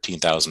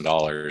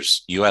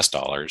 $13,000 US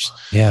dollars.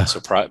 Yeah.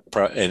 So,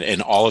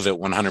 and all of it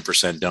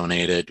 100%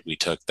 donated. We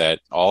took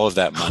all of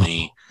that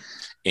money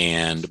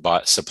and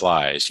bought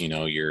supplies,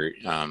 your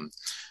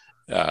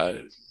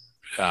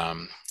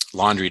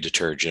laundry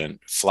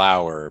detergent,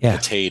 flour,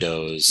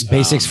 potatoes,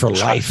 basics for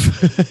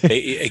life.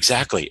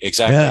 Exactly.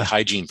 Yeah.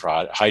 Hygiene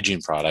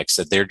products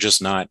that they're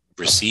just not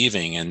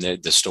receiving, and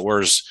the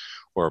stores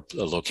or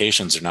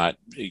locations are not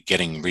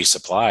getting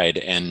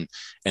resupplied, and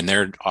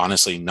they're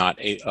honestly not,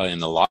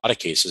 in a lot of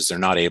cases, they're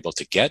not able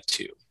to get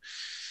to.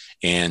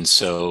 And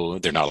so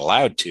they're not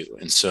allowed to.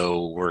 And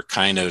so we're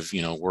kind of,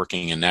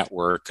 working a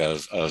network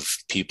of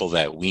people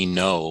that we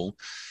know.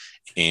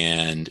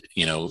 And,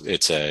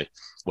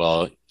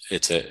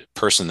 it's a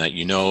person that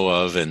you know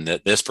of, and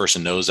that this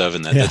person knows of,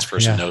 and that this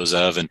person knows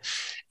of. And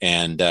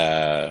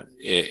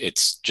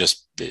it's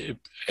just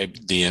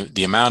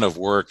the amount of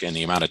work and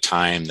the amount of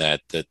time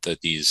that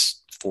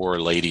these 4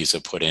 ladies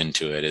have put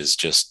into it is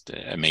just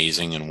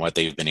amazing, and what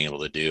they've been able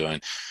to do.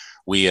 And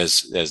we,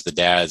 as the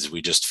dads,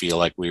 we just feel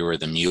like we were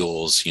the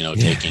mules,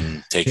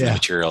 taking the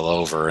material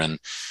over. And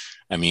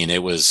I mean,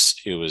 it was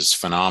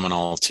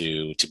phenomenal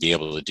to be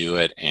able to do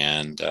it.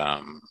 And,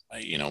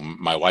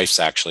 my wife's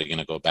actually going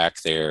to go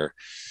back there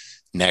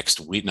next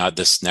week, not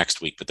this next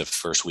week, but the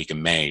first week of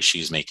May.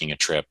 She's making a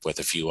trip with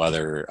a few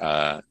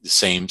other,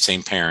 same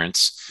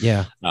parents.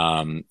 Yeah.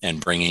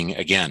 And bringing,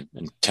 again,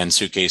 10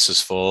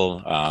 suitcases full.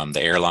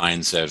 The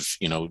airlines have,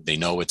 they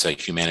know it's a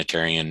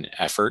humanitarian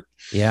effort.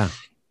 Yeah.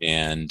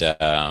 And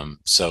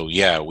so,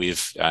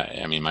 we've,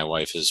 my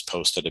wife has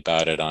posted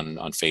about it on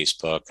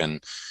Facebook,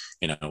 and,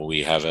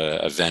 we have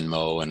a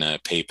Venmo and a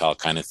PayPal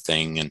kind of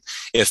thing. And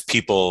if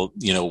people,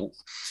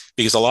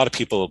 because a lot of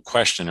people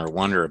question or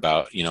wonder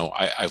about,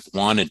 I've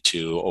wanted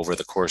to, over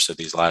the course of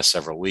these last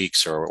several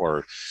weeks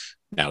or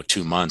now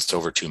 2 months,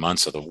 over 2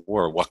 months of the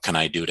war, what can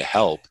I do to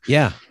help?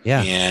 Yeah.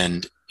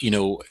 And,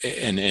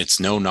 and it's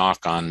no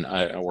knock on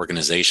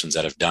organizations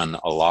that have done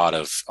a lot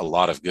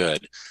of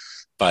good.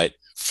 But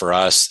for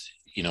us,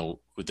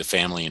 with the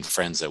family and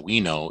friends that we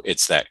know,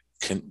 it's that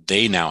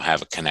they now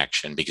have a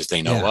connection because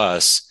they know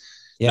us.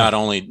 Not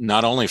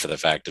only for the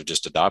fact of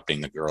just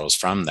adopting the girls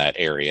from that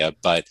area,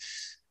 but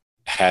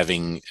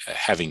having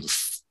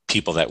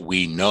people that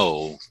we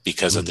know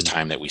because of the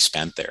time that we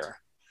spent there.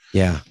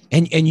 Yeah.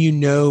 And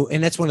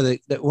and that's one of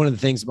the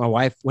things my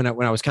wife, when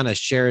I was kind of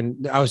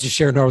sharing, I was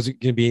going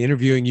to be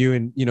interviewing you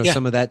and,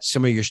 some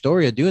of your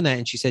story of doing that.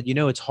 And she said,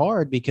 it's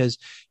hard because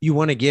you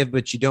want to give,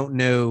 but you don't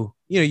know,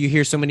 you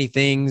hear so many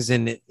things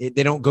and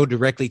they don't go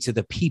directly to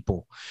the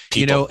people.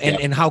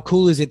 And how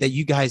cool is it that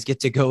you guys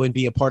get to go and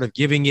be a part of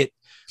giving it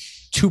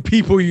to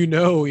people,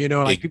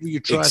 like people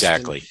you trust.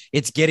 Exactly.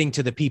 It's getting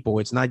to the people.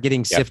 It's not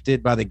getting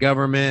sifted by the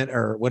government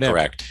or whatever.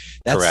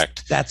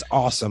 Correct. That's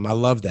awesome. I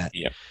love that.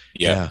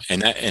 Yeah.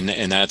 And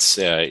that's,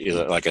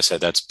 like I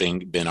said, that's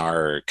been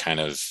our kind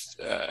of,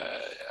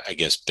 I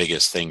guess,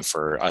 biggest thing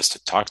for us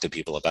to talk to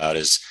people about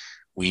is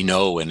we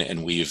know,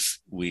 and we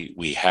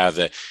have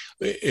that.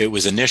 It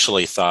was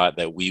initially thought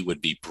that we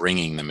would be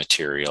bringing the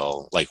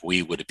material, like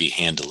we would be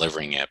hand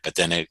delivering it, but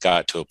then it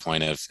got to a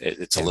point of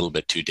it's a little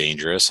bit too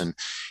dangerous. And,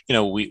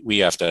 we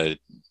have to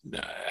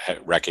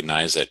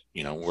recognize that,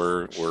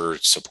 we're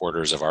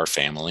supporters of our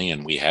family,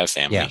 and we have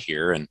family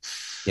here. And,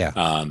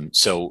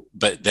 so,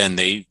 but then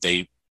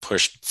they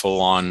pushed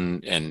full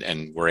on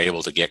and were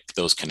able to get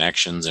those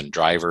connections and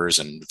drivers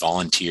and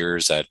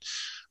volunteers that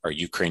are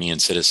Ukrainian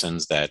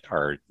citizens that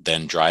are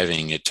then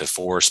driving it to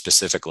 4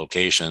 specific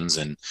locations.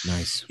 And,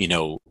 nice.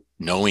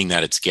 Knowing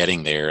that it's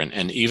getting there,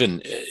 and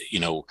even,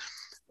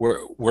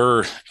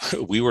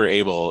 we were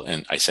able,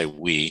 and I say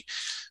we,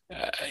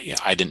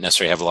 I didn't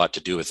necessarily have a lot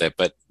to do with it,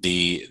 but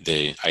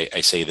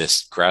I say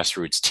this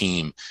grassroots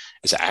team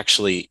is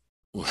actually,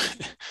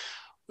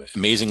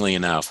 amazingly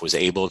enough, was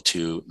able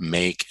to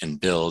make and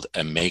build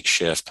a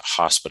makeshift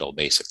hospital,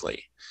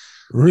 basically.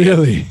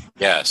 Really?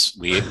 Yes,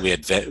 we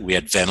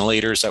had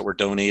ventilators that were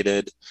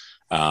donated,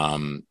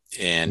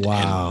 and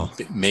wow.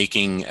 and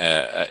making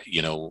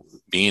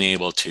being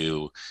able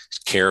to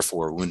care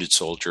for wounded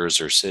soldiers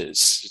or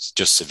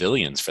just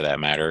civilians for that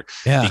matter,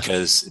 Yeah.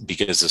 because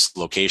this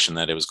location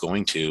that it was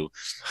going to,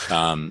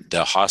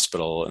 the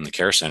hospital and the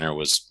care center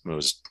was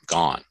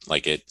gone,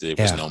 like it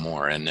was no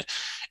more, and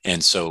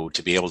so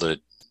to be able to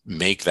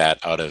make that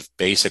out of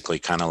basically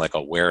kind of like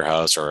a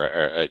warehouse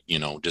or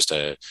just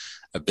a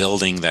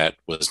building that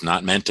was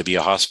not meant to be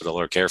a hospital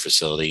or care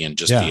facility, and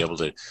just be able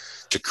to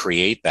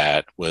create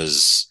that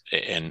was,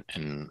 and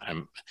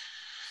I'm,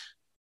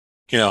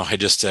 I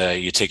just,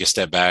 you take a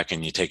step back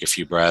and you take a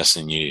few breaths,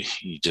 and you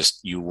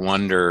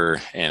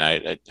wonder, and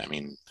I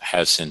mean,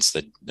 have since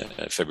the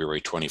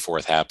February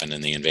 24th happened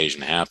and the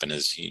invasion happened,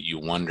 is you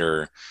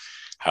wonder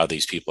how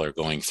these people are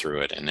going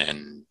through it.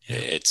 And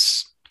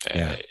it's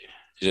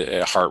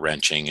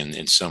heart-wrenching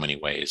in so many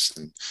ways,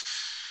 and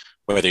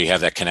whether you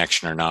have that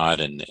connection or not,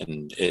 and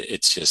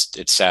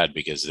it's sad,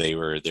 because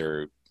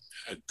they're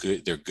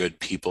good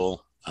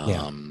people.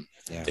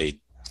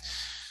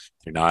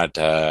 They're not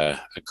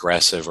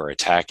aggressive or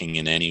attacking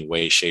in any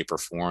way, shape, or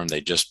form.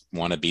 They just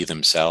want to be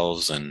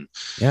themselves, and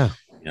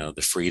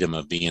the freedom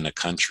of being a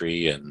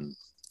country. And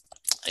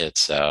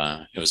it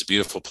was a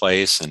beautiful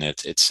place, and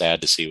it's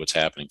sad to see what's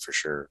happening, for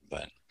sure.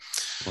 But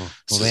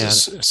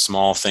this is a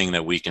small thing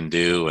that we can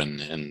do,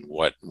 and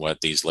what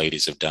these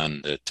ladies have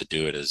done to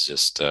do it is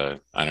just, I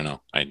don't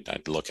know. I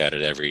look at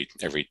it every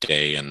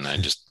day, and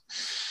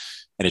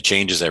and it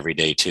changes every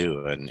day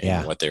too, and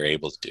what they're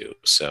able to do.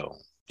 So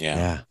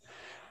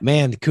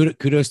man,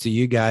 kudos to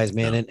you guys,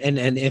 man.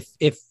 And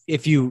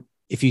if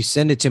you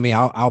send it to me,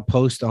 I'll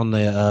post on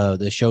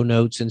the show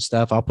notes and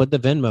stuff. I'll put the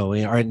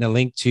Venmo or in the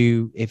link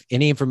to, if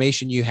any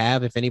information you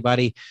have, if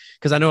anybody,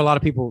 because I know a lot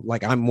of people,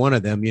 like I'm one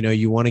of them,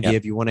 you want to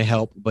give, you want to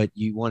help, but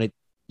you want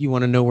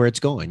to know where it's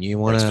going. You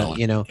want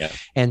to,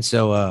 and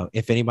so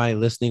if anybody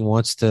listening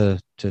wants to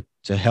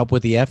help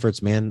with the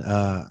efforts, man,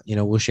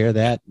 we'll share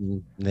that,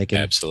 and they can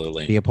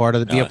absolutely be a part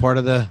of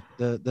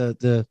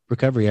the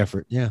recovery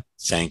effort. Yeah.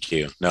 Thank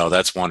you. No,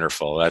 that's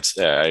wonderful.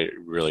 I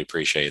really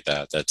appreciate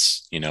that.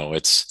 That's,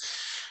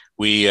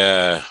 we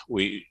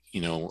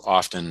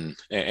often,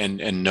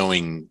 and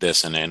knowing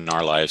this and in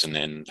our lives, and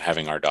then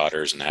having our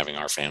daughters and having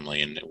our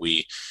family, and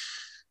we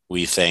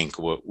thank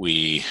what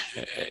we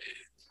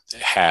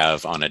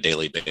have on a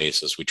daily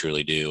basis. We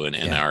truly do.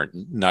 And our,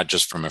 not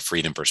just from a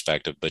freedom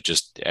perspective, but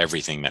just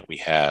everything that we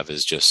have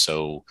is just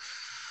so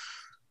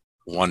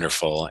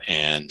wonderful.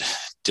 And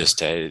just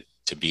to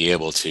be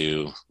able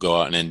to go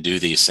out and do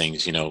these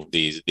things,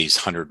 these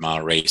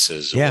 100-mile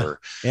races or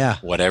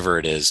whatever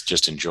it is,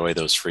 just enjoy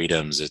those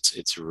freedoms.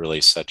 It's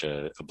really such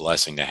a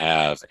blessing to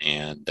have.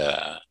 And,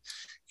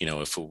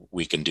 if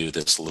we can do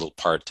this little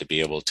part to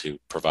be able to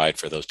provide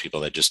for those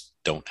people that just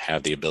don't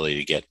have the ability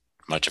to get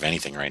much of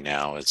anything right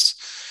now,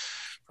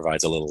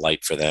 provides a little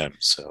light for them.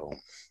 So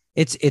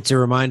it's a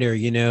reminder,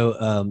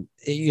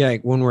 like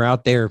when we're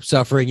out there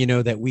suffering,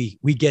 that we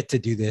get to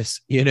do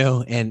this,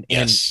 and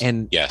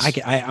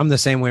I'm the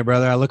same way,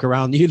 brother. I look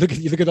around, you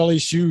look at all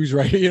these shoes,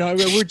 right?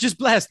 We're just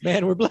blessed,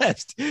 man. We're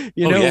blessed,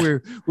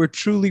 we're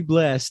truly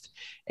blessed.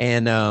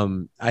 And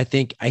I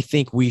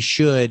think we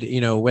should,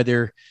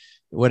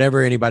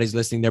 whatever anybody's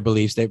listening, their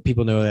beliefs, that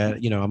people know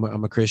that,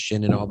 I'm a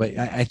Christian and all, but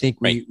I think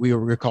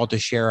we're called to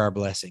share our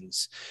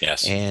blessings.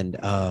 Yes. And,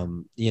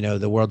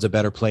 the world's a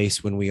better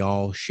place when we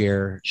all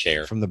share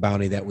from the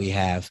bounty that we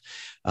have,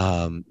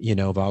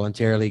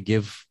 voluntarily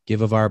give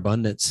of our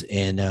abundance.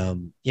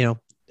 And,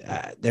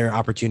 there are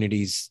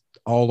opportunities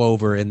all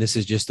over, and this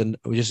is just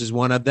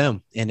one of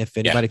them. And if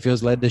anybody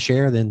feels led to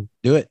share, then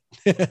do it.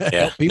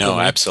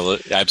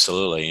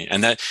 Absolutely.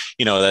 And that,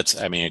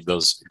 it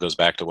goes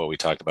back to what we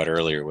talked about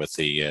earlier with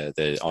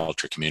the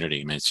ultra community.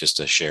 I mean, it's just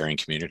a sharing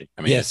community.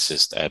 I mean, it's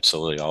just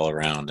absolutely all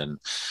around. And,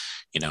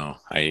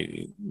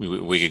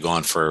 we could go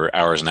on for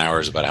hours and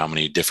hours about how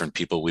many different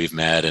people we've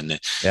met, and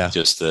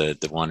just the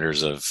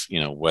wonders of,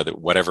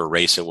 whatever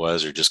race it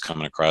was, or just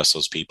coming across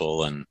those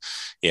people. And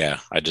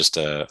I just,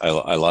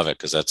 I love it,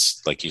 because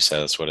that's, like you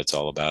said, that's what it's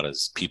all about,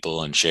 is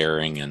people and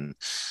sharing. And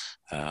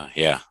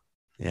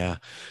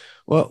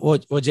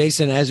Well,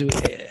 Jason, I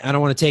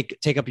don't want to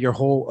take up your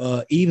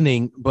whole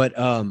evening, but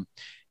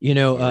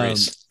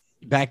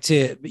back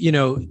to,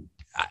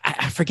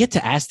 I forget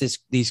to ask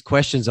these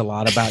questions a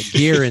lot about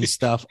gear and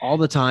stuff all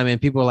the time.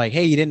 And people are like,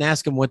 hey, you didn't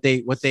ask them what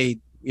they,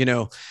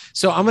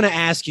 so I'm going to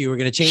ask you, we're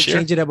going to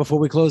change it up before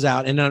we close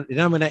out. And I'm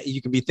going to,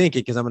 you can be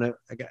thinking, cause I'm going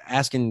to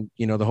asking,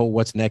 the whole,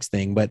 what's next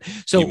thing. But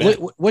so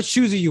what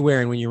shoes are you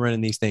wearing when you're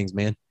running these things,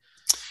 man?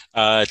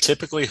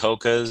 Typically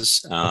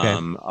Hoka's.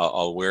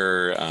 I'll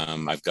wear,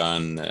 I've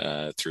gone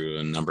through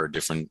a number of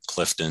different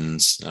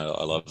Cliftons.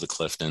 I love the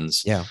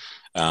Cliftons.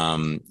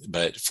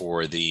 But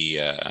for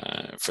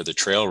the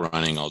trail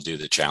running, I'll do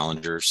the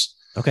Challengers.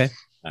 Okay.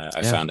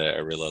 I found I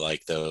really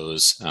like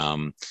those.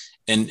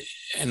 And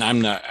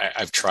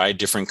I've tried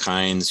different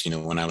kinds.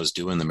 When I was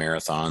doing the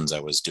marathons, I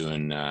was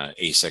doing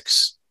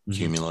Asics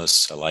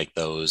Cumulus. I like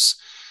those.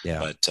 Yeah.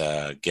 But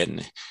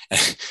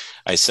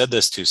I said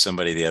this to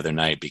somebody the other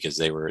night because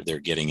they're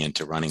getting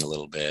into running a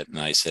little bit. And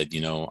I said,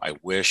 I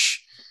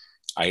wish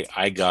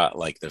I got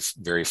like the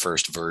very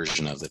first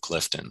version of the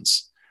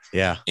Cliftons.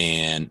 Yeah.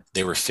 And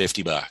they were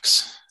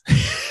 $50.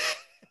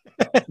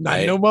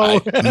 No more.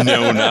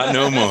 No, not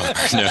no more.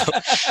 No,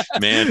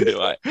 man,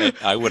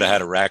 I would have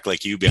had a rack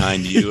like you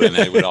behind you, and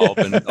they would all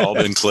been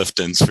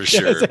Cliftons for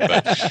sure.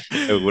 But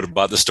I would have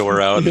bought the store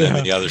out and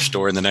then the other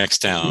store in the next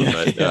town.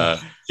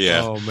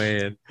 Yeah. Oh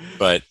man.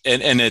 But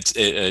and it's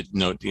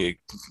no,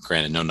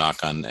 granted, no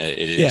knock on it.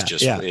 It is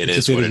just it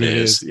is what it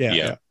is.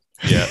 Yeah.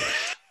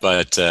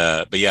 But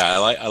yeah,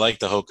 I like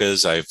the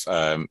Hokas. I've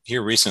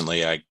here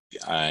recently. I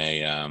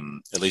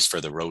at least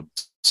for the road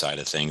side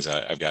of things,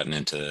 I've gotten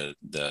into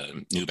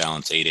the New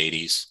Balance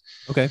 880s.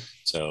 Okay.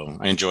 So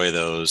I enjoy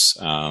those.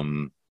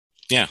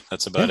 Yeah,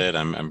 that's about it.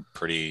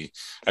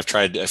 I've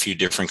tried a few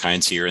different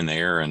kinds here and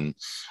there, and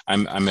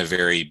I'm a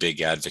very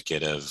big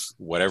advocate of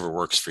whatever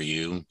works for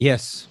you.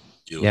 Yes.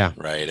 Do it,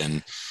 right.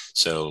 And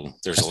so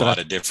there's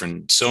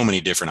so many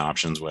different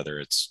options, whether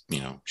it's,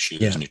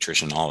 shoes,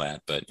 nutrition, all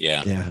that. But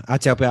yeah. I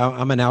tell people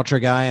I'm an ultra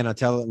guy, and I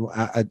tell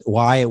them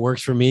why it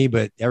works for me,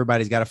 but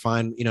everybody's got to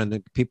find,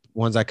 the people,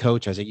 ones I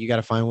coach, I say, you got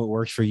to find what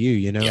works for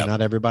you.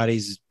 Not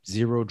everybody's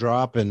zero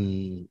drop or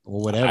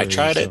whatever. I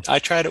tried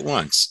it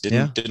once.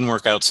 Didn't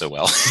work out so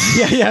well.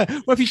 Yeah.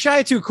 Well, if you try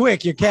it too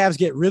quick, your calves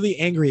get really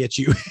angry at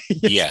you.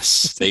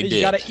 Yes, they did.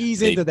 You got to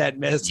ease into that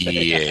mess.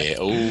 Yeah.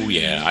 Oh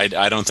yeah.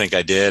 I don't think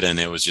I did. And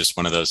it was just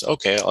one of those,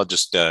 okay, I'll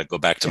just go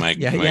back to my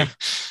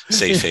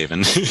safe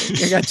haven.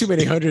 I got too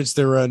many hundreds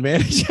to run,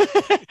 man.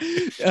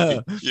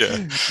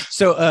 Yeah.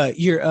 So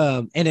you're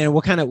and then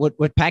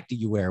what pack do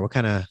you wear? What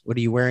are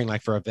you wearing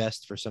like for a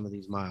vest for some of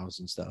these miles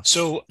and stuff?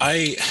 So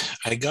I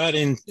got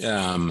in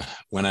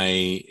when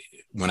I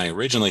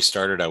originally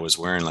started, I was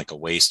wearing like a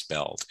waist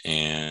belt,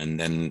 and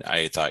then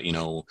I thought,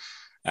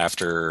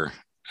 after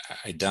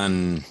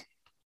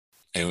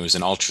it was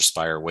an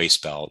UltraSpire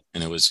waist belt,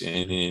 and it was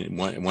in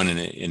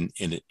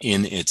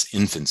its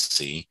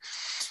infancy,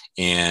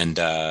 and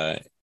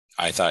I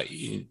thought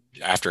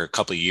after a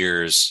couple of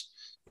years.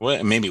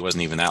 Well, maybe it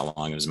wasn't even that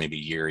long. It was maybe a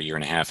year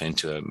and a half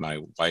into it.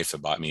 My wife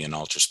had bought me an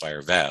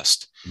UltraSpire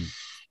vest,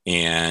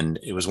 and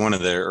it was one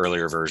of the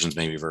earlier versions,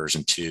 maybe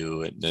version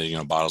 2.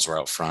 The bottles were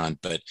out front,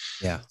 but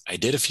I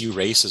did a few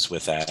races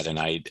with that, and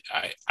I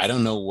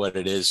don't know what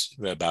it is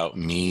about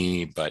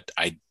me, but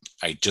I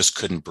just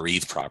couldn't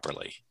breathe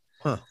properly.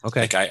 Huh.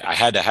 Okay. Like I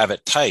had to have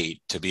it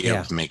tight to be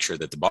able to make sure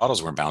that the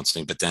bottles weren't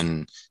bouncing, but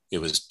then it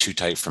was too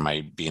tight for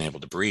my being able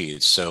to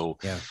breathe. So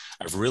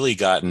I've really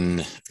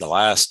gotten the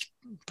last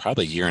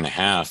probably year and a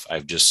half,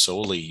 I've just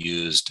solely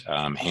used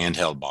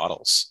handheld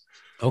bottles.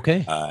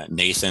 Okay.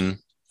 Nathan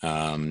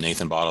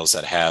bottles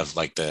that have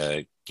like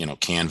the,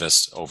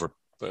 canvas over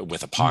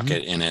with a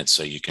pocket in it.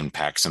 So you can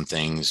pack some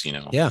things,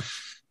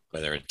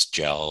 whether it's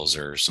gels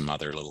or some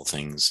other little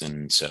things.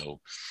 And so,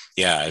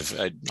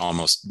 I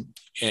almost,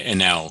 and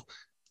now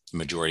the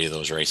majority of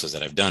those races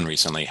that I've done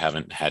recently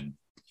haven't had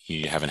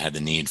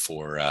the need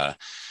for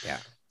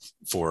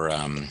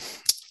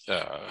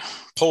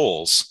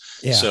poles.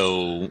 Yeah.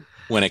 So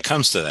when it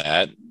comes to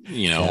that,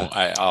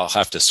 I'll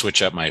have to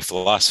switch up my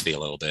philosophy a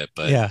little bit,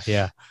 but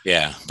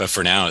but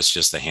for now it's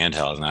just the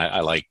handheld, and I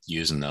like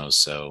using those.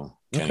 So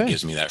kind of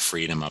gives me that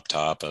freedom up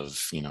top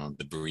of,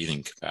 the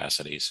breathing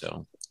capacity.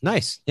 So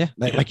nice. Yeah.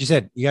 Like you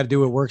said, you got to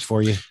do what works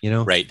for you,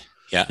 Right.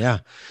 Yeah. Yeah.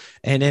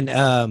 And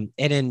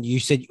then you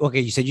said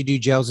you do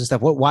gels and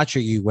stuff. What watch are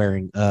you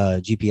wearing,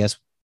 GPS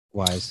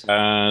wise?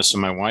 So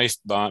my wife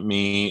bought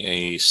me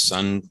a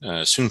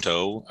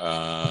Suunto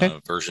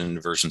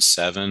version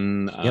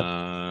 7,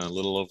 a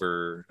little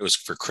over, it was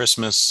for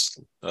Christmas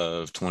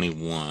of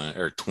 21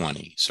 or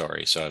 20.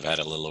 Sorry. So I've had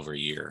it a little over a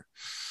year.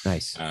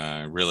 Nice.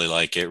 Really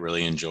like it,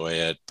 really enjoy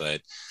it. But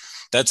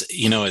that's,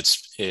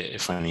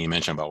 it's funny you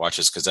mentioned about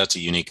watches, because that's a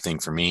unique thing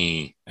for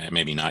me.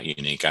 Maybe not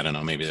unique. I don't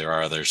know. Maybe there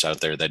are others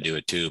out there that do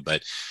it too.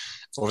 But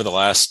over the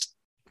last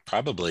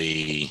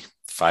probably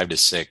 5 to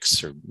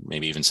 6 or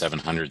maybe even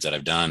 700s that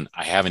I've done,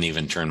 I haven't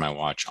even turned my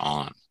watch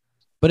on.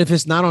 But if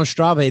it's not on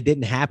Strava, it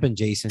didn't happen,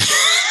 Jason.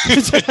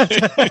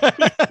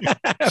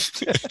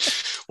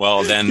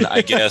 Well, then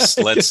I guess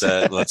let's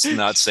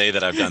not say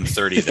that I've done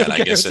 30. Then I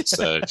guess it's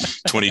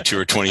 22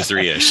 or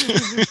 23-ish.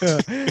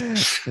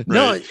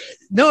 Right.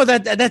 No,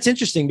 that's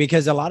interesting,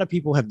 because a lot of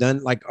people have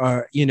done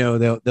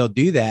they'll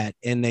do that,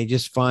 and they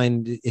just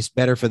find it's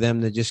better for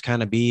them to just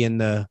kind of be in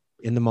the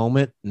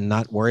moment and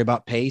not worry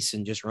about pace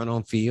and just run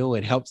on feel.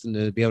 It helps them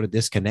to be able to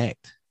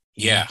disconnect.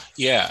 Yeah.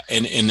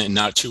 And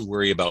not to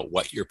worry about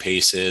what your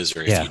pace is,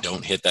 or if you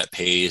don't hit that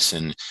pace.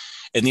 And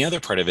the other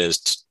part of it is,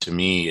 to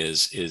me,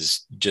 is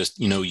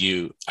just,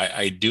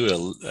 I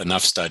do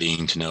enough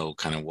studying to know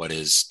kind of what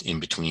is in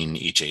between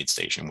each aid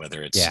station,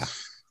 whether it's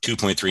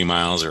 2.3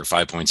 miles or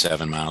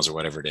 5.7 miles or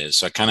whatever it is.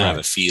 So I kind of have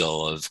a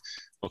feel of,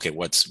 okay,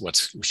 what's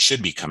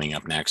should be coming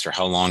up next or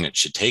how long it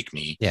should take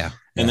me. Yeah.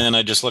 And then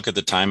I just look at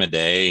the time of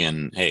day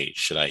and, hey,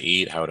 should I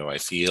eat? How do I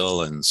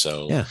feel? And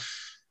so,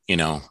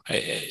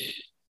 I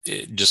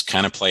just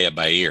kind of play it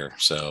by ear.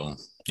 So,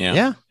 yeah.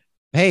 Yeah.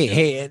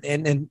 Hey,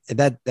 and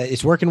that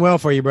it's working well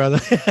for you, brother.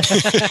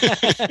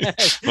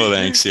 Well,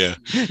 thanks. Yeah.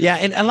 Yeah.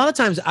 And a lot of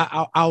times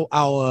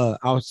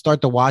I'll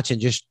start to watch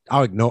and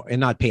I'll ignore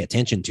and not pay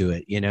attention to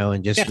it,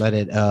 and just let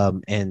it,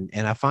 and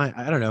I find,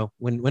 I don't know,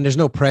 when there's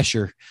no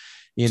pressure,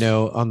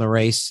 on the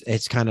race,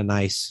 it's kind of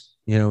nice,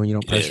 when you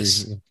don't pressure.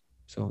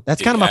 So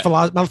that's kind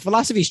of my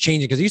philosophy is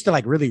changing, because I used to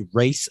like really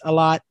race a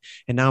lot.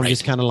 And now I'm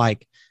just kind of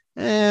like,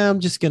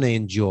 I'm just going to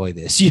enjoy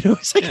this,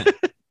 it's like,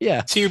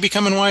 yeah. So you're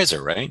becoming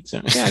wiser, right? So.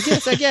 Yeah,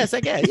 I guess.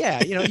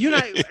 Yeah. You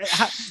and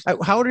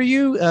how old are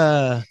you?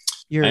 I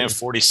am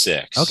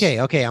 46. Okay.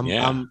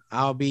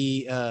 I'll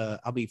be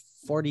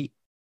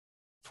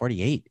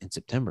 48 in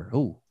September.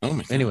 Oh my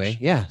gosh. Anyway,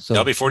 yeah. So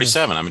I'll be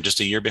 47. I'm just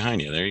a year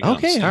behind you. There you go.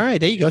 Okay, all right,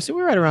 there you go. So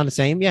we're right around the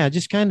same. Yeah,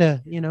 just kind of,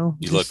 You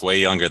look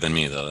way younger than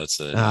me, though. That's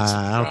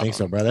I don't think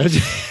so, brother. I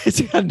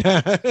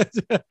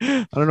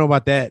don't know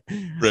about that.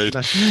 Right.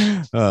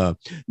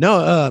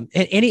 No.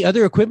 Any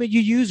other equipment you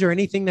use or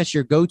anything that's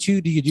your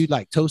go-to? Do you do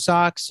like toe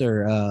socks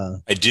or?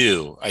 I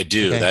do.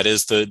 Okay.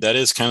 That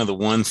is kind of the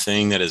one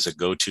thing that is a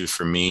go-to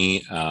for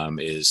me.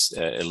 Is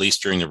at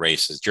least during the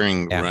races,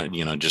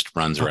 just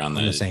runs around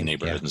the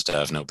neighborhood and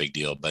stuff. No big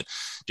deal. But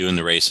doing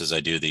the races, I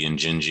do the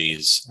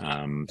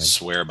Injinjis,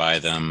 swear by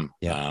them.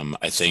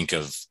 I think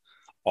of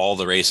all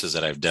the races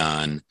that I've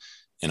done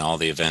and all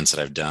the events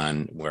that I've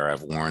done where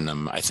I've worn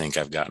them, I think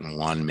I've gotten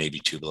 1, maybe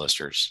 2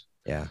 blisters.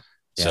 Yeah.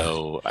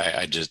 So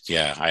I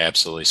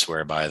absolutely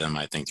swear by them.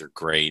 I think they're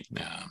great.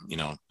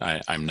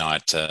 I'm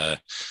not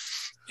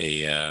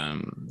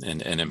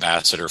an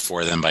ambassador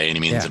for them by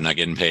any means. Yeah. I'm not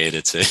getting paid.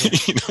 It's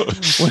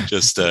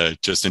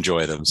just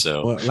enjoy them.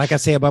 So, like I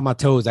say about my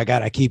toes, I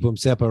gotta keep them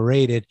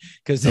separated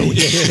because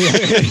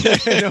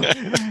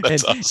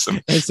that's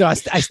awesome. And so I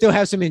still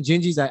have some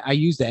Injinjis. I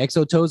use the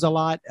Exo toes a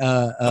lot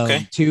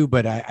too,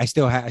 but I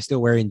still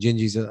wear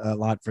Injinjis a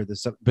lot for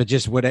this. But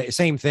just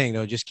same thing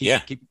though. Just keep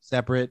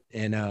separate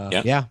and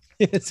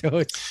so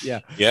it's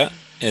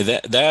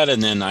that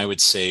and then I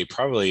would say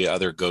probably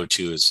other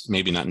go-to is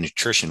maybe not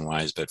nutrition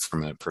wise, but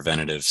from a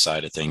preventative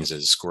side of things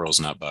is squirrel's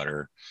nut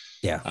butter.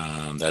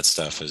 That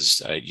stuff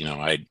is I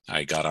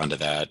got onto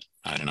that,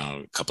 I don't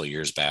know, a couple of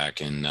years back,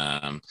 and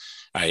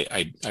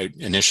I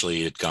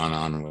initially had gone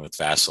on with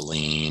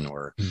Vaseline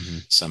or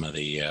some of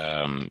the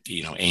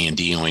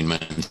A&D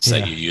ointments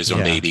that you use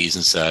on babies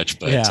and such,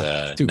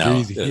 but too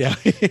crazy.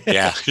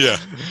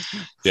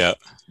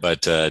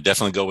 But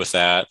definitely go with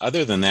that.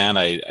 Other than that,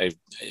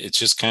 it's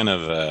just kind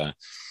of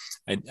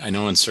I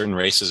know in certain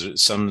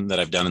races, some that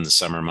I've done in the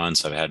summer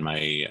months, I've had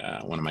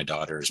my one of my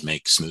daughters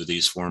make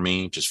smoothies for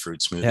me, just fruit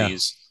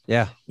smoothies.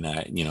 Yeah.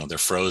 And they're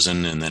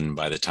frozen, and then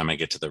by the time I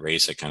get to the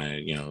race, I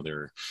kind of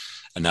they're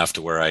enough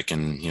to where I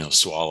can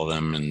swallow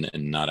them and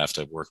not have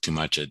to work too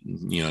much at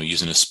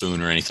using a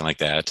spoon or anything like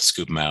that to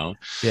scoop them out.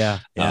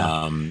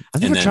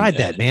 I've never tried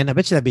that, man. I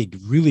bet you that'd be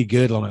really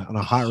good on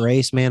a hot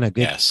race, man. A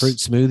good fruit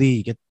smoothie,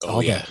 you get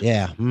all that.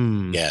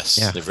 Yes,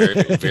 they're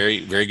very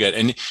very very good.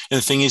 And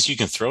the thing is, you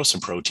can throw some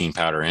protein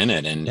powder in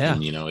it, and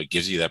it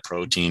gives you that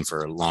protein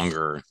for a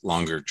longer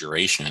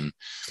duration.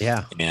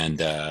 And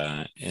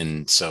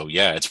so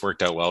it's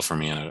worked out well for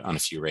me on a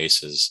few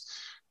races.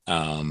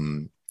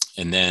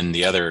 And then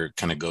the other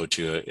kind of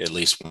go-to, at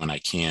least when I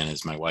can,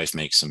 is my wife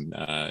makes some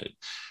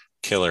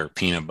killer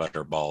peanut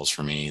butter balls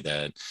for me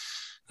that,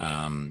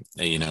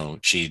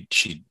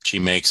 she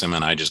makes them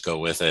and I just go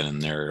with it,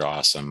 and they're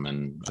awesome.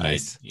 And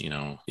nice.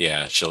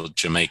 She'll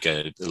make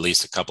at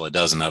least a couple of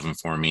dozen of them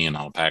for me, and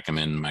I'll pack them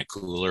in my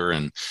cooler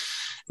and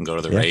go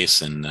to the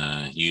race and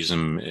use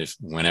them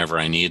whenever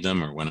I need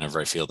them or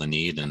whenever I feel the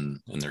need, and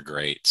they're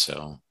great.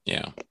 So,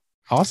 yeah.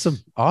 Awesome,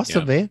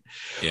 man.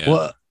 Yeah.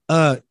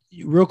 Well,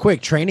 real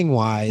quick, training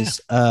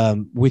wise,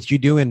 with you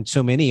doing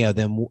so many of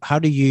them, how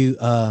do you,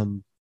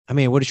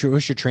 what's your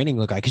training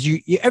look like? Cause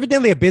you're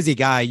evidently a busy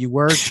guy. You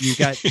work, you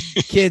got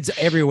kids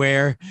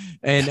everywhere,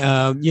 and,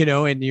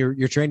 and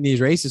you're training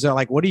these races. So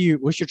like, what's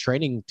your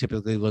training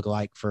typically look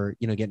like for,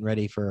 getting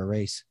ready for a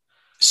race?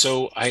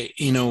 So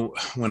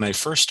when I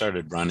first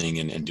started running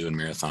and doing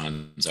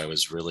marathons, I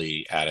was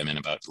really adamant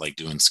about like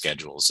doing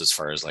schedules as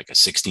far as like a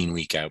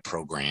 16-week out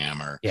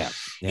program or,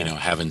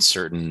 having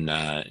certain,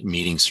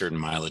 meeting certain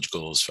mileage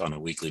goals on a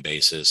weekly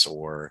basis,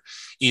 or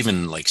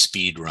even like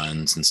speed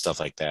runs and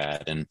stuff like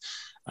that. And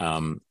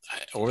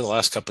over the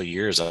last couple of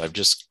years, I've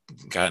just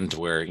gotten to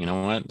where,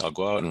 I'll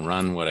go out and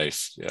run what I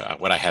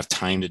have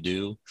time to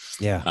do.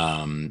 Yeah.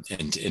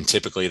 And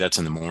typically that's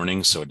in the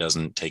morning, so it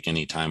doesn't take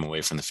any time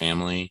away from the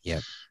family.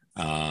 Yeah.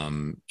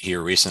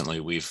 Here recently,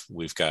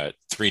 we've got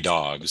 3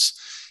 dogs,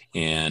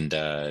 and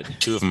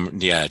two of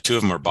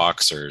them are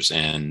boxers,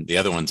 and the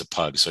other one's a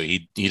pug, so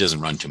he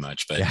doesn't run too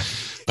much. But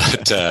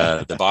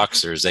the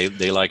boxers,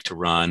 they like to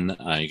run.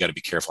 You got to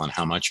be careful on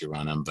how much you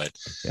run them. But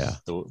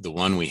the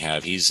one we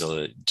have, he's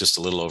just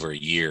a little over a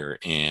year,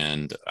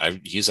 and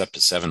he's up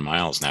to 7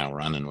 miles now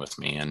running with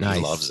me, and he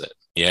loves it.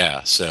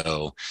 Yeah,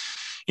 so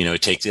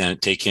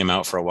take him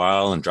out for a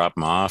while and drop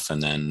him off,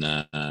 and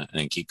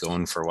then keep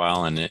going for a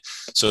while. And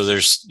so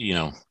there's,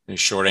 the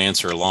short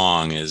answer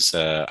long is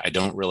I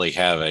don't really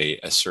have a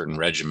certain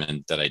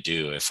regimen that I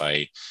do. If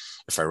I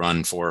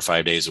run 4 or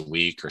 5 days a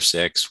week or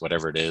 6,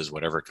 whatever it is,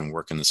 whatever can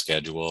work in the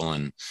schedule,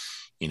 and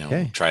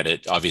try to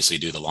obviously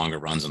do the longer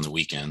runs on the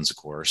weekends, of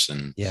course.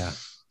 And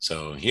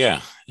so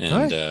and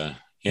right.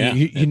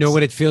 You know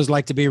what it feels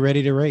like to be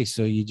ready to race,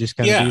 so you just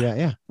kind of do that.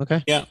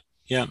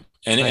 Yeah.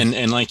 And, nice.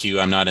 and like you,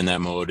 I'm not in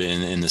that mode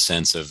in the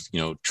sense of,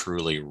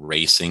 truly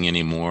racing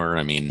anymore.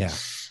 I mean,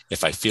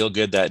 if I feel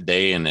good that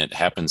day and it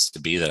happens to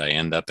be that I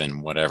end up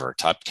in whatever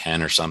top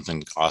 10 or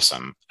something,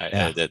 awesome.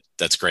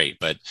 That's great.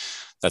 But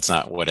that's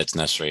not what it's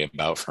necessarily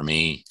about for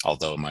me.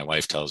 Although my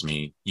wife tells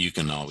me you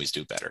can always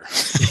do better.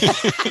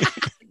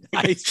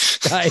 Nice.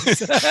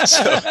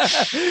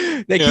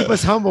 They keep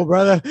us humble,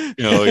 brother.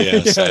 Oh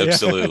yes,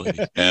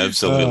 absolutely.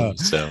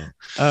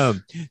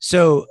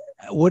 So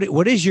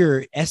what is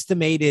your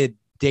estimated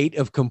date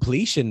of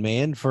completion,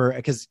 man?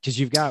 Because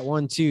you've got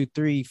 1, 2,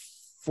 3,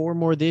 4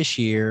 more this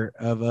year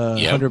of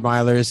 100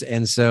 milers,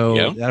 and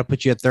so that'll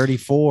put you at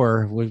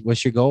 34.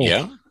 What's your goal?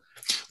 Yeah.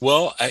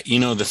 Well,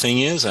 the thing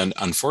is,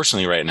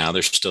 unfortunately, right now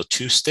there's still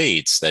 2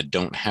 states that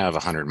don't have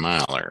 100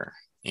 miler.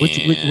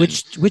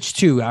 Which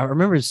 2? I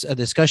remember a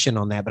discussion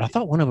on that, but I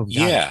thought one of them.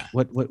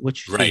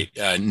 Which? Right.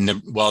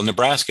 Well,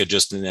 Nebraska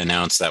just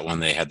announced that when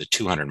they had the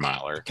 200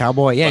 miler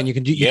Cowboy. Yeah. And you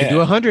can do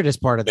 100 as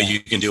part of that. But you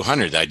can do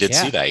 100. I did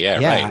see that.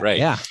 Yeah. Right.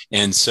 Yeah.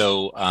 And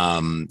so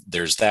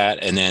there's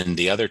that. And then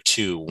the other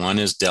 2, one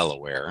is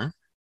Delaware.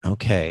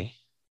 Okay.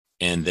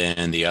 And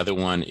then the other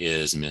one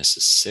is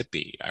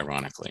Mississippi,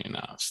 ironically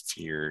enough.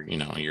 Your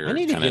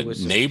kind of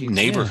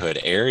neighborhood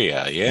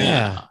area.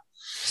 Yeah.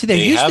 See,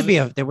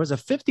 there was a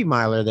 50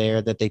 miler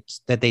there that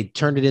they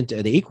turned it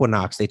into the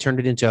Equinox. They turned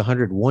it into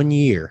 100 1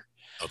 year.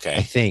 Okay.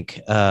 I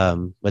think.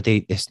 But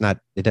it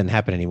doesn't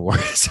happen anymore.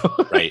 So.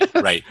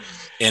 Right.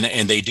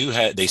 And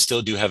they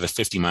still do have a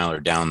 50 miler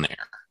down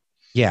there.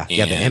 Yeah.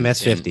 The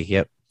MS-50.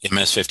 Yep.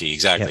 MS-50.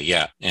 Exactly.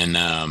 Yeah.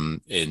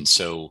 And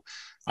so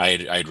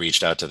I'd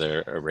reached out to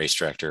the race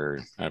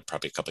director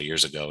probably a couple of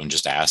years ago and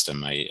just asked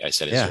him. I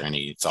said, "Is there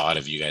any thought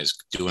of you guys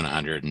doing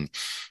 100?" And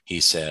he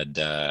said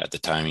at the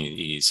time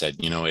he said,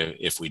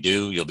 "If we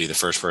do, you'll be the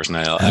first person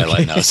I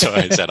let know." So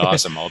I said,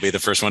 "Awesome! I'll be the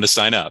first one to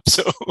sign up."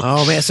 So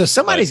oh man, so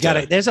somebody's got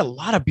to. There's a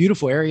lot of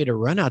beautiful area to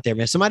run out there,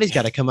 man. Somebody's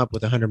got to come up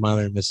with 100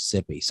 miler in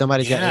Mississippi.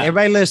 Somebody's got.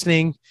 Everybody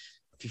listening.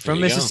 If you're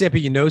from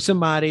Mississippi,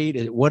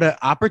 somebody. What an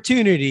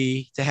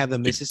opportunity to have the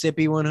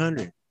Mississippi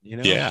 100.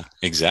 Yeah,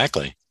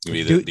 exactly.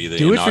 Be the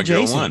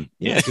inaugural one.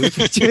 Yeah, do it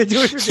for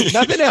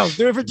nothing else.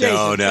 Do it for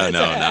Jason. No,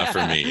 not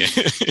for me.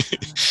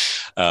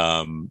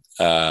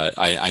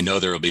 I know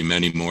there will be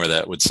many more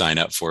that would sign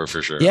up for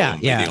sure. Yeah.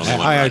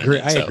 I agree.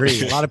 I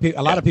agree. A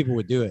lot of people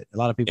would do it. A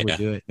lot of people would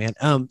do it, man.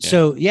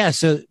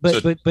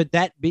 But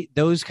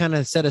those kind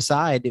of set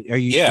aside. Are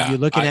you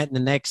looking at in the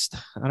next?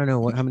 I don't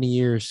know how many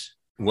years.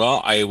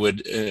 Well, I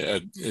would.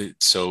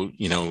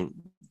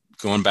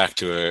 Going back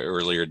to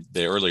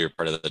the earlier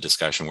part of the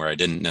discussion where I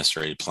didn't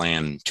necessarily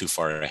plan too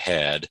far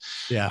ahead.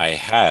 Yeah. I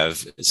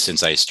have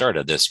since I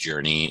started this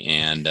journey,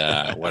 and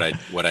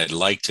what I'd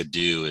like to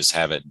do is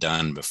have it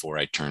done before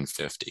I turn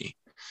 50.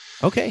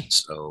 Okay.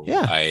 So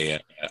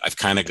I've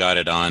kind of got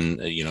it on,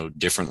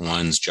 different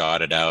ones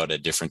jotted out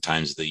at different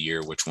times of the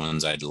year, which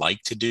ones I'd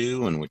like to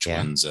do and which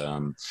ones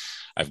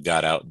I've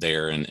got out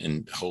there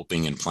and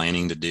hoping and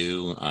planning to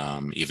do.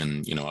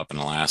 Even, up in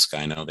Alaska,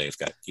 I know they've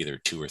got either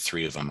 2 or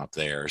 3 of them up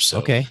there. So,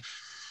 okay.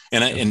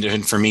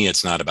 And for me,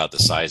 it's not about the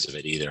size of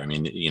it either. I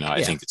mean,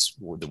 I think it's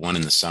the one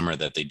in the summer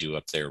that they do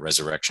up there,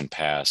 Resurrection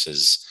Pass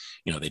is,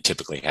 they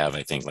typically have,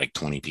 I think, like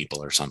 20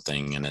 people or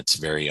something, and it's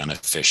very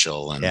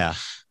unofficial. And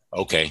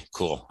okay,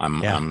 cool.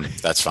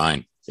 That's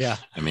fine. Yeah.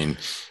 I mean,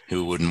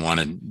 who wouldn't want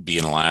to be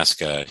in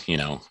Alaska?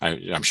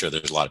 I'm sure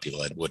there's a lot of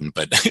people that wouldn't,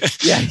 but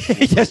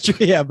that's true.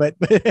 Yeah. But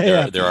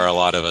there are a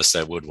lot of us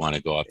that would want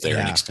to go up there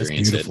and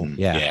experience it. And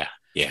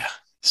yeah.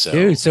 So,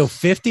 dude, so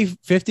 50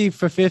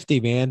 for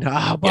 50, man. I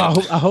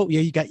hope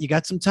you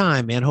got some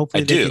time, man.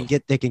 Hopefully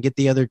they can get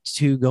the other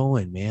 2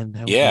 going,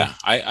 man.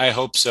 I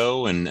hope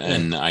so.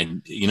 And I,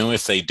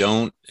 if they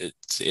don't,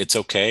 it's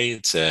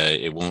okay.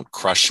 It won't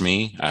crush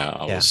me.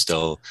 I will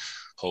still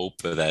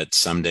hope that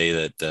someday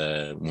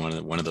that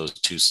one of those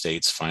 2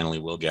 states finally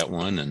will get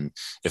one. And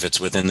if it's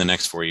within the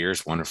next 4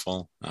 years,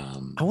 wonderful.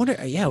 I wonder.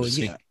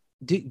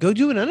 Go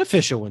do an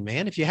unofficial one,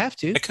 man. If you have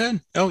to, I could.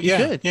 Oh yeah,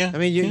 you could. I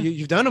mean,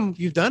 you've done them.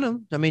 You've done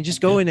them. I mean,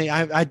 just go and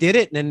I did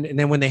it, and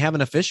then when they have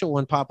an official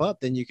one pop up,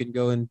 then you can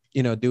go and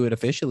do it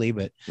officially.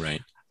 But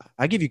right.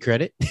 I give you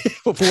credit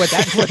for what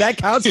that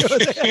counts.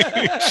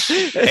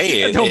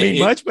 Hey, it don't mean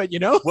much, but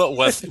well,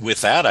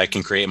 with that, I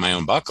can create my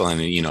own buckle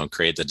and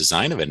create the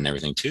design of it and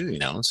everything too.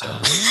 So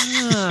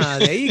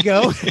there you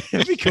go.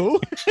 That'd be cool.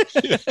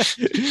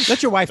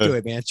 Let your wife do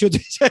it, man. She'll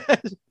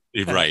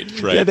right.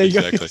 Yeah, there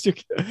you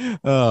exactly.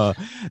 Go.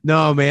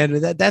 No,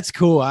 man, that's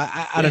cool.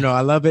 I don't know.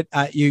 I love it.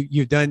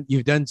 You've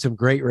done some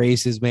great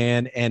races,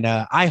 man, and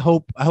I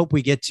hope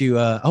we get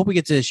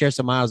to share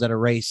some miles at a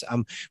race.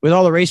 With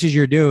all the races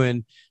you're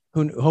doing,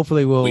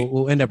 hopefully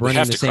we'll end up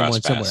running the same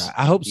one somewhere.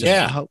 I hope so.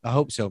 Yeah. I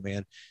hope so,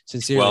 man.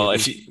 Sincerely. Well,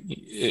 if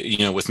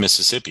you with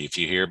Mississippi, if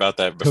you hear about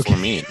that before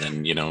me,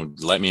 then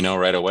let me know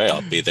right away.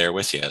 I'll be there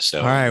with you.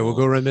 So all right, we'll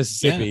go run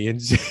Mississippi and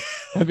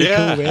that'd be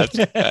cool, man.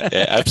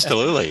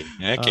 Absolutely.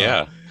 Heck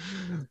yeah.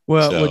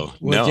 Well,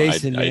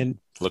 Jason, man.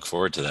 Look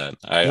forward to that.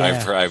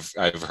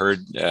 I've heard,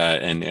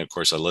 and of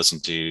course I listen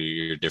to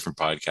your different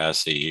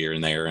podcasts here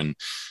and there, and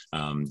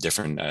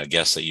different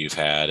guests that you've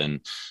had,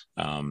 and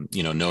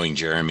knowing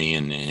Jeremy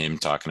and him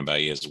talking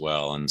about you as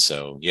well. And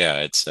so,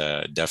 it's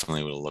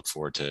definitely will look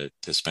forward to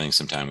spending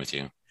some time with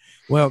you.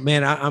 Well,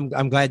 man,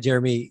 I'm glad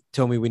Jeremy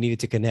told me we needed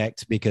to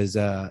connect because,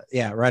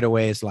 right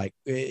away it's like,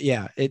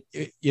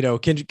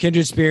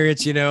 kindred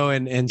spirits,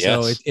 and yes.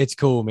 So it's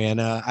cool, man.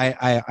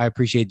 I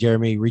appreciate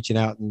Jeremy reaching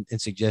out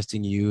and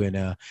suggesting you,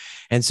 and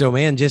so,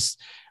 man,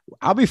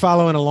 I'll be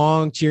following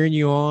along, cheering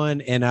you on,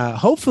 and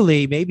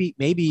hopefully,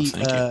 maybe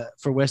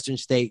for Western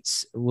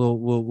States,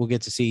 we'll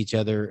get to see each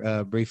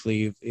other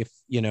briefly, if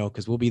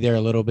because we'll be there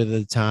a little bit of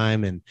the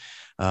time, and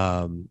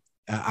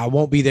I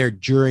won't be there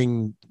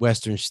during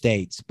Western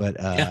States, but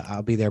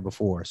I'll be there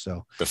before.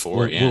 So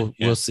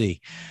we'll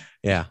see.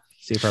 Yeah.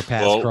 See if our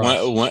paths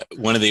cross.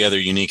 One of the other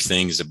unique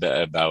things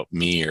about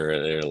me,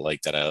 or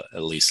like that I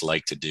at least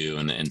like to do,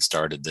 and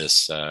started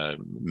this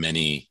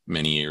many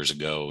years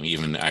ago,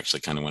 even actually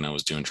kind of when I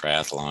was doing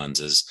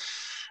triathlons, is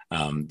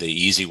the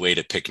easy way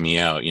to pick me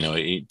out.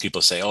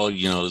 People say, oh,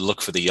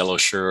 look for the yellow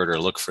shirt, or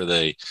look for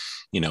the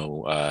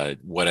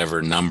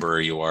whatever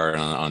number you are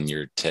on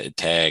your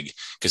tag,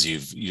 because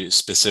you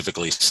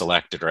specifically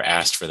selected or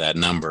asked for that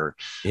number.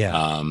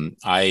 Yeah.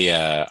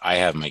 I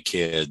have my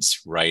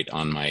kids write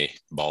on my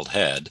bald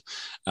head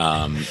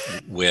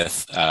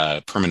with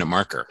a permanent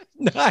marker.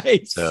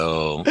 Nice.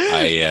 So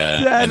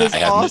that is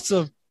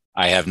awesome.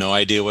 I have no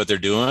idea what they're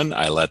doing.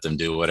 I let them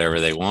do whatever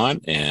they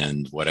want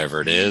and whatever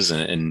it is.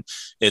 And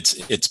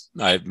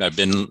I've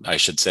been, I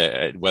should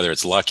say, whether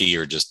it's lucky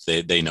or just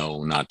they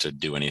know not to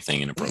do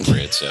anything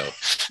inappropriate. So,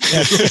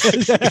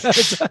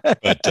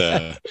 but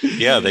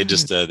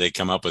they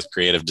come up with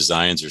creative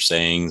designs or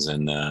sayings.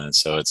 And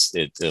so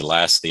it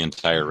lasts the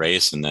entire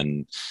race. And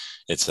then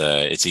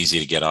it's easy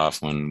to get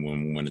off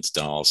when it's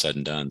done, all said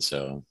and done.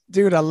 So,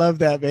 dude, I love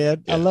that,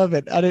 man. Yeah. I love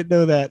it. I didn't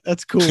know that.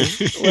 That's cool.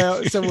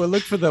 Well, so we'll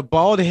look for the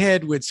bald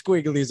head with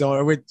squigglies on,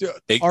 or with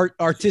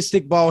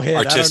artistic bald head.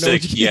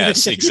 Artistic,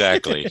 yes,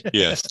 exactly.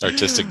 Yes,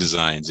 artistic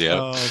designs. Yeah.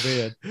 Oh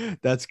man,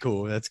 that's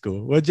cool. That's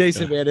cool. Well,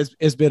 Jason, man,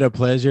 it's been a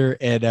pleasure,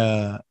 and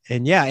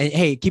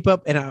hey, keep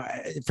up. And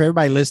for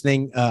everybody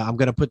listening, I'm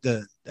gonna put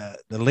the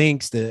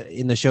links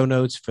in the show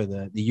notes for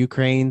the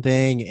Ukraine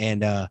thing,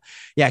 and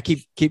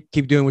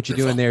keep doing what you're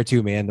doing there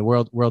too, man. The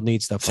world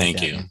needs stuff. Thank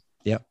like that, you. Man.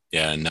 Yep.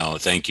 Yeah, no,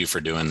 thank you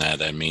for doing that.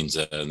 That means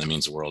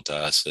the world to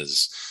us.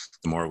 Is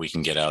the more we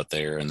can get out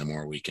there and the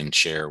more we can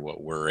share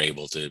what we're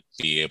able to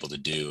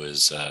do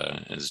is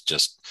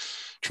just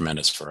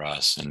tremendous for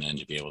us, and then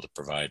to be able to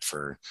provide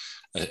for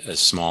a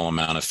small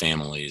amount of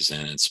families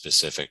and a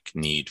specific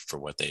need for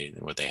what they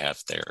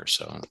have there.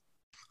 So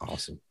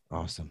awesome.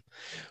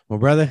 Well,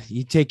 brother,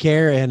 you take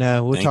care, and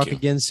we'll talk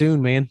again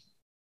soon, man.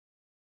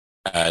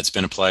 It's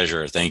been a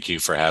pleasure. Thank you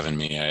for having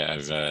me.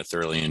 I've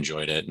thoroughly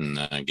enjoyed it, and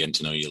getting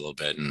to know you a little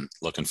bit, and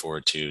looking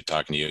forward to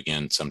talking to you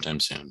again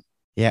sometime soon.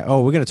 Yeah.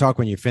 Oh, we're going to talk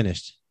when you're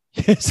finished.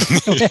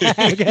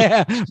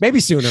 Okay. Maybe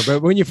sooner,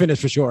 but when you're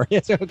finished, for sure.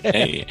 Yes.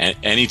 Okay. Hey,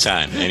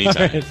 anytime.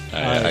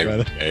 All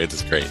right,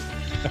 It's great.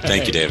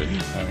 Thank you, David.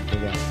 All right.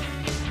 Bye-bye.